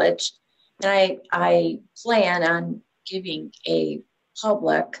college. And I plan on giving a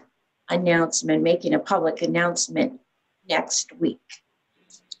public announcement, making a public announcement next week.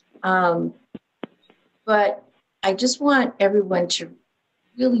 But I just want everyone to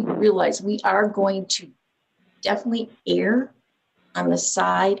really realize we are going to definitely err on the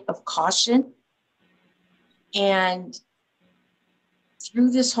side of caution. And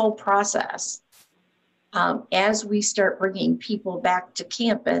through this whole process, as we start bringing people back to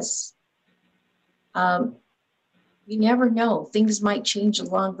campus, you never know, things might change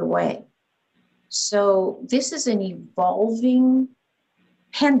along the way. So this is an evolving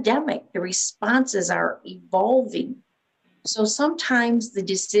pandemic. The responses are evolving. So sometimes the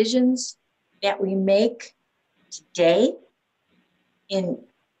decisions that we make today in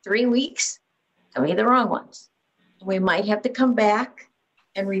 3 weeks can be the wrong ones. We might have to come back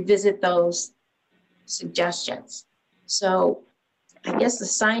and revisit those suggestions. So I guess the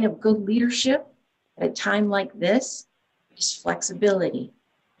sign of good leadership at a time like this is flexibility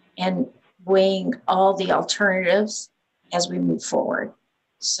and weighing all the alternatives as we move forward.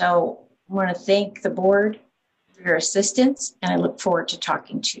 So I want to thank the board for your assistance, and I look forward to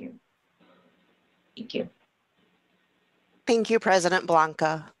talking to you. Thank you. Thank you, President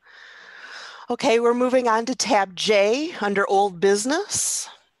Blanca. Okay, we're moving on to tab J under old business.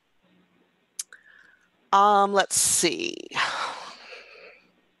 Let's see.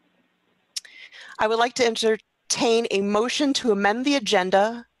 I would like to entertain a motion to amend the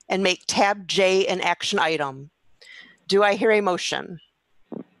agenda and make tab J an action item. Do I hear a motion?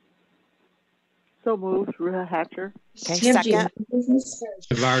 So moved, Ruha Hatcher. Okay, second.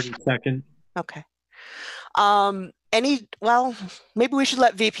 Savardi, second. Okay. Maybe we should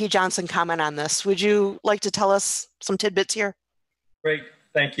let VP Johnson comment on this. Would you like to tell us some tidbits here? Great,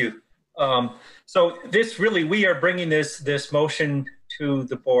 thank you. So this really, we are bringing this motion to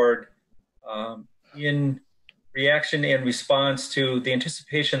the board in reaction and response to the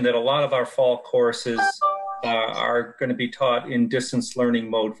anticipation that a lot of our fall courses are going to be taught in distance learning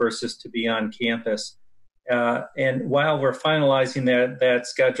mode versus to be on campus. And while we're finalizing that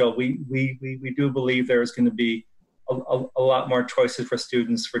schedule, we do believe there's going to be a lot more choices for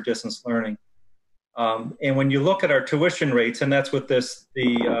students for distance learning. And when you look at our tuition rates, and that's what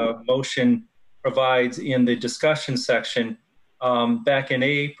the motion provides in the discussion section, back in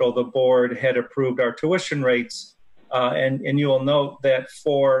April, the board had approved our tuition rates. And you will note that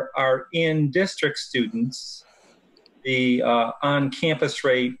for our in-district students, the on-campus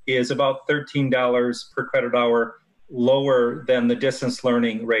rate is about $13 per credit hour lower than the distance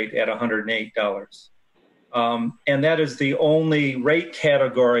learning rate at $108. And that is the only rate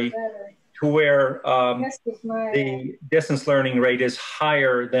category to where the distance learning rate is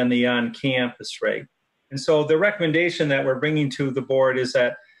higher than the on-campus rate. And so the recommendation that we're bringing to the board is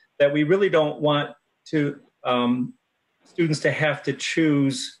that we really don't want to students to have to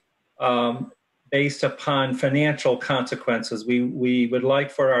choose based upon financial consequences. We would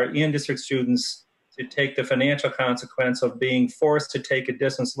like for our in-district students to take the financial consequence of being forced to take a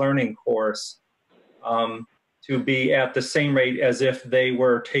distance learning course to be at the same rate as if they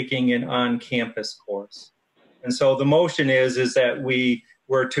were taking an on-campus course. And so the motion is that we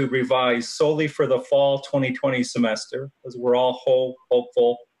were to revise solely for the fall 2020 semester, because we're all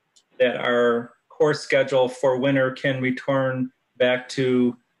hopeful that our course schedule for winter can return back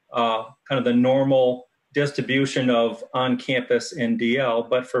to kind of the normal distribution of on-campus and DL.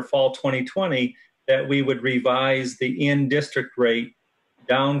 But for fall 2020, that we would revise the in-district rate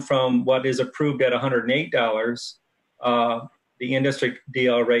down from what is approved at $108, the in-district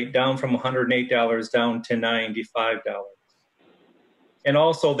DL rate down from $108 down to $95. And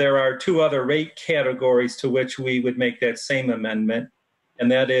also there are two other rate categories to which we would make that same amendment, and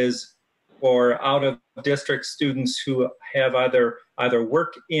that is for out-of-district students who have either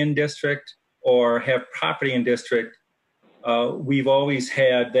work in district or have property in district. We've always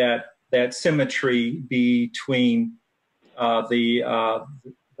had that symmetry between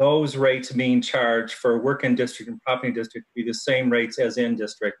those rates being charged for work in district and property in district to be the same rates as in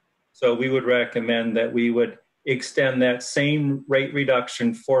district. So we would recommend that we would extend that same rate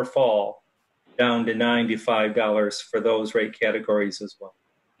reduction for fall down to $95 for those rate categories as well.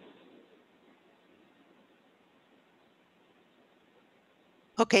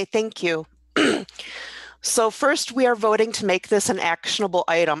 Okay, thank you. So first, we are voting to make this an actionable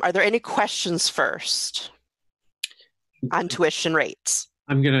item. Are there any questions first on tuition rates?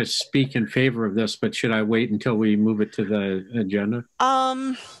 I'm going to speak in favor of this, but should I wait until we move it to the agenda?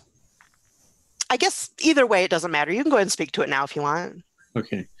 I guess either way, it doesn't matter. You can go ahead and speak to it now if you want.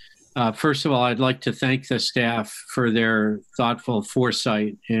 Okay. First of all, I'd like to thank the staff for their thoughtful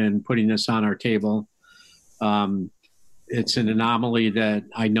foresight in putting this on our table. It's an anomaly that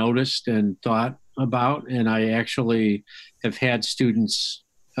I noticed and thought about, and I actually have had students,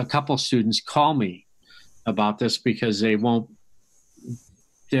 a couple students, call me about this because they're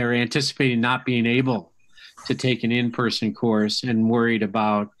anticipating not being able to take an in-person course and worried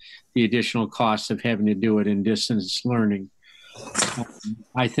about the additional cost of having to do it in distance learning.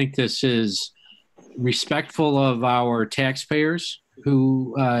 I think this is respectful of our taxpayers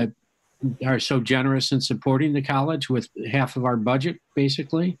who are so generous in supporting the college with half of our budget,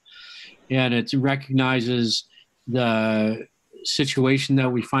 basically. And it recognizes the situation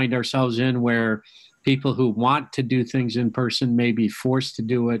that we find ourselves in where people who want to do things in person may be forced to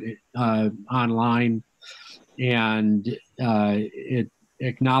do it online. And it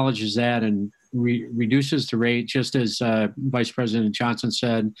acknowledges that and reduces the rate, just as Vice President Johnson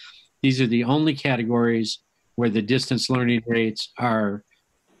said. These are the only categories where the distance learning rates are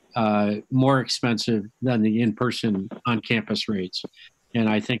more expensive than the in-person on-campus rates. And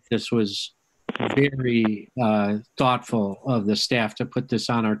I think this was very thoughtful of the staff to put this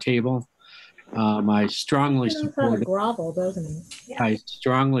on our table. I strongly support it. Grovel, doesn't it? Yeah. I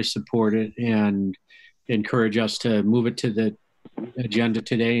strongly support it and encourage us to move it to the agenda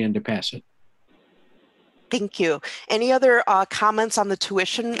today and to pass it. Thank you. Any other comments on the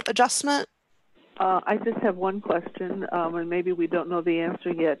tuition adjustment? I just have one question, and maybe we don't know the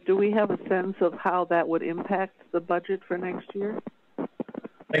answer yet. Do we have a sense of how that would impact the budget for next year?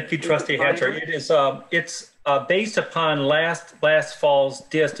 Thank you, Trustee Hatcher. It is it's based upon last fall's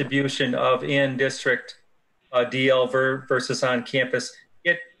distribution of in-district DL versus on campus.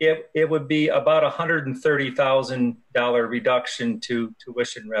 It would be about $130,000 reduction to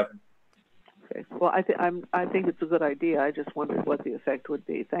tuition revenue. Okay. Well, I think it's a good idea. I just wondered what the effect would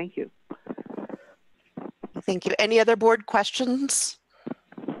be. Thank you. Thank you. Any other board questions?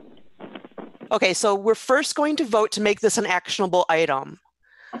 Okay, so we're first going to vote to make this an actionable item.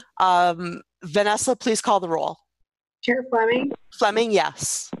 Vanessa, please call the roll. Chair Fleming? Fleming,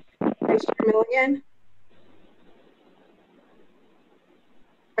 yes. Vice Chair Milligan?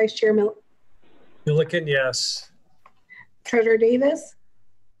 Vice Chair Milliken, yes. Treasurer Davis?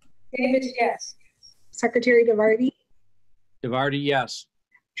 Davis, yes. Secretary DeVarty? DeVarty, yes.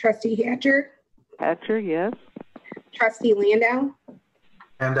 Trustee Hatcher? Hatcher, yes. Trustee Landau.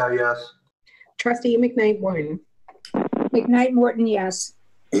 Landau, yes. Trustee McKnight Morton. McKnight Morton, yes.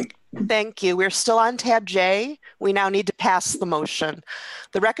 Thank you. We're still on tab J. We now need to pass the motion.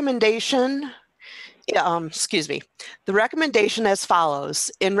 The recommendation, the recommendation as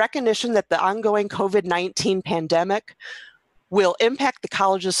follows. In recognition that the ongoing COVID-19 pandemic will impact the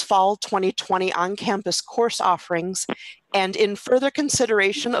college's fall 2020 on-campus course offerings, and in further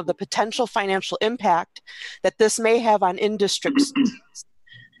consideration of the potential financial impact that this may have on in-district students,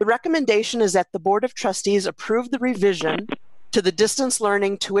 the recommendation is that the Board of Trustees approve the revision to the distance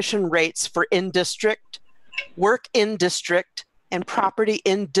learning tuition rates for in-district, work in-district, and property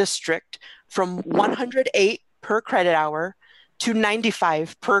in-district from 108 per credit hour to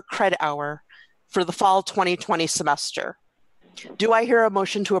 95 per credit hour for the fall 2020 semester. Do I hear a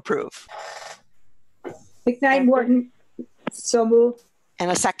motion to approve? McKnight Morton, so moved.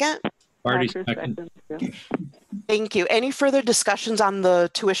 And a second? Barty, second. Thank you. Any further discussions on the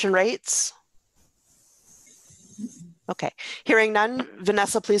tuition rates? Okay, hearing none,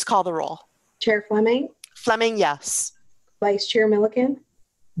 Vanessa, please call the roll. Chair Fleming. Fleming, yes. Vice Chair Milliken.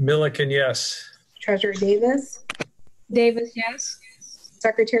 Milliken, yes. Treasurer Davis. Davis, yes.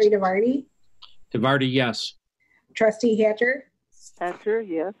 Secretary DeVarty. DeVarty, yes. Trustee Hatcher. Hatcher,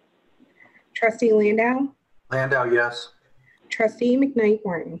 yes. Trustee Landau. Landau, yes. Trustee McKnight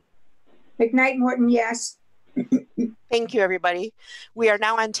Morton. McKnight Morton, yes. Thank you, everybody. We are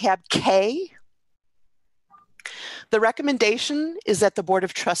now on tab K. The recommendation is that the Board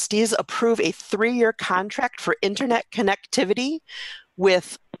of Trustees approve a 3-year contract for internet connectivity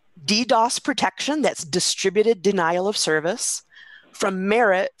with DDoS protection, that's distributed denial of service, from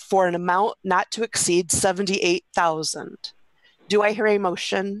Merit for an amount not to exceed $78,000. Do I hear a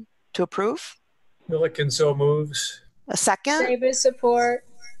motion to approve? Milliken so moves. A second? Davis, support.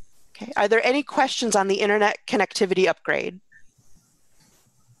 Okay. Are there any questions on the internet connectivity upgrade?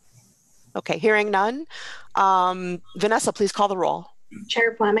 Okay, hearing none. Vanessa, please call the roll.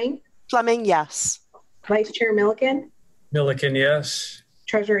 Chair Fleming. Fleming, yes. Vice Chair Milliken. Milliken, yes.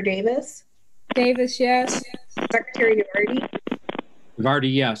 Treasurer Davis. Davis, yes. Secretary DeVarty.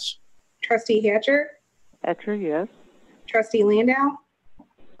 DeVarty, yes. Trustee Hatcher. Hatcher, yes. Trustee Landau.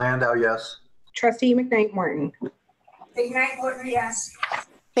 Landau, yes. Trustee McKnight Morton. McKnight Morton, yes.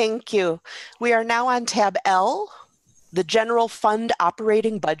 Thank you. We are now on tab L, the general fund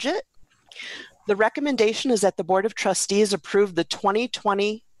operating budget. The recommendation is that the Board of Trustees approve the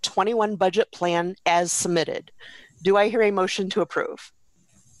 2020-21 budget plan as submitted. Do I hear a motion to approve?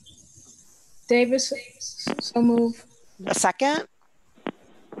 Davis, so move. A second?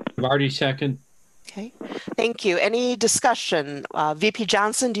 DeVarty, second. Okay, thank you. Any discussion? VP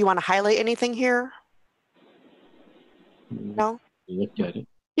Johnson, do you want to highlight anything here? No? Looked at it.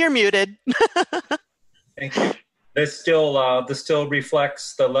 You're muted. Thank you. This still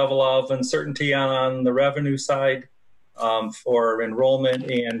reflects the level of uncertainty on the revenue side for enrollment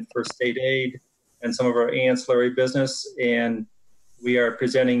and for state aid and some of our ancillary business. And we are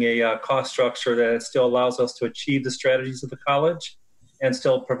presenting a cost structure that still allows us to achieve the strategies of the college and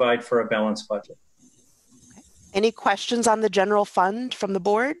still provide for a balanced budget. Any questions on the general fund from the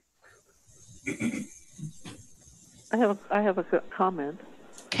board? I have a comment.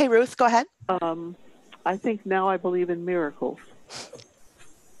 Okay, Ruth, go ahead. I think now I believe in miracles.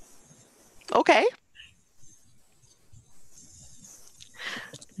 Okay.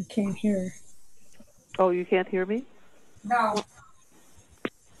 I can't hear. Oh, you can't hear me? No.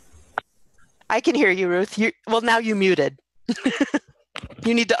 I can hear you, Ruth. Well, now you muted.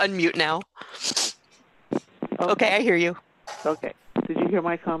 You need to unmute now. Okay, I hear you. Okay. Did you hear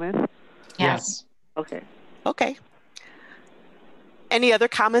my comment? Yes. Okay. Okay. Any other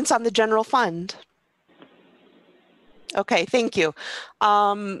comments on the general fund? Okay, thank you.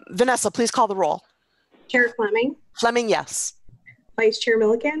 Vanessa, please call the roll. Chair Fleming. Fleming, yes. Vice Chair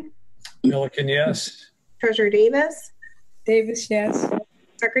Milliken. Milliken, yes. Treasurer Davis. Davis, yes.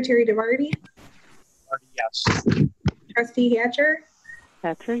 Secretary DeVarty. Yes. Trustee Hatcher.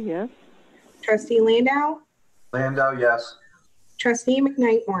 Hatcher, yes. Trustee Landau. Landau, yes. Trustee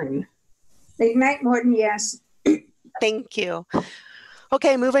McKnight Morton. McKnight Morton, yes. Thank you.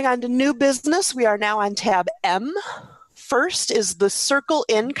 Okay, moving on to new business. We are now on tab M. First is the Circle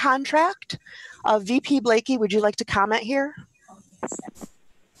In contract. VP Blakey, would you like to comment here?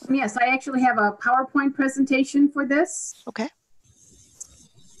 Yes, I actually have a PowerPoint presentation for this. Okay.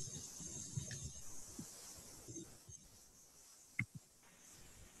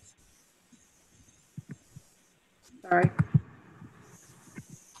 Sorry.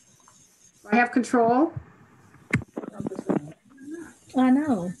 I have control. I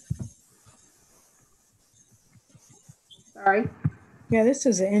know. Sorry. Yeah, this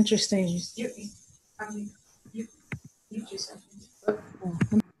is an interesting.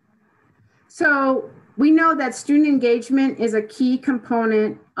 So we know that student engagement is a key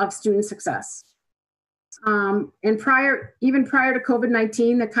component of student success. And even prior to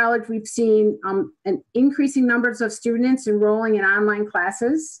COVID-19, the college, we've seen an increasing numbers of students enrolling in online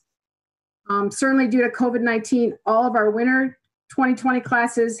classes. Certainly due to COVID-19, all of our winter 2020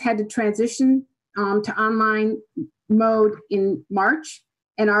 classes had to transition to online mode in March.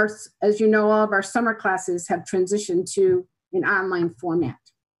 And as you know, all of our summer classes have transitioned to an online format.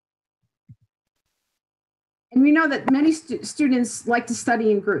 And we know that many students like to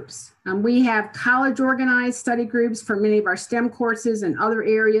study in groups. We have college organized study groups for many of our STEM courses and other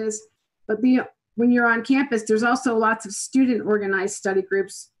areas. But when you're on campus, there's also lots of student organized study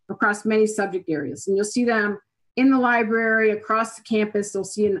groups across many subject areas. And you'll see them in the library, across the campus. They'll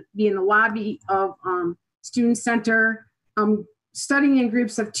be in the lobby of Student Center, studying in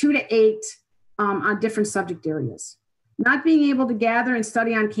groups of 2 to 8 on different subject areas. Not being able to gather and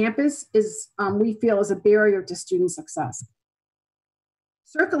study on campus is, we feel, is a barrier to student success.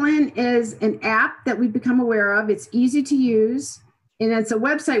 Circle In is an app that we've become aware of. It's easy to use, and it's a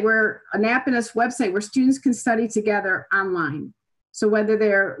website an app and a website where students can study together online. So whether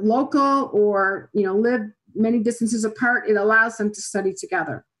they're local or live many distances apart, it allows them to study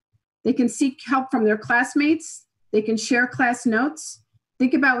together. They can seek help from their classmates. They can share class notes.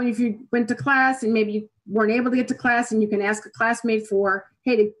 Think about if you went to class and maybe you weren't able to get to class, and you can ask a classmate for,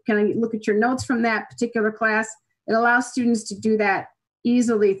 hey, can I look at your notes from that particular class? It allows students to do that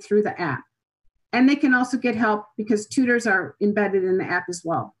easily through the app. And they can also get help because tutors are embedded in the app as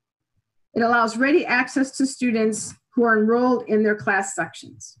well. It allows ready access to students who are enrolled in their class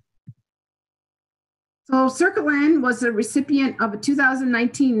sections. So Circle In was a recipient of a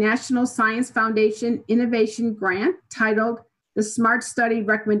 2019 National Science Foundation Innovation Grant titled the Smart Study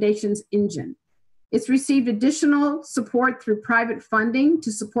Recommendations Engine. It's received additional support through private funding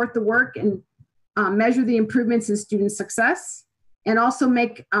to support the work and measure the improvements in student success, and also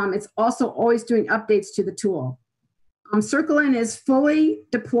it's also always doing updates to the tool. Circle In is fully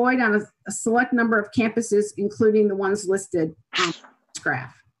deployed on a select number of campuses, including the ones listed on this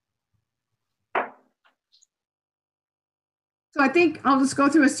graph. So I think I'll just go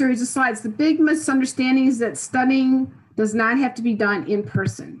through a series of slides. The big misunderstanding is that studying does not have to be done in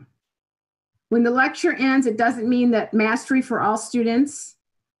person. When the lecture ends, it doesn't mean that mastery for all students.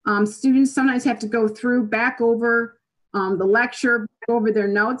 Students sometimes have to go back over the lecture, back over their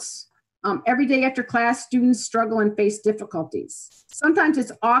notes. Every day after class, students struggle and face difficulties. Sometimes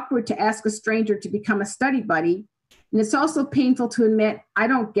it's awkward to ask a stranger to become a study buddy, and it's also painful to admit, I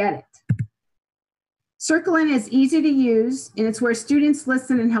don't get it. Circle In is easy to use, and it's where students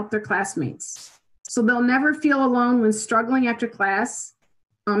listen and help their classmates. So they'll never feel alone when struggling after class.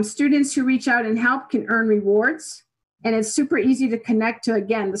 Students who reach out and help can earn rewards, and it's super easy to connect to,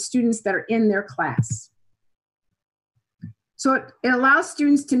 again, the students that are in their class. So it allows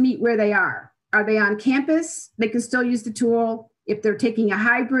students to meet where they are. Are they on campus? They can still use the tool. If they're taking a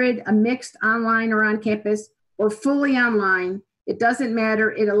hybrid, a mixed online or on campus, or fully online, it doesn't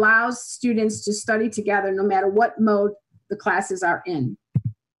matter. It allows students to study together no matter what mode the classes are in.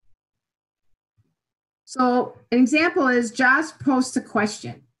 So an example is Josh posts a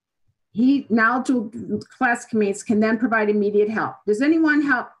question. Knowledgeable classmates can then provide immediate help. Does anyone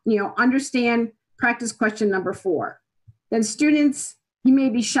help understand practice question number 4? Then students, he may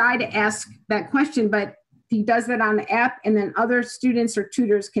be shy to ask that question, but he does that on the app, and then other students or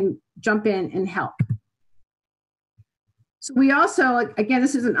tutors can jump in and help. So we also, again,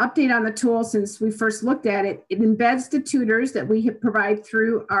 this is an update on the tool since we first looked at it. It embeds the tutors that we provide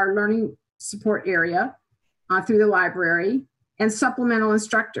through our learning support area, through the library, and supplemental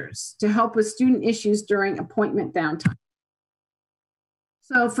instructors to help with student issues during appointment downtime.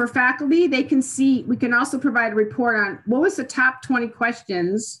 So for faculty, they can see, we can also provide a report on what was the top 20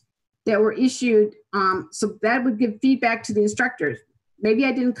 questions that were issued. So that would give feedback to the instructors. Maybe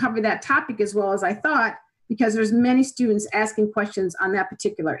I didn't cover that topic as well as I thought because there's many students asking questions on that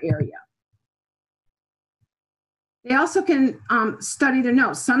particular area. They also can study their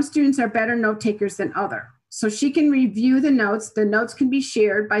notes. Some students are better note takers than others. So she can review the notes. The notes can be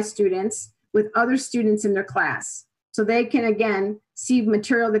shared by students with other students in their class. So they can, again, see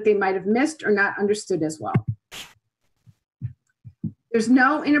material that they might have missed or not understood as well. There's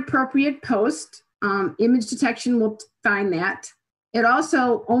no inappropriate post. Image detection will find that. It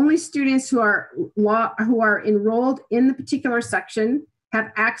also, only students who are enrolled in the particular section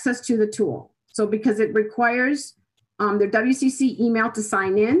have access to the tool. So because it requires their WCC email to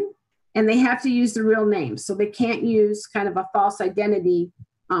sign in, and they have to use the real name. So they can't use kind of a false identity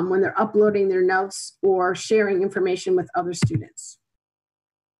when they're uploading their notes or sharing information with other students.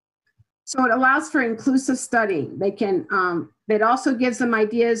 So it allows for inclusive studying. They can, it also gives them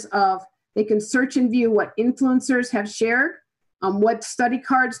ideas of, they can search and view what influencers have shared, what study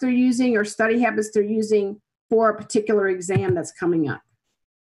cards they're using or study habits they're using for a particular exam that's coming up.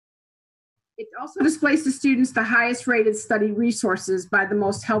 It also displays to students the highest rated study resources by the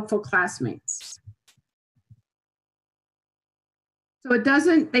most helpful classmates. So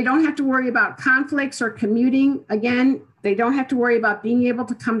they don't have to worry about conflicts or commuting. Again, they don't have to worry about being able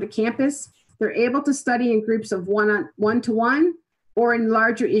to come to campus. They're able to study in groups of one-to-one or in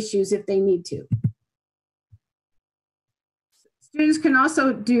larger issues if they need to. Students can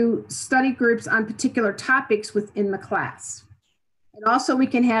also do study groups on particular topics within the class. And also we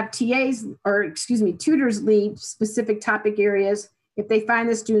can have TAs, or excuse me, tutors lead specific topic areas if they find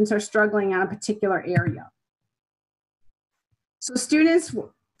the students are struggling on a particular area. So students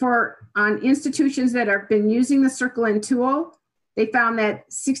on institutions that have been using the Circle In tool, they found that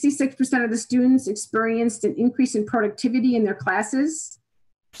 66% of the students experienced an increase in productivity in their classes.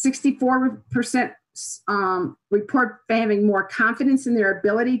 64% report having more confidence in their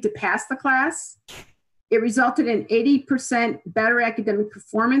ability to pass the class. It resulted in 80% better academic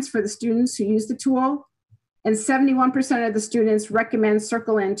performance for the students who use the tool, and 71% of the students recommend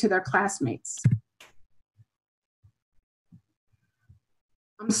Circle In to their classmates.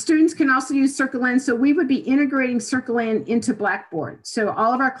 Students can also use Circle In, so we would be integrating Circle In into Blackboard. So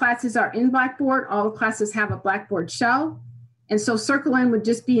all of our classes are in Blackboard, all the classes have a Blackboard shell, and so Circle In would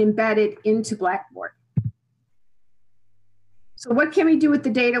just be embedded into Blackboard. So what can we do with the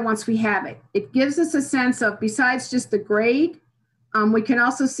data once we have it? It gives us a sense of, besides just the grade, we can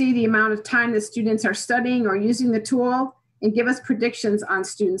also see the amount of time that students are studying or using the tool and give us predictions on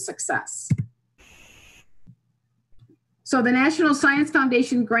student success. So the National Science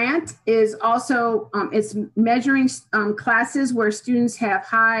Foundation grant is also, it's measuring classes where students have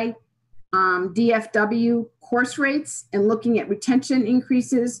high DFW course rates and looking at retention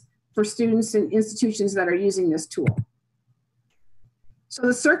increases for students in institutions that are using this tool. So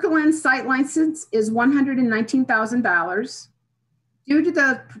the Circle In site license is $119,000. Due to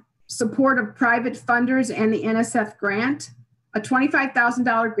the support of private funders and the NSF grant, a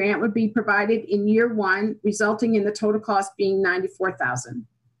 $25,000 grant would be provided in year one, resulting in the total cost being $94,000.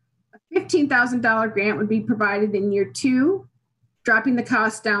 A $15,000 grant would be provided in year two, dropping the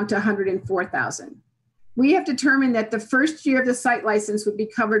cost down to $104,000. We have determined that the first year of the site license would be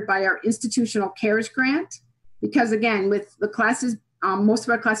covered by our institutional cares grant, because again, with the classes, most of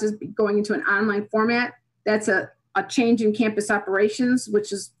our classes going into an online format, that's a change in campus operations,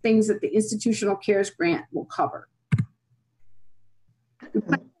 which is things that the institutional cares grant will cover. We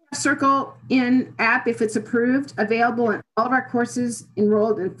plan to have Circle In app, if it's approved, available in all of our courses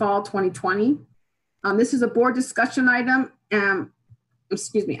enrolled in fall 2020. This is a board discussion item.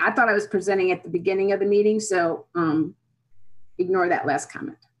 Excuse me, I thought I was presenting at the beginning of the meeting, so ignore that last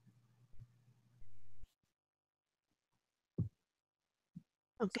comment.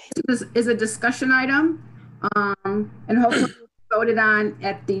 Okay. This is a discussion item, and hopefully voted on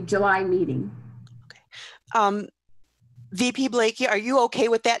at the July meeting. Okay. VP Blakey, are you okay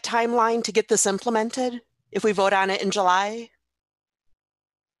with that timeline to get this implemented if we vote on it in July?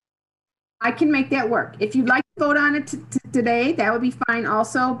 I can make that work. If you'd like to vote on it today, that would be fine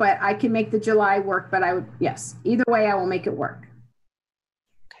also, but I can make the July work, but I would, yes, either way, I will make it work.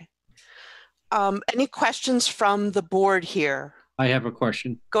 Okay. Any questions from the board here? I have a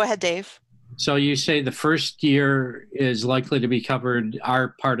question. Go ahead, Dave. So you say the first year is likely to be covered,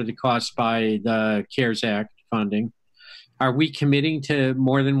 our part of the cost, by the CARES Act funding. Are we committing to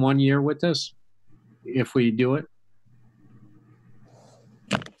more than 1 year with this if we do it?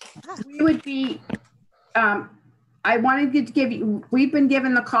 We would be, I wanted to give you, we've been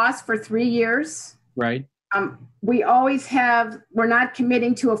given the cost for 3 years. Right. We always have, we're not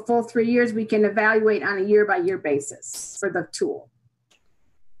committing to a full 3 years. We can evaluate on a year-by-year basis for the tool.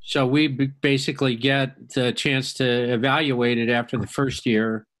 So we basically get the chance to evaluate it after the first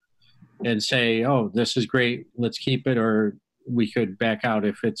year and say, oh, this is great, let's keep it, or we could back out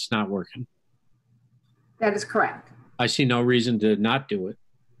if it's not working. That is correct. I see no reason to not do it.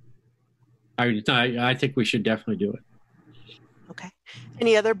 I think we should definitely do it. Okay.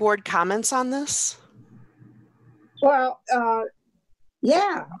 Any other board comments on this? Well,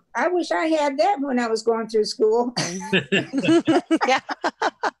 yeah, I wish I had that when I was going through school. Yeah.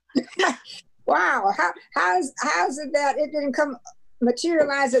 Wow, how's it that it didn't come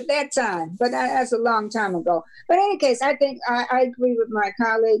materialize at that time, but that's a long time ago. But in any case, I think I agree with my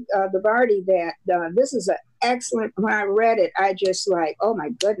colleague Davardi that this is an excellent. When I read it, I just like, oh my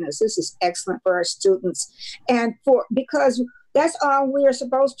goodness, this is excellent for our students, and because that's all we are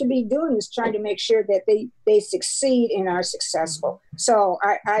supposed to be doing is trying to make sure that they succeed and are successful. So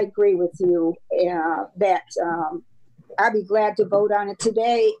I agree with you that I'd be glad to vote on it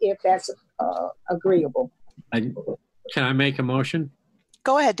today if that's agreeable. Can I make a motion?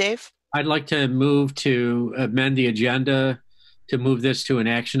 Go ahead, Dave. I'd like to move to amend the agenda to move this to an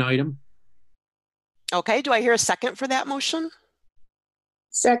action item. Okay, do I hear a second for that motion?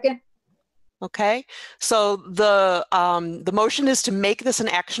 Second. Okay, so the motion is to make this an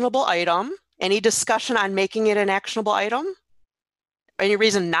actionable item. Any discussion on making it an actionable item? Any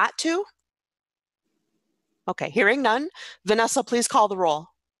reason not to? Okay, hearing none. Vanessa, please call the roll.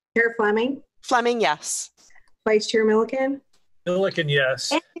 Chair Fleming? Fleming, yes. Vice Chair Milliken? Milliken,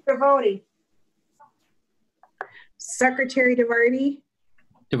 yes. And Davardi? Secretary Davardi?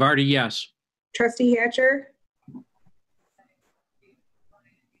 Davardi, yes. Trustee Hatcher?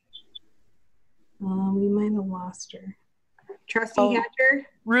 We might have lost her. Trustee Hatcher?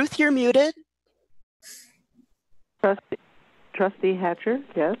 Ruth, you're muted. Trustee Hatcher,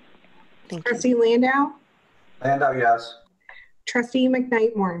 yes. Trustee Landau? Landau, yes. Trustee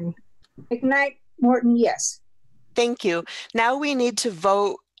McKnight Morton? McKnight Morton, yes. Thank you. Now we need to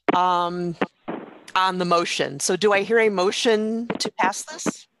vote on the motion. So do I hear a motion to pass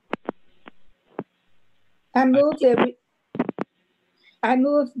this? I move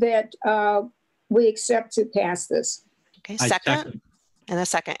that we accept to pass this. Okay, second. And a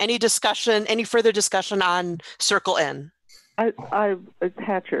second. Any discussion, any further discussion on Circle N? It's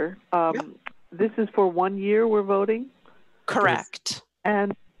Hatcher. This is for 1 year we're voting? Correct.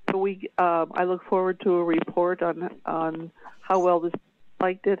 And I look forward to a report on how well the students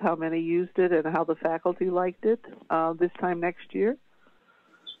liked it, how many used it, and how the faculty liked it this time next year.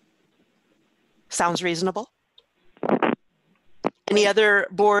 Sounds reasonable. Any other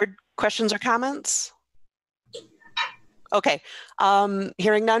board questions or comments? Okay,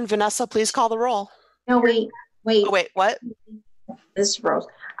 hearing none. Vanessa, please call the roll. No, wait. Oh, wait, what? This Rose.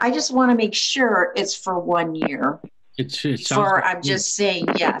 I just want to make sure it's for 1 year. I'm just saying,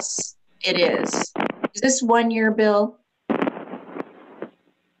 yes, it is. Is this 1 year, Bill?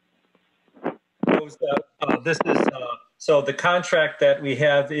 This is so the contract that we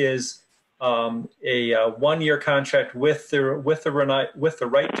have is a 1 year contract with the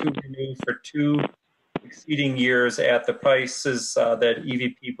right to renew for 2 exceeding years at the prices that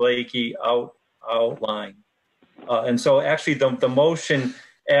EVP Blakey outlined. And so actually the motion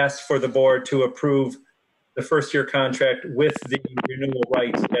asks for the board to approve the first year contract with the renewal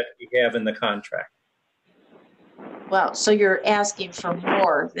rights that we have in the contract. Well, so you're asking for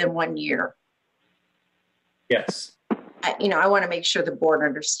more than 1 year. Yes. I want to make sure the board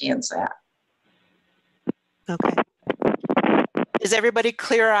understands that. Okay. Is everybody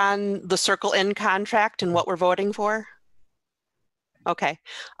clear on the Circle N contract and what we're voting for? Okay.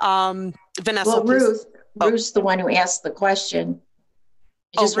 Vanessa, well, please. Ruth's the one who asked the question.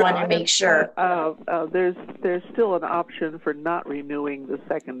 I just want to make sure. There's still an option for not renewing the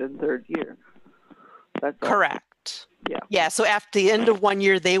second and third year. That's correct. Yeah. Yeah. So after the end of 1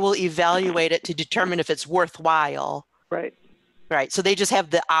 year, they will evaluate it to determine if it's worthwhile. Right. Right. So they just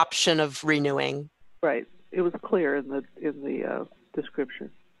have the option of renewing. Right. It was clear in the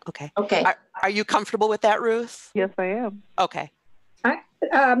description. Okay. Okay. Are you comfortable with that, Ruth? Yes, I am. Okay.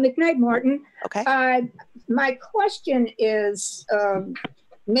 McKnight Morton. Okay. My question is,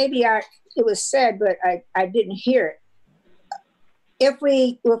 maybe it was said, but I didn't hear it. If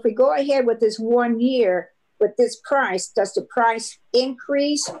we go ahead with this 1 year with this price, does the price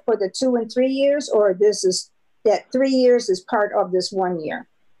increase for the 2 and 3 years, or this is that 3 years is part of this 1 year?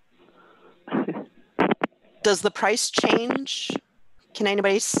 Does the price change? Can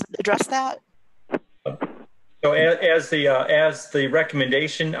anybody address that? So as the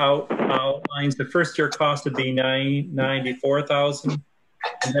recommendation outlines, the first year cost would be $94,000,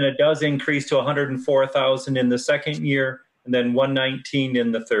 and then it does increase to $104,000 in the second year, and then $119,000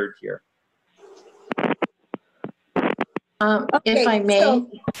 in the third year. If I may.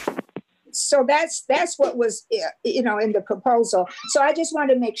 So that's what was in the proposal. So I just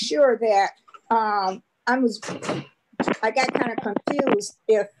wanted to make sure that I got kind of confused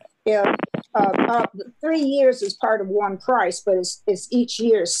if 3 years is part of one price, but it's each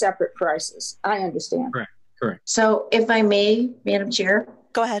year separate prices. I understand. Correct. So if I may, Madam Chair.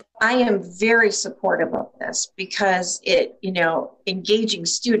 Go ahead. I am very supportive of this because engaging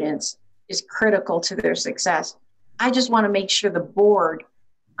students is critical to their success. I just want to make sure the board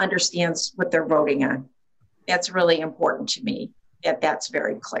understands what they're voting on. That's really important to me, that's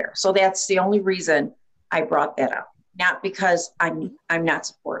very clear. So that's the only reason I brought that up, not because I'm not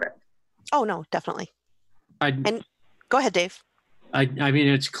supportive. Oh, no, definitely. And go ahead, Dave. I mean,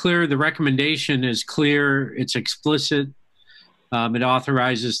 it's clear. The recommendation is clear. It's explicit. It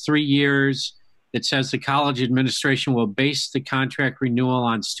authorizes 3 years. It says the college administration will base the contract renewal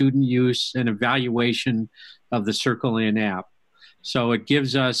on student use and evaluation of the Circle In app. So it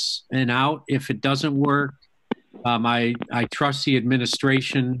gives us an out if it doesn't work. I trust the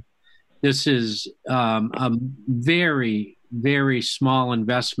administration. This is a very, very small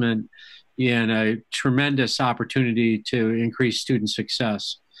investment in a tremendous opportunity to increase student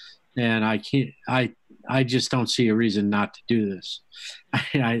success. And I just don't see a reason not to do this.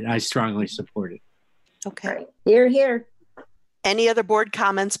 I strongly support it. Okay. Here, here. Any other board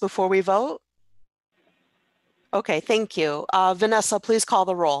comments before we vote? Okay, thank you. Vanessa, please call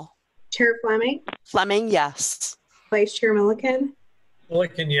the roll. Chair Fleming, Fleming, yes. Vice Chair Milliken,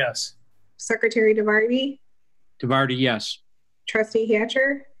 Milliken, yes. Secretary DeVarty, DeVarty, yes. Trustee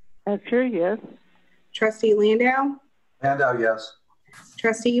Hatcher, Hatcher, yes. Trustee Landau, Landau, yes.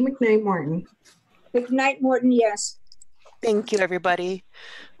 Trustee McKnight Morton. McKnight Morton, yes. Thank you, everybody.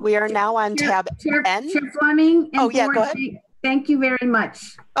 We are now on tab N. Chair Fleming. Oh, yeah, go ahead. Thank you very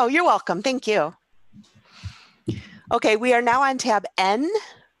much. Oh, you're welcome. Thank you. Okay, we are now on tab N,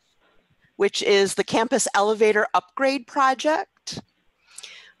 which is the campus elevator upgrade project.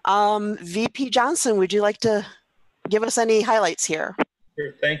 VP Johnson, would you like to give us any highlights here?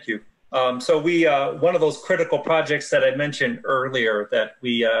 Sure, thank you. So we, one of those critical projects that I mentioned earlier that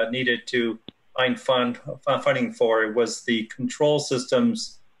we needed to find funding for was the control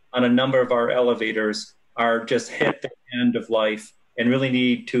systems on a number of our elevators are just hit the end of life and really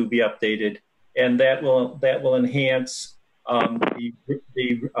need to be updated. And that will enhance the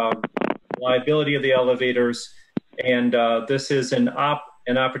reliability of the elevators. And this is an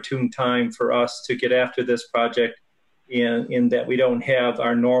opportune time for us to get after this project in that we don't have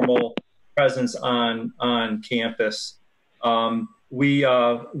our normal presence on campus. We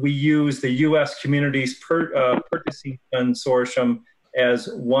use the U.S. Communities Purchasing Consortium as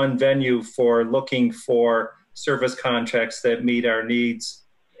one venue for looking for service contracts that meet our needs.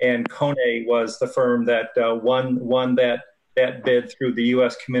 And Kone was the firm that won that bid through the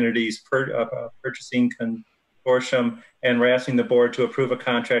U.S. Communities Purchasing Consortium, and we're asking the board to approve a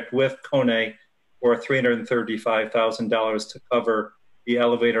contract with Kone for $335,000 to cover the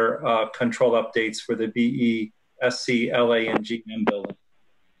elevator control updates for the BE, SC, LA, and GM building.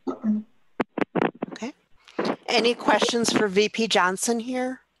 Okay. Any questions for VP Johnson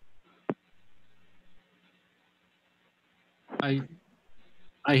here?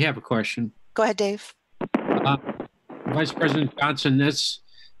 I have a question. Go ahead, Dave. Vice President Johnson, this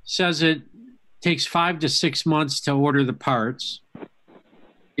says it takes 5 to 6 months to order the parts.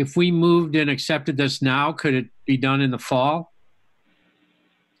 If we moved and accepted this now, could it be done in the fall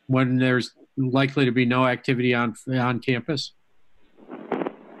when there's likely to be no activity on campus?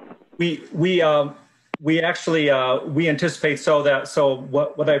 We actually we anticipate so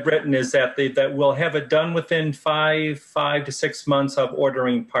what I've written is that that we'll have it done within 5 to 6 months of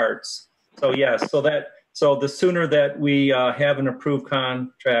ordering parts. So yes, so the sooner that we have an approved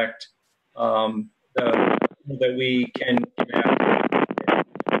contract, that we can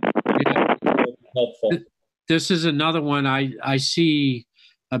helpful. This is another one I see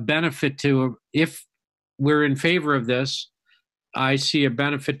a benefit to. If we're in favor of this, I see a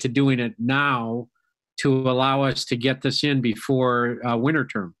benefit to doing it now to allow us to get this in before winter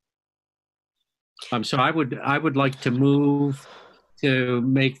term. So I would like to move to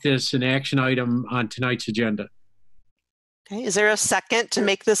make this an action item on tonight's agenda. Okay, is there a second to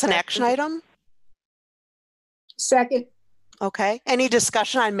make this an action item? Second. Okay, any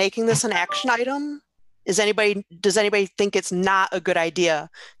discussion on making this an action item? Does anybody think it's not a good idea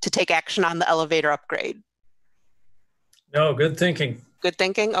to take action on the elevator upgrade? No, good thinking. Good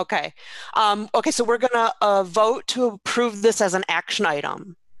thinking, okay. Okay, so we're gonna vote to approve this as an action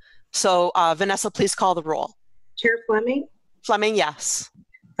item. So Vanessa, please call the roll. Chair Fleming, Fleming, yes.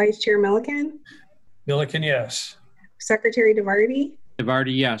 Vice Chair Milliken, Milliken, yes. Secretary DeVarty,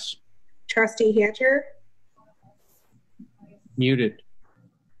 DeVarty, yes. Trustee Hatcher, Muted.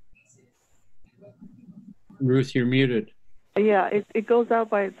 Ruth, you're muted. Yeah, it goes out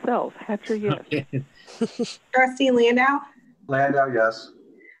by itself. Hatcher, yes. Trustee Landau, Landau, yes.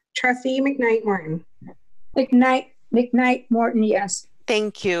 Trustee McKnight Morton. McKnight Morton, yes.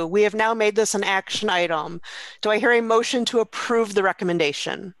 Thank you. We have now made this an action item. Do I hear a motion to approve the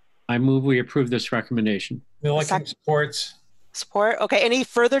recommendation? I move we approve this recommendation. Milliken supports. Support. Okay. Any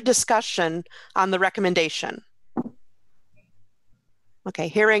further discussion on the recommendation? Okay.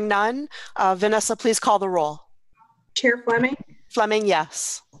 Hearing none. Vanessa, please call the roll. Chair Fleming? Fleming,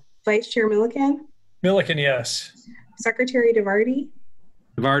 yes. Vice Chair Milliken? Milliken, yes. Secretary DeVarty?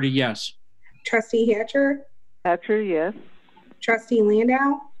 DeVarty, yes. Trustee Hatcher? Hatcher, yes. Trustee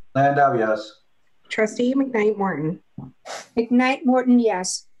Landau? Landau, yes. Trustee McKnight Morton? McKnight Morton,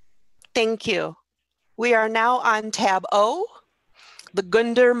 yes. Thank you. We are now on tab O, the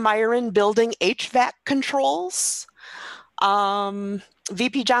Gunder Myron Building HVAC controls.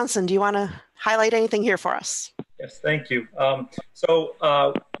 VP Johnson, do you want to highlight anything here for us? Yes, thank you.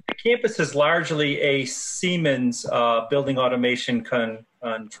 The campus is largely a Siemens building automation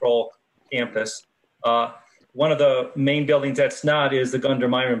control campus. One of the main buildings that's not is the Gunder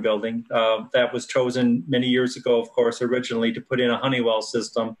Myron building. That was chosen many years ago, of course, originally to put in a Honeywell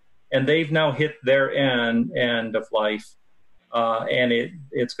system. And they've now hit their end of life. And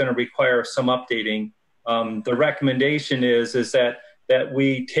it's going to require some updating. The recommendation is that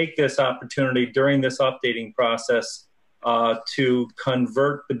we take this opportunity during this updating process to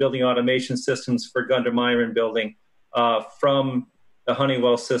convert the building automation systems for Gunder Myron building from the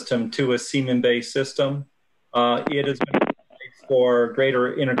Honeywell system to a Siemens-based system. It is going to provide for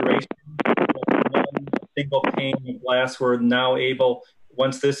greater integration. One single pane of glass, we're now able,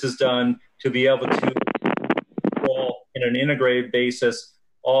 once this is done, to be able to control in an integrated basis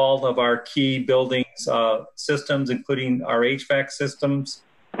all of our key buildings systems, including our HVAC systems.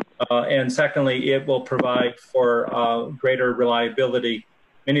 And secondly, it will provide for greater reliability.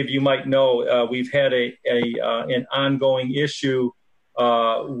 Many of you might know we've had an ongoing issue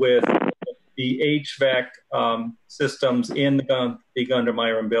with the HVAC systems in the Gunder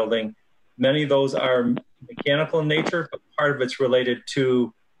Myron building. Many of those are mechanical in nature, but part of it's related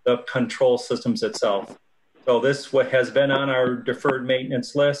to the control systems itself. So this has been on our deferred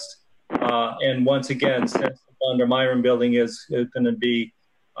maintenance list. And once again, since the Gunder Myron building is going to be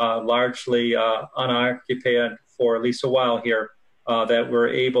largely unoccupied for at least a while here, that we're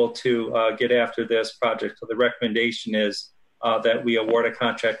able to get after this project. So the recommendation is that we award a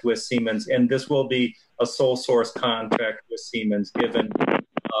contract with Siemens, and this will be a sole source contract with Siemens, given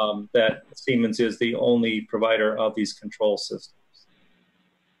that Siemens is the only provider of these control systems.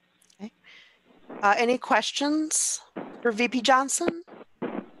 Okay. Any questions for VP Johnson?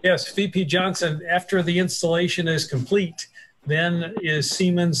 Yes, VP Johnson, after the installation is complete, then is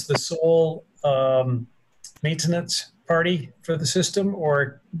Siemens the sole maintenance party for the system,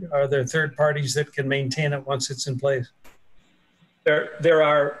 or are there third parties that can maintain it once it's in place? There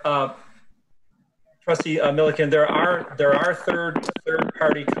are, Trustee Milliken, there are third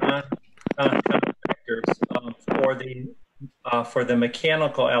party contractors for the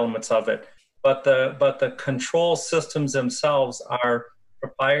mechanical elements of it, but the control systems themselves are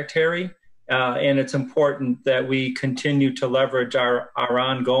proprietary, and it's important that we continue to leverage our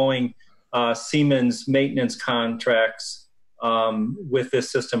ongoing Siemens maintenance contracts with this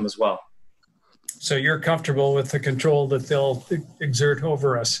system as well. So you're comfortable with the control that they'll exert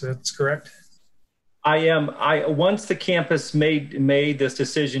over us, that's correct? I am. Once the campus made this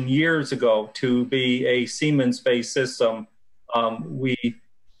decision years ago to be a Siemens-based system, we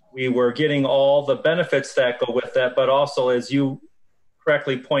were getting all the benefits that go with that, but also, as you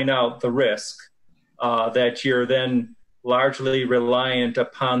correctly point out, the risk that you're then largely reliant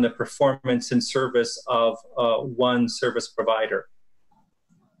upon the performance and service of one service provider.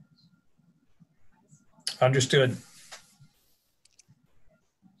 Understood.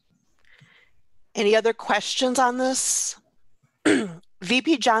 Any other questions on this?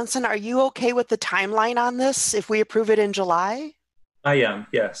 VP Johnson, are you okay with the timeline on this if we approve it in July? I am,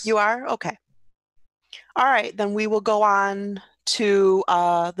 yes. You are? Okay. All right, then we will go on to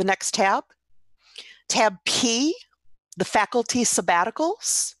the next tab. Tab P, the faculty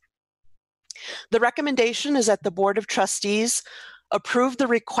sabbaticals. The recommendation is that the Board of Trustees approve the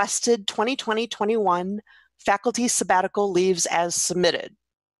requested 2020-21 faculty sabbatical leaves as submitted.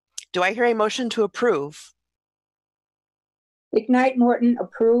 Do I hear a motion to approve? McKnight Morton,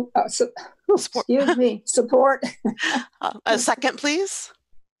 approve. Excuse me, support. A second, please.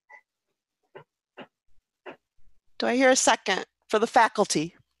 Do I hear a second for the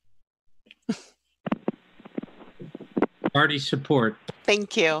faculty? Party support.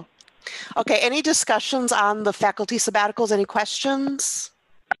 Thank you. Okay, any discussions on the faculty sabbaticals? Any questions?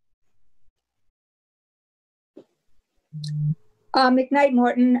 McKnight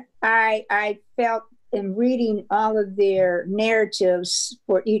Morton, I felt in reading all of their narratives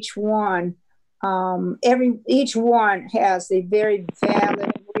for each one, each one has a very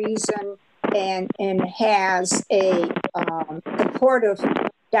valid reason and has a supportive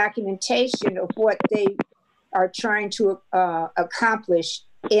documentation of what they are trying to accomplish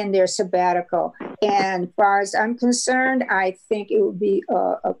in their sabbatical. And as far as I'm concerned, I think it would be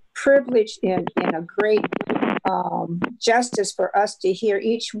a privilege and a great justice for us to hear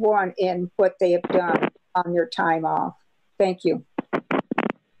each one in what they have done on their time off. Thank you.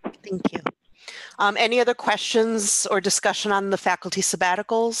 Thank you. Any other questions or discussion on the faculty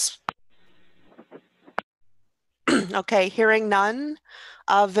sabbaticals? Okay, hearing none.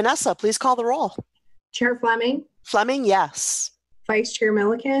 Vanessa, please call the roll. Chair Fleming? Fleming, yes. Vice Chair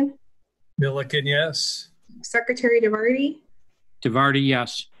Milliken? Milliken, yes. Secretary DeVarty? DeVarty,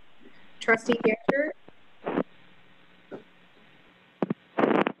 yes. Trustee Hatcher?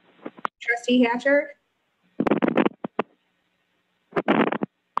 Trustee Hatcher?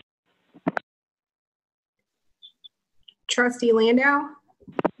 Trustee Landau?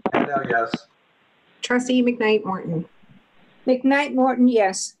 Landau, yes. Trustee McKnight Morton? McKnight Morton,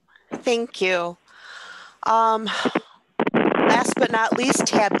 yes. Thank you. Last but not least,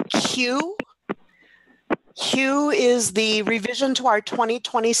 tab Q. Q is the revision to our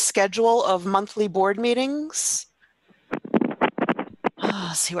 2020 schedule of monthly board meetings.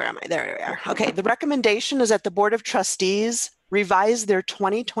 Let's see, where am I? There we are. Okay, the recommendation is that the Board of Trustees revise their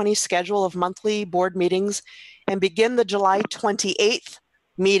 2020 schedule of monthly board meetings and begin the July 28th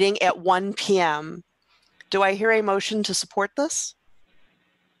meeting at 1 p.m. Do I hear a motion to support this?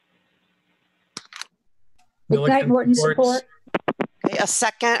 McKnight Morton support. Okay, a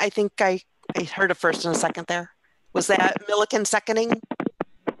second. I think I heard a first and a second there. Was that Milliken seconding?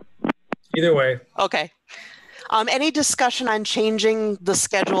 Either way. Okay. Any discussion on changing the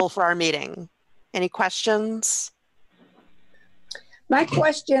schedule for our meeting? Any questions? My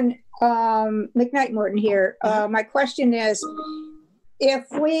question, McKnight Morton here. My question is, if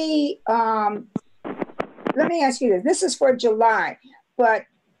we, let me ask you this. This is for July, but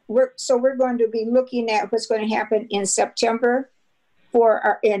we're going to be looking at what's going to happen in September for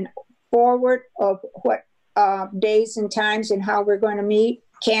our in forward of what days and times and how we're going to meet,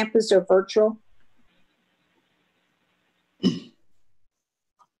 campus or virtual.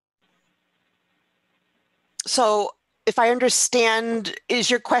 So if I understand, is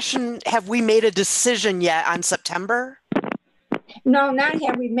your question, have we made a decision yet on September? No, not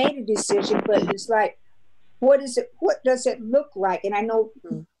have we made a decision, but it's like, what does it look like? And I know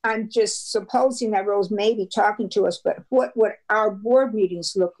I'm just supposing that Rose may be talking to us, but what would our board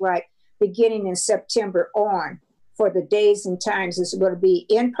meetings look like beginning in September on for the days and times? Is it going to be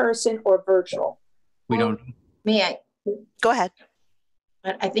in person or virtual? We don't. May I? Go ahead.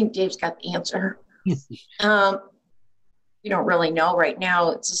 But I think Dave's got the answer. We don't really know right now.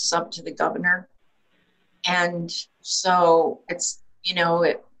 It's just up to the governor. And so it's,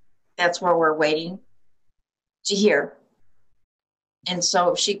 that's where we're waiting to hear. And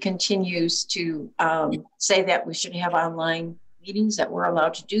so if she continues to say that we should have online meetings, that we're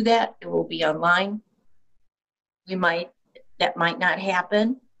allowed to do that, it will be online. That might not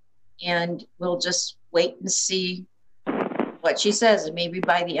happen. And we'll just wait and see what she says. And maybe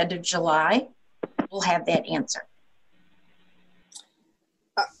by the end of July, we'll have that answer.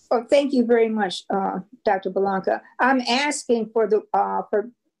 Well, thank you very much, Dr. Blanca. I'm asking for the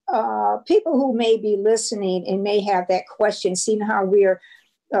people who may be listening and may have that question, seeing how we're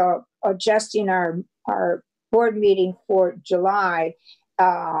adjusting our board meeting for July,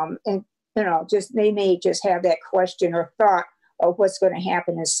 and they may just have that question or thought of what's going to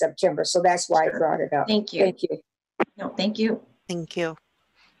happen in September. So that's why I brought it up. Thank you. Thank you. No, thank you. Thank you.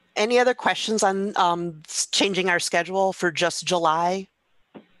 Any other questions on changing our schedule for just July?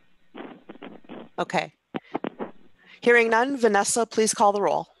 Okay. Hearing none, Vanessa, please call the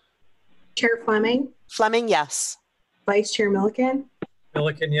roll. Chair Fleming? Fleming, yes. Vice Chair Milliken?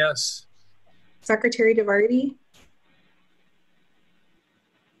 Milliken, yes. Secretary DeVarty?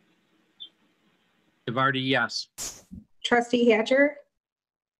 DeVarty, yes. Trustee Hatcher?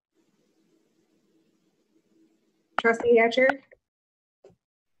 Trustee Hatcher?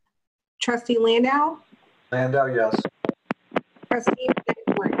 Trustee Landau? Landau, yes. Trustee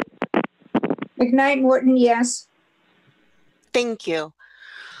McKnight Morton? McKnight Morton, yes. Thank you.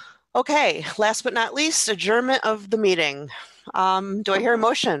 Okay, last but not least, adjournment of the meeting. Do I hear a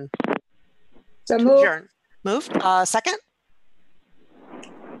motion? So moved. Adjourn. Moved. Second?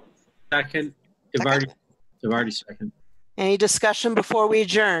 Second. DeVarty, second. Any discussion before we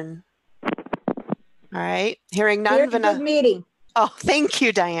adjourn? All right. Hearing none. Here's a good meeting. Oh, thank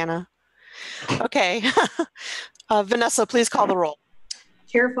you, Diana. Okay. Vanessa, please call the roll.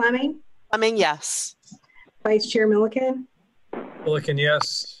 Chair Fleming? Fleming, yes. Vice Chair Milliken? Milliken,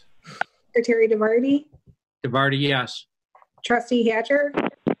 yes. Secretary DeVarty, DeVarty, yes. Trustee Hatcher,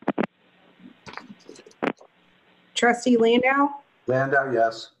 Trustee Landau, Landau,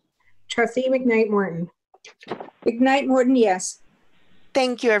 yes. Trustee McKnight Morton. McKnight Morton, yes.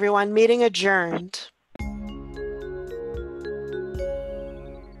 Thank you, everyone. Meeting adjourned.